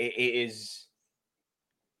is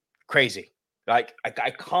crazy. Like,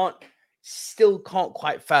 I still can't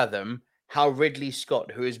quite fathom how Ridley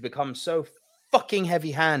Scott, who has become so fucking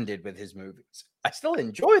heavy-handed with his movies, I still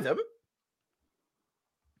enjoy them,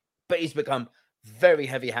 but he's become very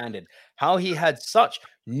heavy-handed. How he had such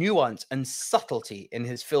nuance and subtlety in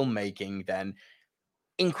his filmmaking then,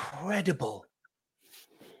 incredible.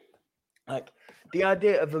 Like, the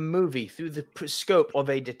idea of a movie through the scope of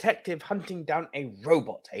a detective hunting down a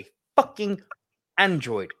robot, a fucking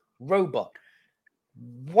android, robot,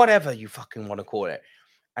 whatever you fucking want to call it,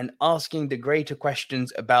 and asking the greater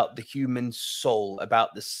questions about the human soul,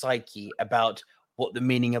 about the psyche, about what the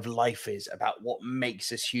meaning of life is, about what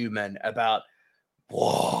makes us human, about,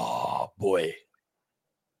 whoa, boy.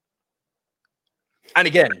 And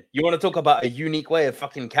again, you want to talk about a unique way of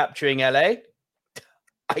fucking capturing LA?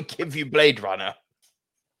 I give you Blade Runner.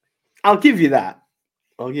 I'll give you that.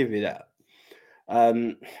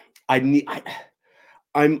 I'm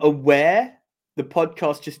aware the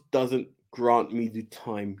podcast just doesn't grant me the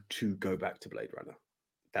time to go back to Blade Runner.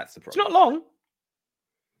 That's the problem. It's not long.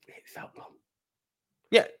 It felt long.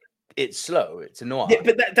 Yeah, it's slow. It's a noir. Yeah,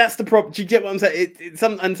 but that's the problem. Do you get what I'm saying?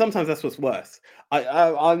 And sometimes that's what's worse.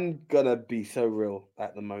 I'm gonna be so real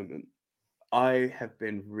at the moment. I have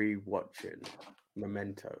been rewatching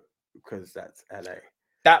Memento because that's LA.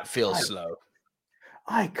 That feels slow.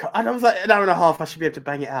 And I was like an hour and a half. I should be able to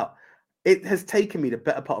bang it out. It has taken me the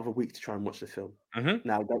better part of a week to try and watch this film. Mm-hmm.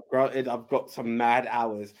 Now, granted, I've got some mad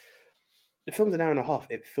hours. The film's an hour and a half.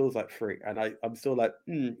 It feels like 3, and I'm still like,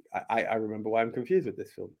 I remember why I'm confused with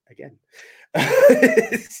this film again.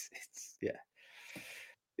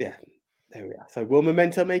 Yeah. There we are. So will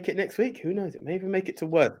Memento make it next week? Who knows? It may even make it to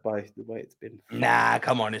work by the way it's been. Nah,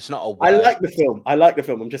 come on, it's not a. I like the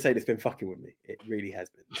film. I'm just saying it's been fucking with me. It really has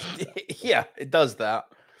been. Yeah, it does that.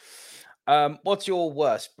 What's your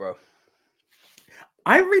worst, bro?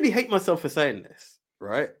 I really hate myself for saying this,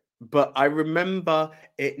 right? But I remember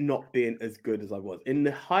it not being as good as I was. In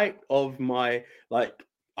the height of my,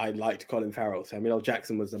 I liked Colin Farrell. Samuel L.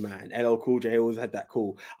 Jackson was the man. LL Cool J always had that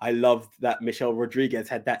cool. I loved that Michelle Rodriguez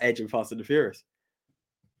had that edge in Fast and the Furious.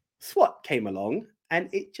 SWAT came along and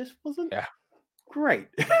it just wasn't great.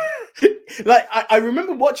 I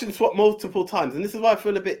remember watching SWAT multiple times, and this is why I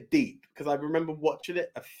feel a bit deep, because I remember watching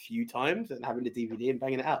it a few times and having the DVD and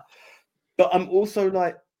banging it out. But I'm also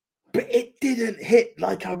like, but it didn't hit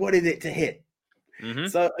like I wanted it to hit. Mm-hmm.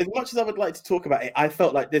 So as much as I would like to talk about it, I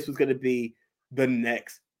felt like this was going to be the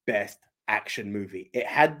next best action movie. It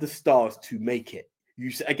had the stars to make it.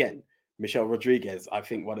 Again, Michelle Rodriguez, I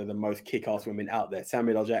think one of the most kick-ass women out there.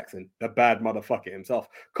 Samuel L. Jackson, the bad motherfucker himself.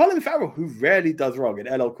 Colin Farrell, who rarely does wrong, and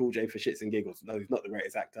LL Cool J for shits and giggles. No, he's not the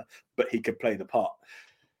greatest actor, but he could play the part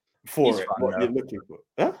for He's it. fun, What you're looking for.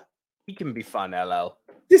 Huh? He can be fun, LL.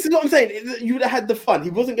 This is what I'm saying. You would have had the fun. He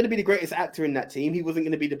wasn't going to be the greatest actor in that team. He wasn't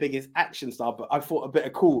going to be the biggest action star, but I thought a bit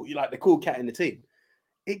of cool. You like the cool cat in the team.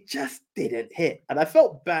 It just didn't hit. And I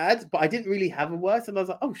felt bad, but I didn't really have a worse. And I was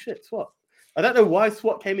like, oh shit, SWAT. I don't know why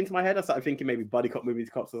SWAT came into my head. I started thinking maybe buddy cop movies,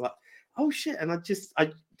 cops. I was like, oh shit.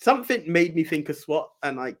 And something made me think of SWAT.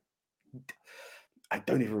 And I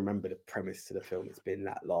don't even remember the premise to the film. It's been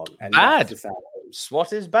that long. And bad.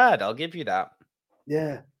 SWAT is bad. I'll give you that.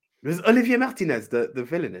 Yeah. Was Olivier Martinez the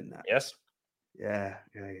villain in that? Yes. Yeah.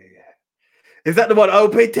 Is that the one? I'll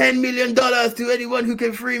pay $10 million to anyone who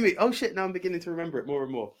can free me. Oh shit! Now I'm beginning to remember it more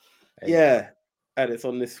and more. Yeah, and it's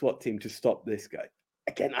on this SWAT team to stop this guy.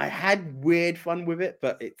 Again, I had weird fun with it,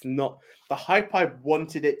 but it's not the hype I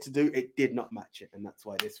wanted it to do. It did not match it, and that's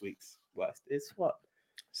why this week's worst is SWAT.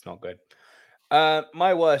 It's not good.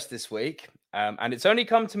 My worst this week, and it's only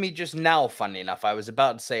come to me just now, funny enough. I was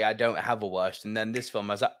about to say I don't have a worst, and then this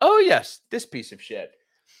film, I was like, oh yes, this piece of shit.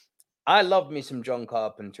 I love me some John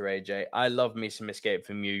Carpenter, AJ. I love me some Escape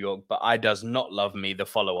from New York, but I does not love me the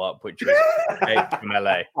follow-up, which was Escape from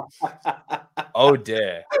LA. Oh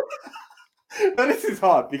dear. Now, this is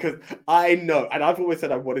hard because I know, and I've always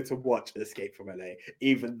said I wanted to watch Escape from LA,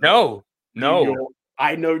 even no. York,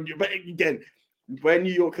 I know, but again, when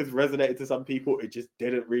New York has resonated to some people, it just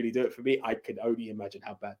didn't really do it for me. I can only imagine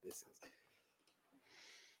how bad this is.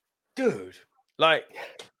 Dude, like,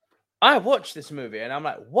 I watched this movie and I'm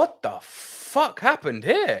like, what the fuck happened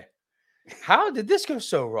here? How did this go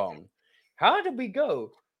so wrong? How did we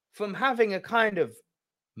go from having a kind of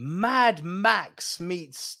Mad Max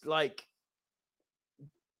meets like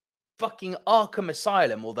fucking Arkham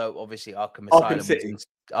Asylum, although obviously Arkham City,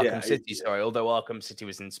 although Arkham City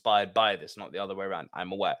was inspired by this, not the other way around,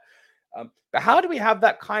 I'm aware. But how do we have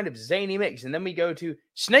that kind of zany mix? And then we go to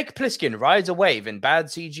Snake Plissken rides a wave in bad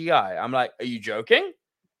CGI. I'm like, are you joking?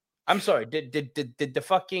 I'm sorry. Did the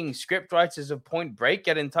fucking script writers of Point Break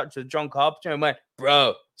get in touch with John Carpenter and went,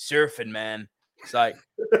 bro, surfing, man? It's like,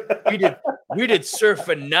 we did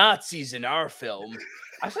surfing Nazis in our film.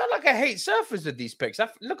 I sound like I hate surfers with these pics.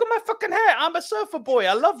 Look at my fucking hair. I'm a surfer boy.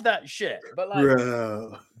 I love that shit. But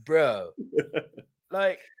like, bro,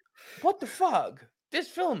 like, what the fuck? This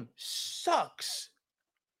film sucks.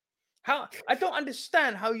 How I don't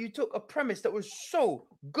understand how you took a premise that was so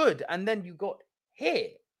good and then you got here.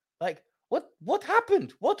 Like, what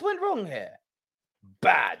happened? What went wrong here?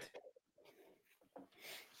 Bad.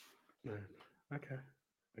 Okay.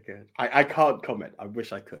 I can't comment. I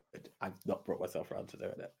wish I could. I've not brought myself around to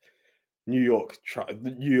doing it. New York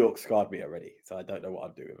scarred me already, so I don't know what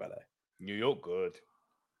I'm doing about it. New York, good.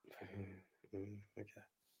 Okay.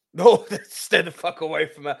 No, stay the fuck away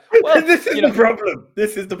from her. Well, this is the problem.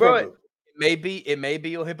 This is the problem. It may be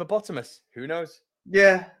your hippopotamus. Who knows?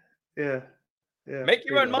 Yeah. Make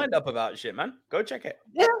your own mind up about shit, man. Go check it.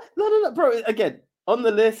 Yeah, no, bro. Again, on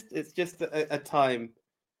the list, it's just a time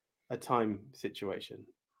situation.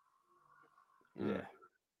 Yeah.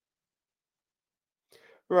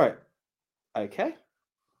 Right. Okay.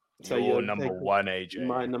 So your number one, AJ.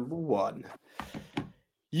 My number one.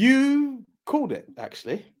 You called it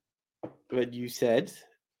actually when you said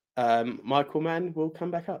Michael Mann will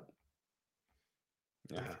come back up.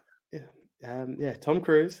 Yeah. Tom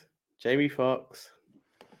Cruise, Jamie Foxx,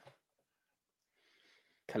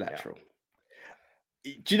 Collateral.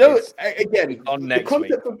 Yeah. Do you know again on the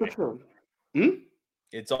concept of the film?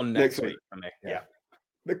 It's on next week for me. Yeah.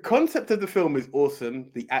 The concept of the film is awesome.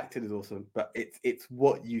 The acting is awesome, but it's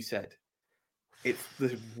what you said. It's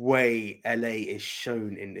the way LA is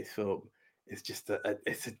shown in this film. It's just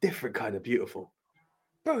it's a different kind of beautiful.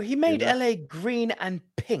 Bro, he made LA green and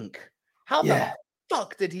pink. How the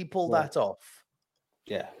fuck did he pull that off?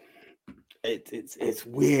 Yeah. It's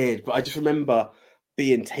weird, but I just remember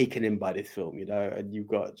being taken in by this film, and you've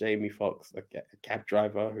got Jamie Foxx, a cab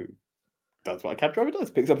driver who does what a cab driver does,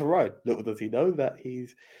 picks up a ride. Little does he know that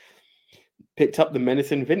he's picked up the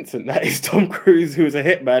menacing Vincent. That is Tom Cruise, who's a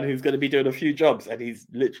hitman who's going to be doing a few jobs, and he's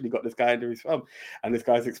literally got this guy under his thumb. And this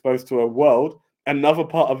guy's exposed to a world, another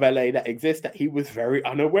part of LA that exists that he was very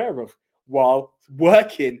unaware of while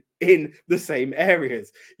working in the same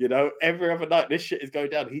areas. Every other night this shit is going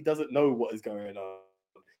down. He doesn't know what is going on.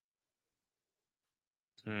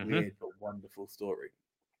 Weird but wonderful story.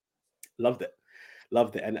 Loved it.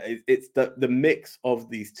 And it's the mix of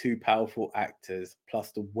these two powerful actors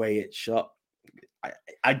plus the way it's shot.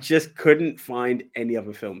 I just couldn't find any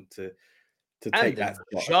other film to take that.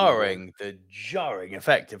 The jarring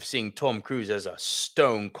effect of seeing Tom Cruise as a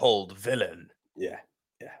stone cold villain. Yeah.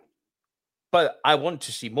 But I want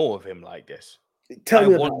to see more of him like this. Tell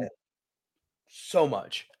me about it. So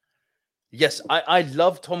much. Yes, I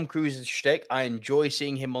love Tom Cruise's shtick. I enjoy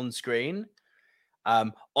seeing him on screen.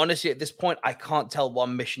 Honestly, at this point, I can't tell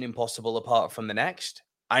one Mission Impossible apart from the next.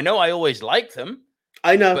 I know I always like them.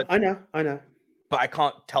 I know. But I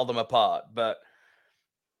can't tell them apart. But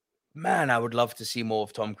man, I would love to see more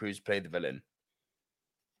of Tom Cruise play the villain.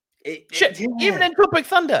 Even in Tropic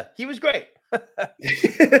Thunder, he was great.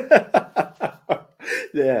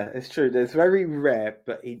 Yeah, it's true. It's very rare,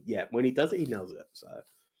 but when he does it, he nails it. So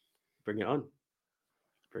bring it on.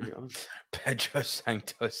 Pedro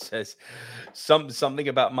Santos says something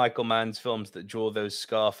about Michael Mann's films that draw those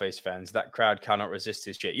Scarface fans. That crowd cannot resist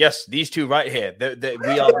his shit. Yes, these two right here. We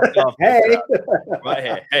are the Scarface crowd. Right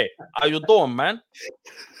here. Hey, how you doing, man?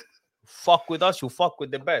 Fuck with us, you fuck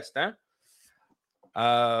with the best, huh?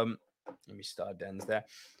 Let me start Den's there.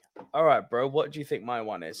 All right, bro. What do you think my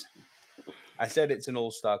one is? I said it's an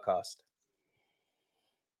all-star cast.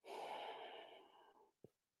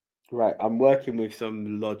 Right, I'm working with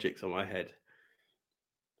some logics on my head.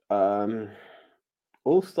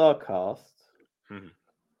 All-star cast.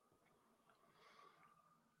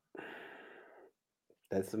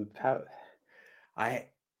 There's some power.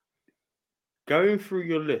 Going through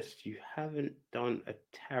your list, you haven't done a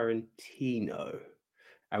Tarantino.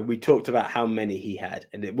 And we talked about how many he had,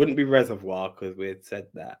 and it wouldn't be Reservoir because we had said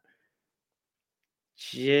that.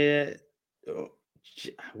 I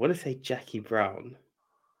want to say Jackie Brown.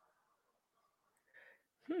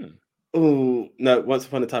 Oh no! Once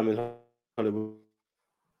Upon a Time in Hollywood.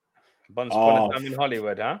 Once Upon a Time in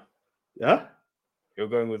Hollywood, huh? Yeah. You're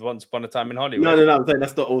going with Once Upon a Time in Hollywood. No. I'm saying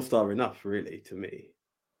that's not all-star enough, really, to me.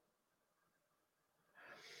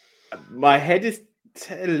 My head is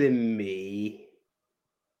telling me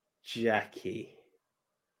Jackie.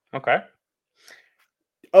 Okay.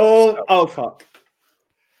 Oh fuck.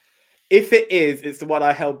 If it is, it's the one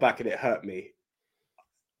I held back and it hurt me.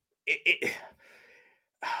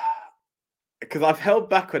 Because I've held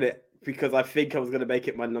back on it because I think I was going to make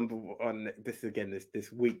it my number one.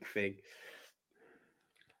 This week thing.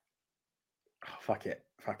 Oh, fuck it.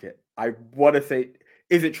 I want to say,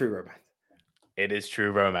 is it True Romance? It is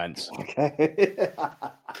True Romance. Okay.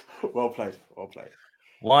 Well played.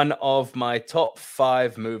 One of my top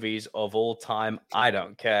 5 movies of all time. I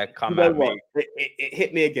don't care. Come at me. It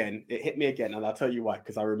hit me again. And I'll tell you why.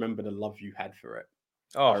 Because I remember the love you had for it.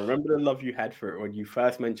 Oh, I remember the love you had for it when you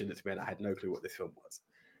first mentioned it to me, and I had no clue what this film was.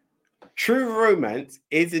 True Romance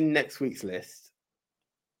is in next week's list.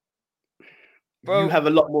 Bro, you have a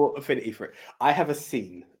lot more affinity for it. I have a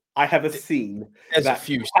scene. There's a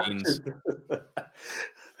few scenes.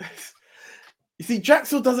 You see,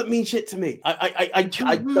 Jaxel doesn't mean shit to me. I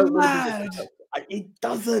don't know. It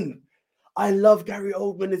doesn't. I love Gary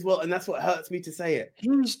Oldman as well, and that's what hurts me to say it.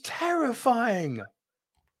 He's terrifying.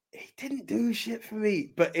 He didn't do shit for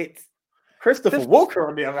me, but it's Christopher Walker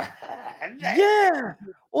on the other hand. Yeah.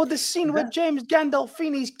 Or the scene where James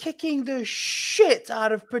Gandolfini's kicking the shit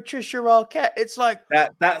out of Patricia Arquette. It's like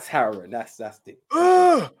that's harrowing. That's deep.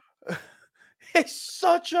 It's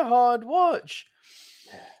such a hard watch.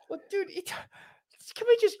 Well, dude, can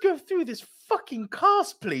we just go through this fucking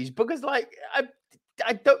cast, please? Because, like,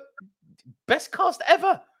 I don't. Best cast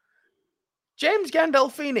ever. James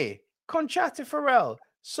Gandolfini, Conchata Ferrell,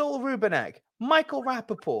 Saul Rubinek, Michael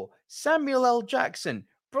Rappaport, Samuel L. Jackson,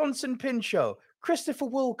 Bronson Pinchot, Christopher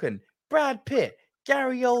Walken, Brad Pitt,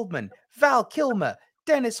 Gary Oldman, Val Kilmer,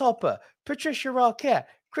 Dennis Hopper, Patricia Arquette,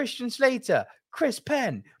 Christian Slater, Chris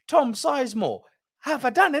Penn, Tom Sizemore. Have I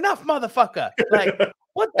done enough, motherfucker? Like,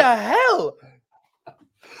 what the hell?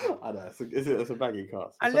 I know, it's a banging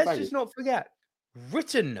cast. And let's just not forget,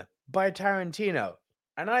 written by Tarantino.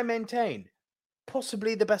 And I maintain,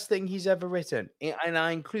 possibly the best thing he's ever written. And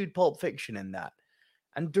I include Pulp Fiction in that.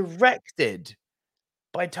 And directed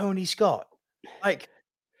by Tony Scott. Like,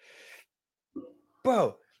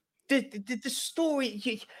 bro, the story,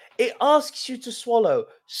 it asks you to swallow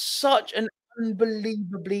such an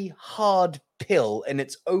unbelievably hard pill in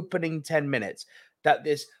its opening 10 minutes that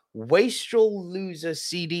this wastrel loser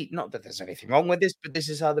CD, not that there's anything wrong with this, but this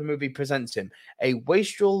is how the movie presents him. A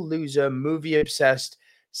wastrel loser, movie obsessed,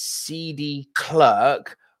 seedy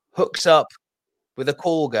clerk hooks up with a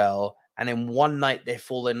call girl, and in one night they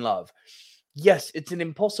fall in love. Yes, it's an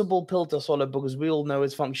impossible pill to swallow because we all know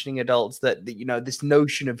as functioning adults that you know, this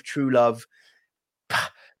notion of true love,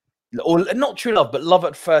 or not true love, but love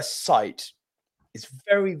at first sight, is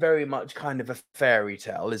very, very much kind of a fairy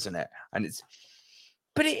tale, isn't it? And it's,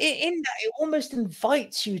 but in that, it almost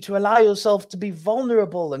invites you to allow yourself to be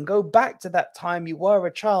vulnerable and go back to that time you were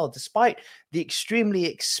a child, despite the extremely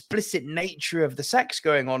explicit nature of the sex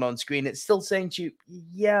going on screen. It's still saying to you,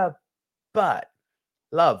 yeah, but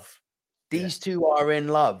love. These two are in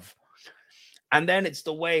love. And then it's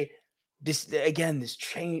the way this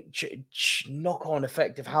knock-on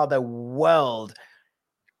effect of how their world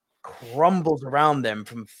crumbles around them,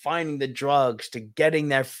 from finding the drugs to getting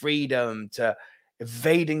their freedom to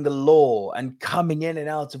evading the law and coming in and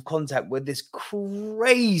out of contact with this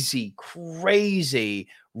crazy, crazy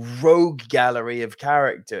rogue gallery of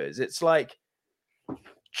characters. It's like,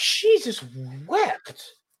 Jesus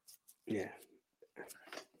wept. Yeah.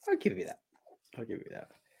 I'll give you that.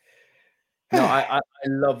 No, I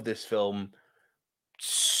love this film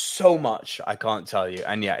so much. I can't tell you.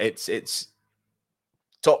 And yeah, it's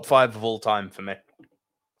top 5 of all time for me.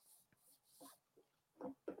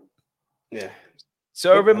 Yeah.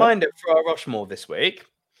 So a reminder for our Rushmore this week.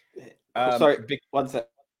 Sorry, one sec.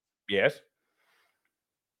 Yes.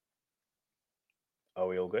 Are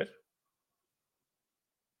we all good?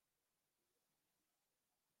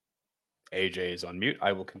 AJ is on mute.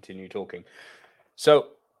 I will continue talking. So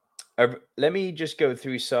let me just go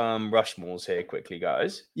through some Rushmores here quickly,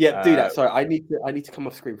 guys. Yeah, do that. Sorry, I need to come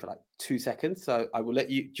off screen for like 2 seconds. So I will let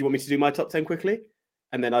you. Do you want me to do my top 10 quickly?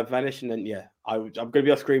 And then I vanish, and then I'm going to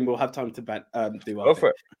be off screen. We'll have time to do our Go thing. for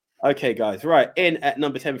it. Okay, guys. Right, in at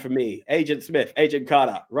number 10 for me, Agent Smith, Agent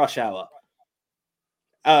Carter, Rush Hour.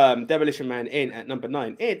 Demolition Man in at number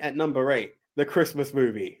 9. In at number 8, the Christmas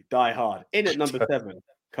movie, Die Hard. In at number 7,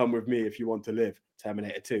 Come With Me If You Want to Live,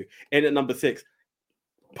 Terminator 2. In at number 6,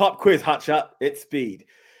 Pop Quiz Hotshot, it's Speed.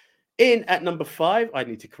 In at number 5, I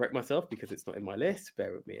need to correct myself because it's not in my list.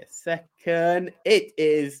 Bear with me a second. It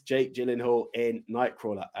is Jake Gyllenhaal in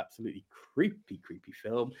Nightcrawler. Absolutely creepy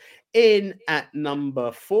film. In at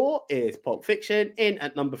number 4 is Pulp Fiction. In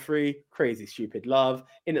at number 3, Crazy Stupid Love.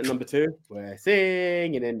 In at number 2, We're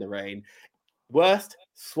Singing in the Rain. Worst,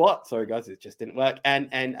 SWAT. Sorry, guys, it just didn't work.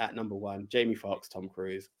 And at number 1, Jamie Foxx, Tom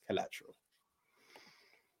Cruise, Collateral.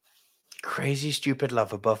 Crazy Stupid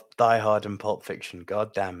Love above Die Hard and Pulp Fiction.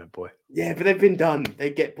 God damn it, boy. Yeah, but they've been done.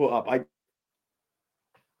 They get brought up.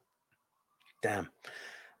 Damn.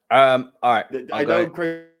 All right. I know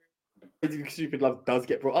Crazy Stupid Love does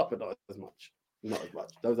get brought up, but not as much.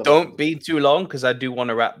 Don't be too long because I do want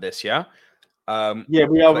to wrap this, yeah? Yeah,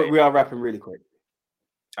 we are wrapping really quick.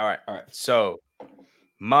 All right. So,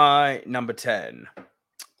 my number 10,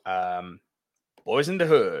 Boys in the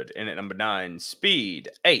Hood. In at number 9, Speed.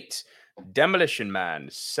 8, Demolition Man.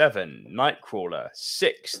 7, Nightcrawler.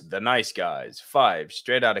 6, The Nice Guys. 5,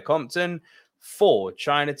 Straight Outta Compton. 4,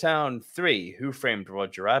 Chinatown. 3, Who Framed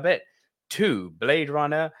Roger Rabbit. 2, Blade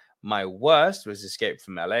Runner. My worst was Escape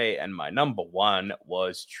from LA, and my number 1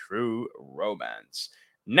 was True Romance.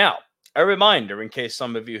 Now, a reminder, in case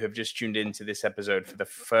some of you have just tuned into this episode for the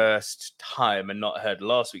first time and not heard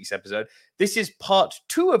last week's episode, this is part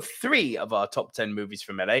 2 of 3 of our top 10 movies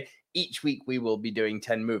from LA. Each week we will be doing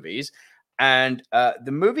 10 movies. And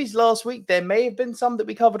the movies last week, there may have been some that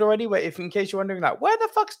we covered already, where if in case you're wondering, like, where the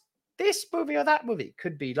fuck's this movie or that movie. It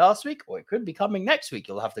could be last week or it could be coming next week.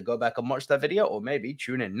 You'll have to go back and watch that video or maybe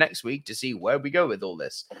tune in next week to see where we go with all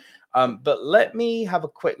this. But let me have a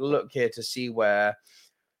quick look here to see where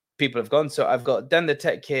people have gone. So I've got Den the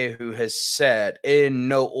Tech here who has said, in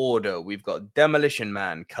no order, we've got Demolition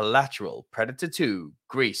Man, Collateral, Predator 2,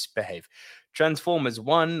 Grease, Behave, Transformers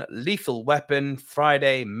 1, Lethal Weapon,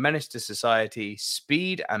 Friday, Menace to Society,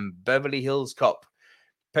 Speed, and Beverly Hills Cop.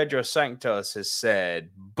 Pedro Sanctos has said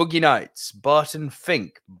Boogie Nights, Barton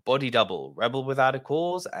Fink, Body Double, Rebel Without a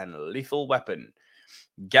Cause, and Lethal Weapon.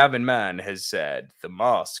 Gavin Mann has said The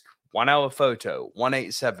Mask, 1 Hour Photo,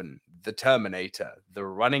 187, The Terminator, The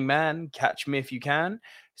Running Man, Catch Me If You Can,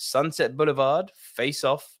 Sunset Boulevard, Face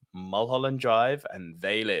Off, Mulholland Drive, and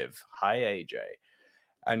They Live. Hi, AJ.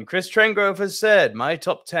 And Chris Trengrove has said my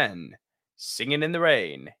top 10, Singing in the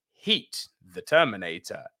Rain, Heat, The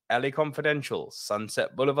Terminator, LA Confidential,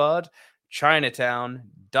 Sunset Boulevard, Chinatown,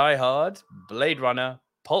 Die Hard, Blade Runner,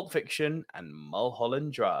 Pulp Fiction, and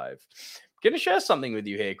Mulholland Drive. I'm going to share something with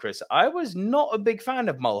you here, Chris. I was not a big fan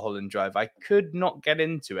of Mulholland Drive. I could not get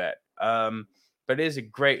into it. But it is a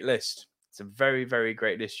great list. It's a very, very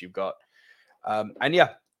great list you've got. And yeah,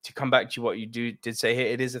 to come back to what you did say here,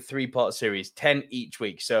 it is a 3-part series, 10 each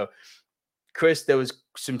week. So Chris, there was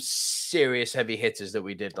some serious heavy hitters that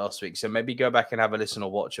we did last week. So maybe go back and have a listen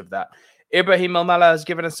or watch of that. Ibrahim Almala has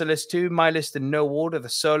given us a list too. My list in no order: The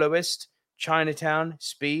Soloist, Chinatown,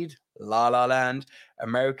 Speed, La La Land,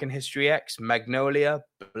 American History X, Magnolia,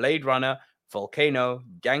 Blade Runner, Volcano,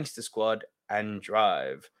 Gangster Squad, and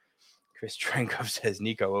Drive. Chris Trenkov says,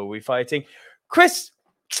 Nico, are we fighting? Chris,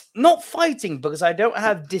 not fighting because I don't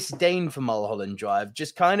have disdain for Mulholland Drive.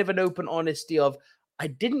 Just kind of an open honesty of, I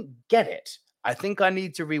didn't get it. I think I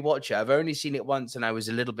need to rewatch it. I've only seen it once and I was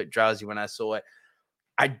a little bit drowsy when I saw it.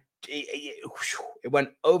 It went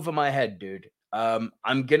over my head, dude. I'm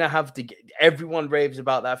going to have to everyone raves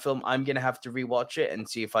about that film. I'm going to have to rewatch it and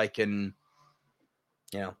see if I can,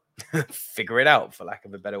 figure it out, for lack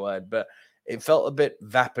of a better word. But it felt a bit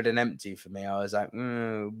vapid and empty for me. I was like,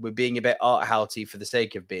 we're being a bit art houty for the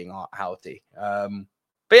sake of being art houty.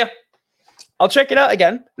 But yeah, I'll check it out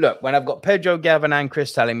again. Look, when I've got Pedro, Gavin, and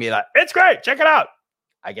Chris telling me that it's great, check it out,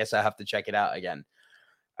 I guess I have to check it out again.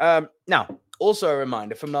 Now, also a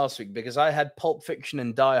reminder from last week, because I had Pulp Fiction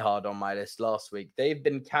and Die Hard on my list last week. They've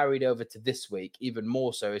been carried over to this week, even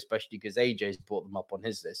more so, especially because AJ's brought them up on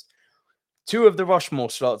his list. 2 of the Rushmore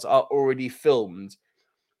slots are already filmed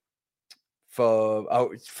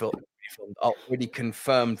already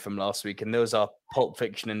confirmed from last week, and those are Pulp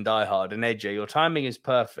Fiction and Die Hard. And AJ, your timing is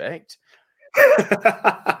perfect.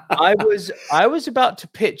 I was about to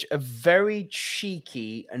pitch a very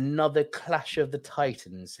cheeky another Clash of the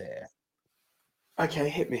Titans here. Okay,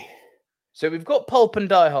 hit me. So we've got Pulp and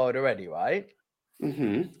Die Hard already, right?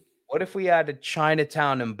 Mm-hmm. What if we added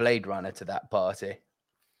Chinatown and Blade Runner to that party?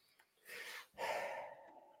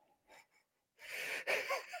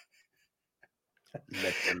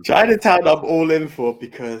 Chinatown I'm all in for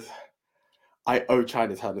because I owe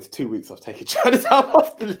Chinatown. There's 2 weeks I've taken Chinatown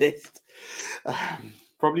off the list.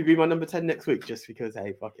 Probably be my number 10 next week just because,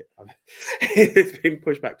 hey, fuck it. It's been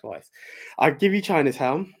pushed back twice. I'll give you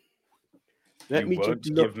Chinatown. Give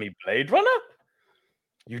me Blade Runner?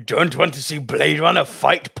 You don't want to see Blade Runner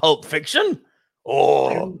fight Pulp Fiction?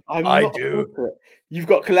 Oh, I do. You've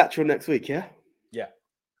got Collateral next week, yeah? Yeah.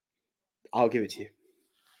 I'll give it to you.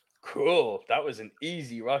 Cool. That was an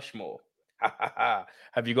easy Rushmore.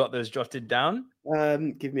 Have you got those jotted down?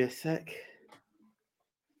 Give me a sec.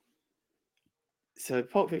 So,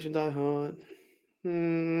 Pulp Fiction, Die Hard.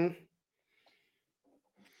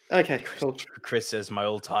 Okay, cool. Chris says my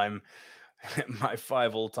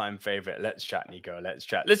 5 all-time favorite. Let's chat, Nico. Let's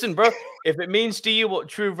chat. Listen, bro, if it means to you what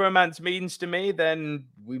true romance means to me, then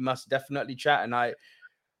we must definitely chat. And I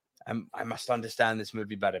must understand this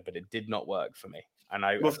movie better, but it did not work for me. And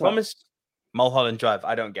I promised Mulholland Drive.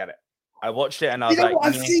 I don't get it. I watched it and I was like,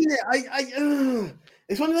 I've seen it.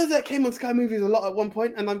 It's one of those that came on Sky Movies a lot at one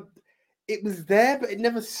point, and it was there, but it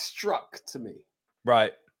never struck to me.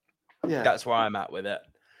 Right. Yeah. That's where I'm at with it.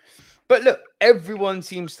 But look, everyone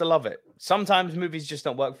seems to love it. Sometimes movies just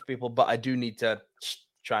don't work for people, but I do need to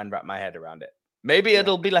try and wrap my head around it. Maybe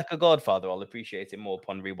it'll be like a Godfather. I'll appreciate it more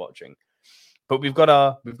upon rewatching. But we've got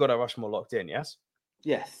our Rushmore locked in, yes?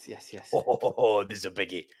 Yes. Oh, this is a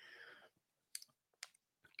biggie.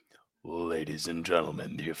 Ladies and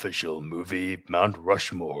gentlemen, the official movie Mount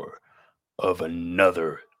Rushmore of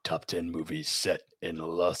another top 10 movies set in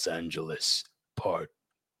Los Angeles, Part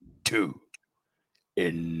 2,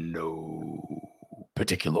 in no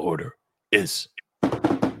particular order, is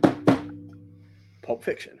Pulp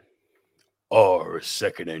Fiction. Our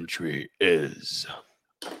second entry is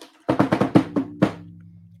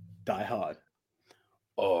Die Hard.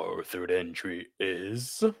 Our third entry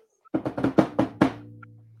is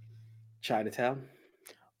Chinatown.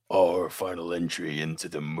 Our final entry into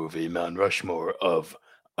the movie Mount Rushmore of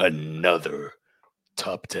another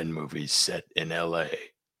top 10 movies set in LA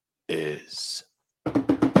is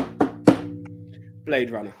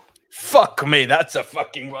Blade Runner. Fuck me, that's a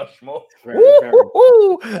fucking Rushmore. Very,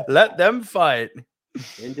 very. Let them fight.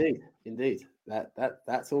 Indeed.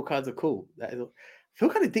 That's all kinds of cool. That is all... I feel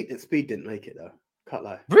kind of deep that Speed didn't make it though. Can't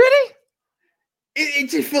lie. Really? It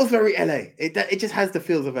just feels very LA. It just has the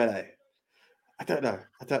feels of LA. I don't know.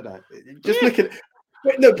 Just looking.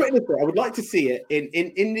 Putting this way, I would like to see it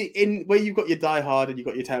in where you've got your Die Hard and you've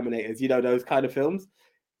got your Terminators. You know, those kind of films.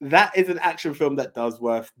 That is an action film that does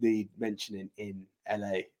worth the mentioning in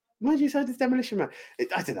LA. Mind you, so does Demolition Man.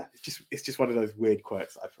 I don't know. It's just one of those weird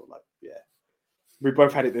quirks. I feel like, yeah, we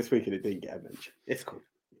both had it this week and it didn't get a mention. It's cool.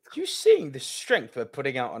 You seeing the strength we're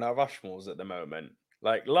putting out on our Rushmores at the moment?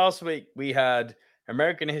 Like last week we had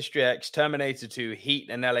American History X, Terminator 2,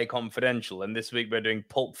 Heat, and LA Confidential, and this week we're doing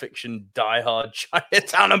Pulp Fiction, Die Hard,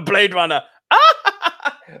 Chinatown, and Blade Runner.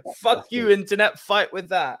 Fuck you, internet! Fight with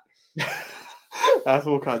that. That's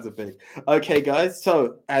all kinds of things. Okay, guys.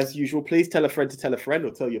 So, as usual, please tell a friend to tell a friend,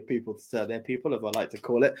 or tell your people to tell their people, as I like to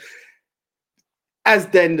call it. As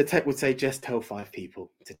then the tech would say, just tell 5 people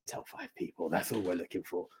to tell 5 people. That's all we're looking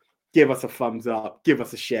for. Give us a thumbs up, give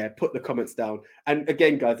us a share, put the comments down. And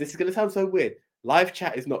again, guys, this is going to sound so weird. Live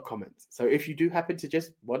chat is not comments. So if you do happen to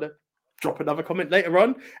just want to drop another comment later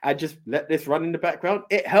on and just let this run in the background,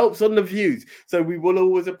 it helps on the views. So we will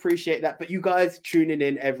always appreciate that. But you guys tuning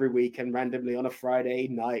in every week and randomly on a Friday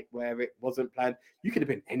night where it wasn't planned, you could have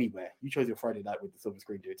been anywhere. You chose your Friday night with the Silver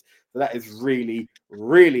Screen Dudes. So that is really,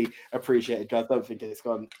 really appreciated, guys. Don't think it's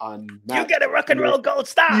gone unmatched. You get a rock and roll gold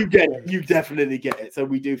star. You get it. You definitely get it. So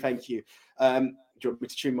we do thank you. Do you want me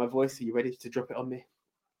to tune my voice? Are you ready to drop it on me?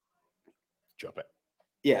 Drop it.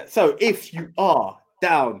 Yeah. So if you are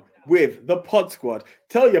down with the Pod Squad,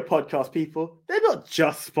 tell your podcast people they're not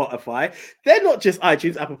just Spotify, they're not just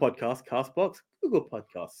iTunes, Apple Podcasts, Castbox, Google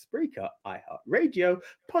Podcasts, Spreaker, iHeartRadio,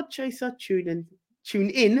 Podchaser,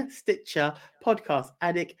 TuneIn, Stitcher, Podcast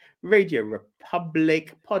Addict, Radio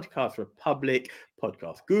Republic, Podcast Republic,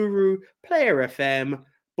 Podcast Guru, Player FM,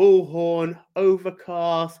 Bullhorn,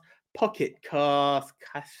 Overcast, Pocket Cast,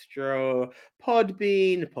 Castro,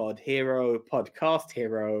 Podbean, Pod Hero, Podcast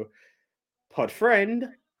Hero, Podfriend,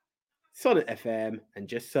 Sonnet FM, and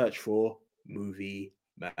just search for Movie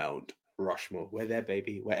Mount Rushmore. We're there,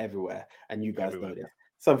 baby. We're everywhere. And you guys know this.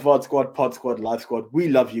 So VOD Squad, Pod Squad, Live Squad, we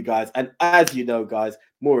love you guys. And as you know, guys,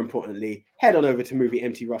 more importantly, head on over to Movie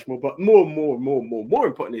MT Rushmore. But more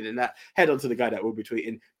importantly than that, head on to the guy that will be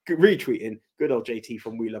retweeting good old JT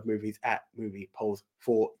from We Love Movies at Movie Polls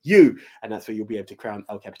for you. And that's where you'll be able to crown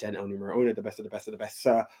El Capitan, El Numero Uno, the best of the best of the best,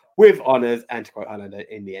 sir, with honors. And to quote Highlander,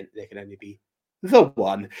 in the end, there can only be the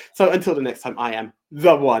one. So until the next time, I am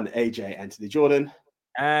the one, AJ Anthony Jordan.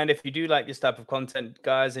 And if you do like this type of content,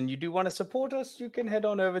 guys, and you do want to support us, you can head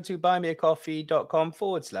on over to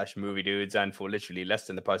buymeacoffee.com/movie dudes. And for literally less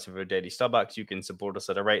than the price of a daily Starbucks, you can support us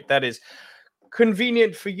at a rate that is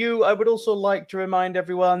convenient for you. I would also like to remind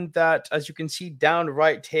everyone that, as you can see down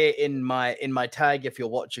right here in my tag, if you're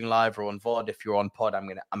watching live or on VOD, if you're on pod, I'm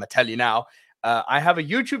gonna tell you now. I have a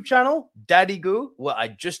YouTube channel, Daddy Goo, where I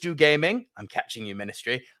just do gaming. I'm catching you,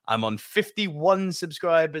 Ministry. I'm on 51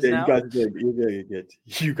 subscribers now. You guys are doing good.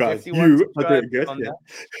 You guys, you are doing good. Yeah.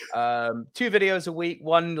 2 videos a week.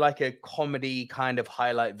 One like a comedy kind of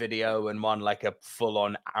highlight video, and one like a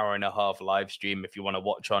full-on hour-and-a-half live stream. If you want to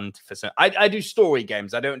watch on for some, I do story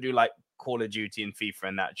games. I don't do like Call of Duty and FIFA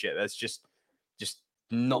and that shit. That's just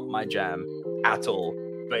not my jam at all.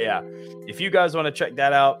 But yeah, if you guys want to check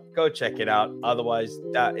that out, go check it out. Otherwise,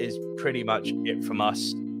 that is pretty much it from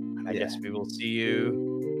us. And I guess we will see you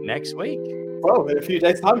next week. Well, in a few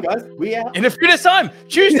days' time, guys. We out. In a few days' time.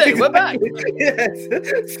 Tuesday, we're back. Yes.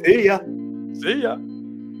 See ya. See ya.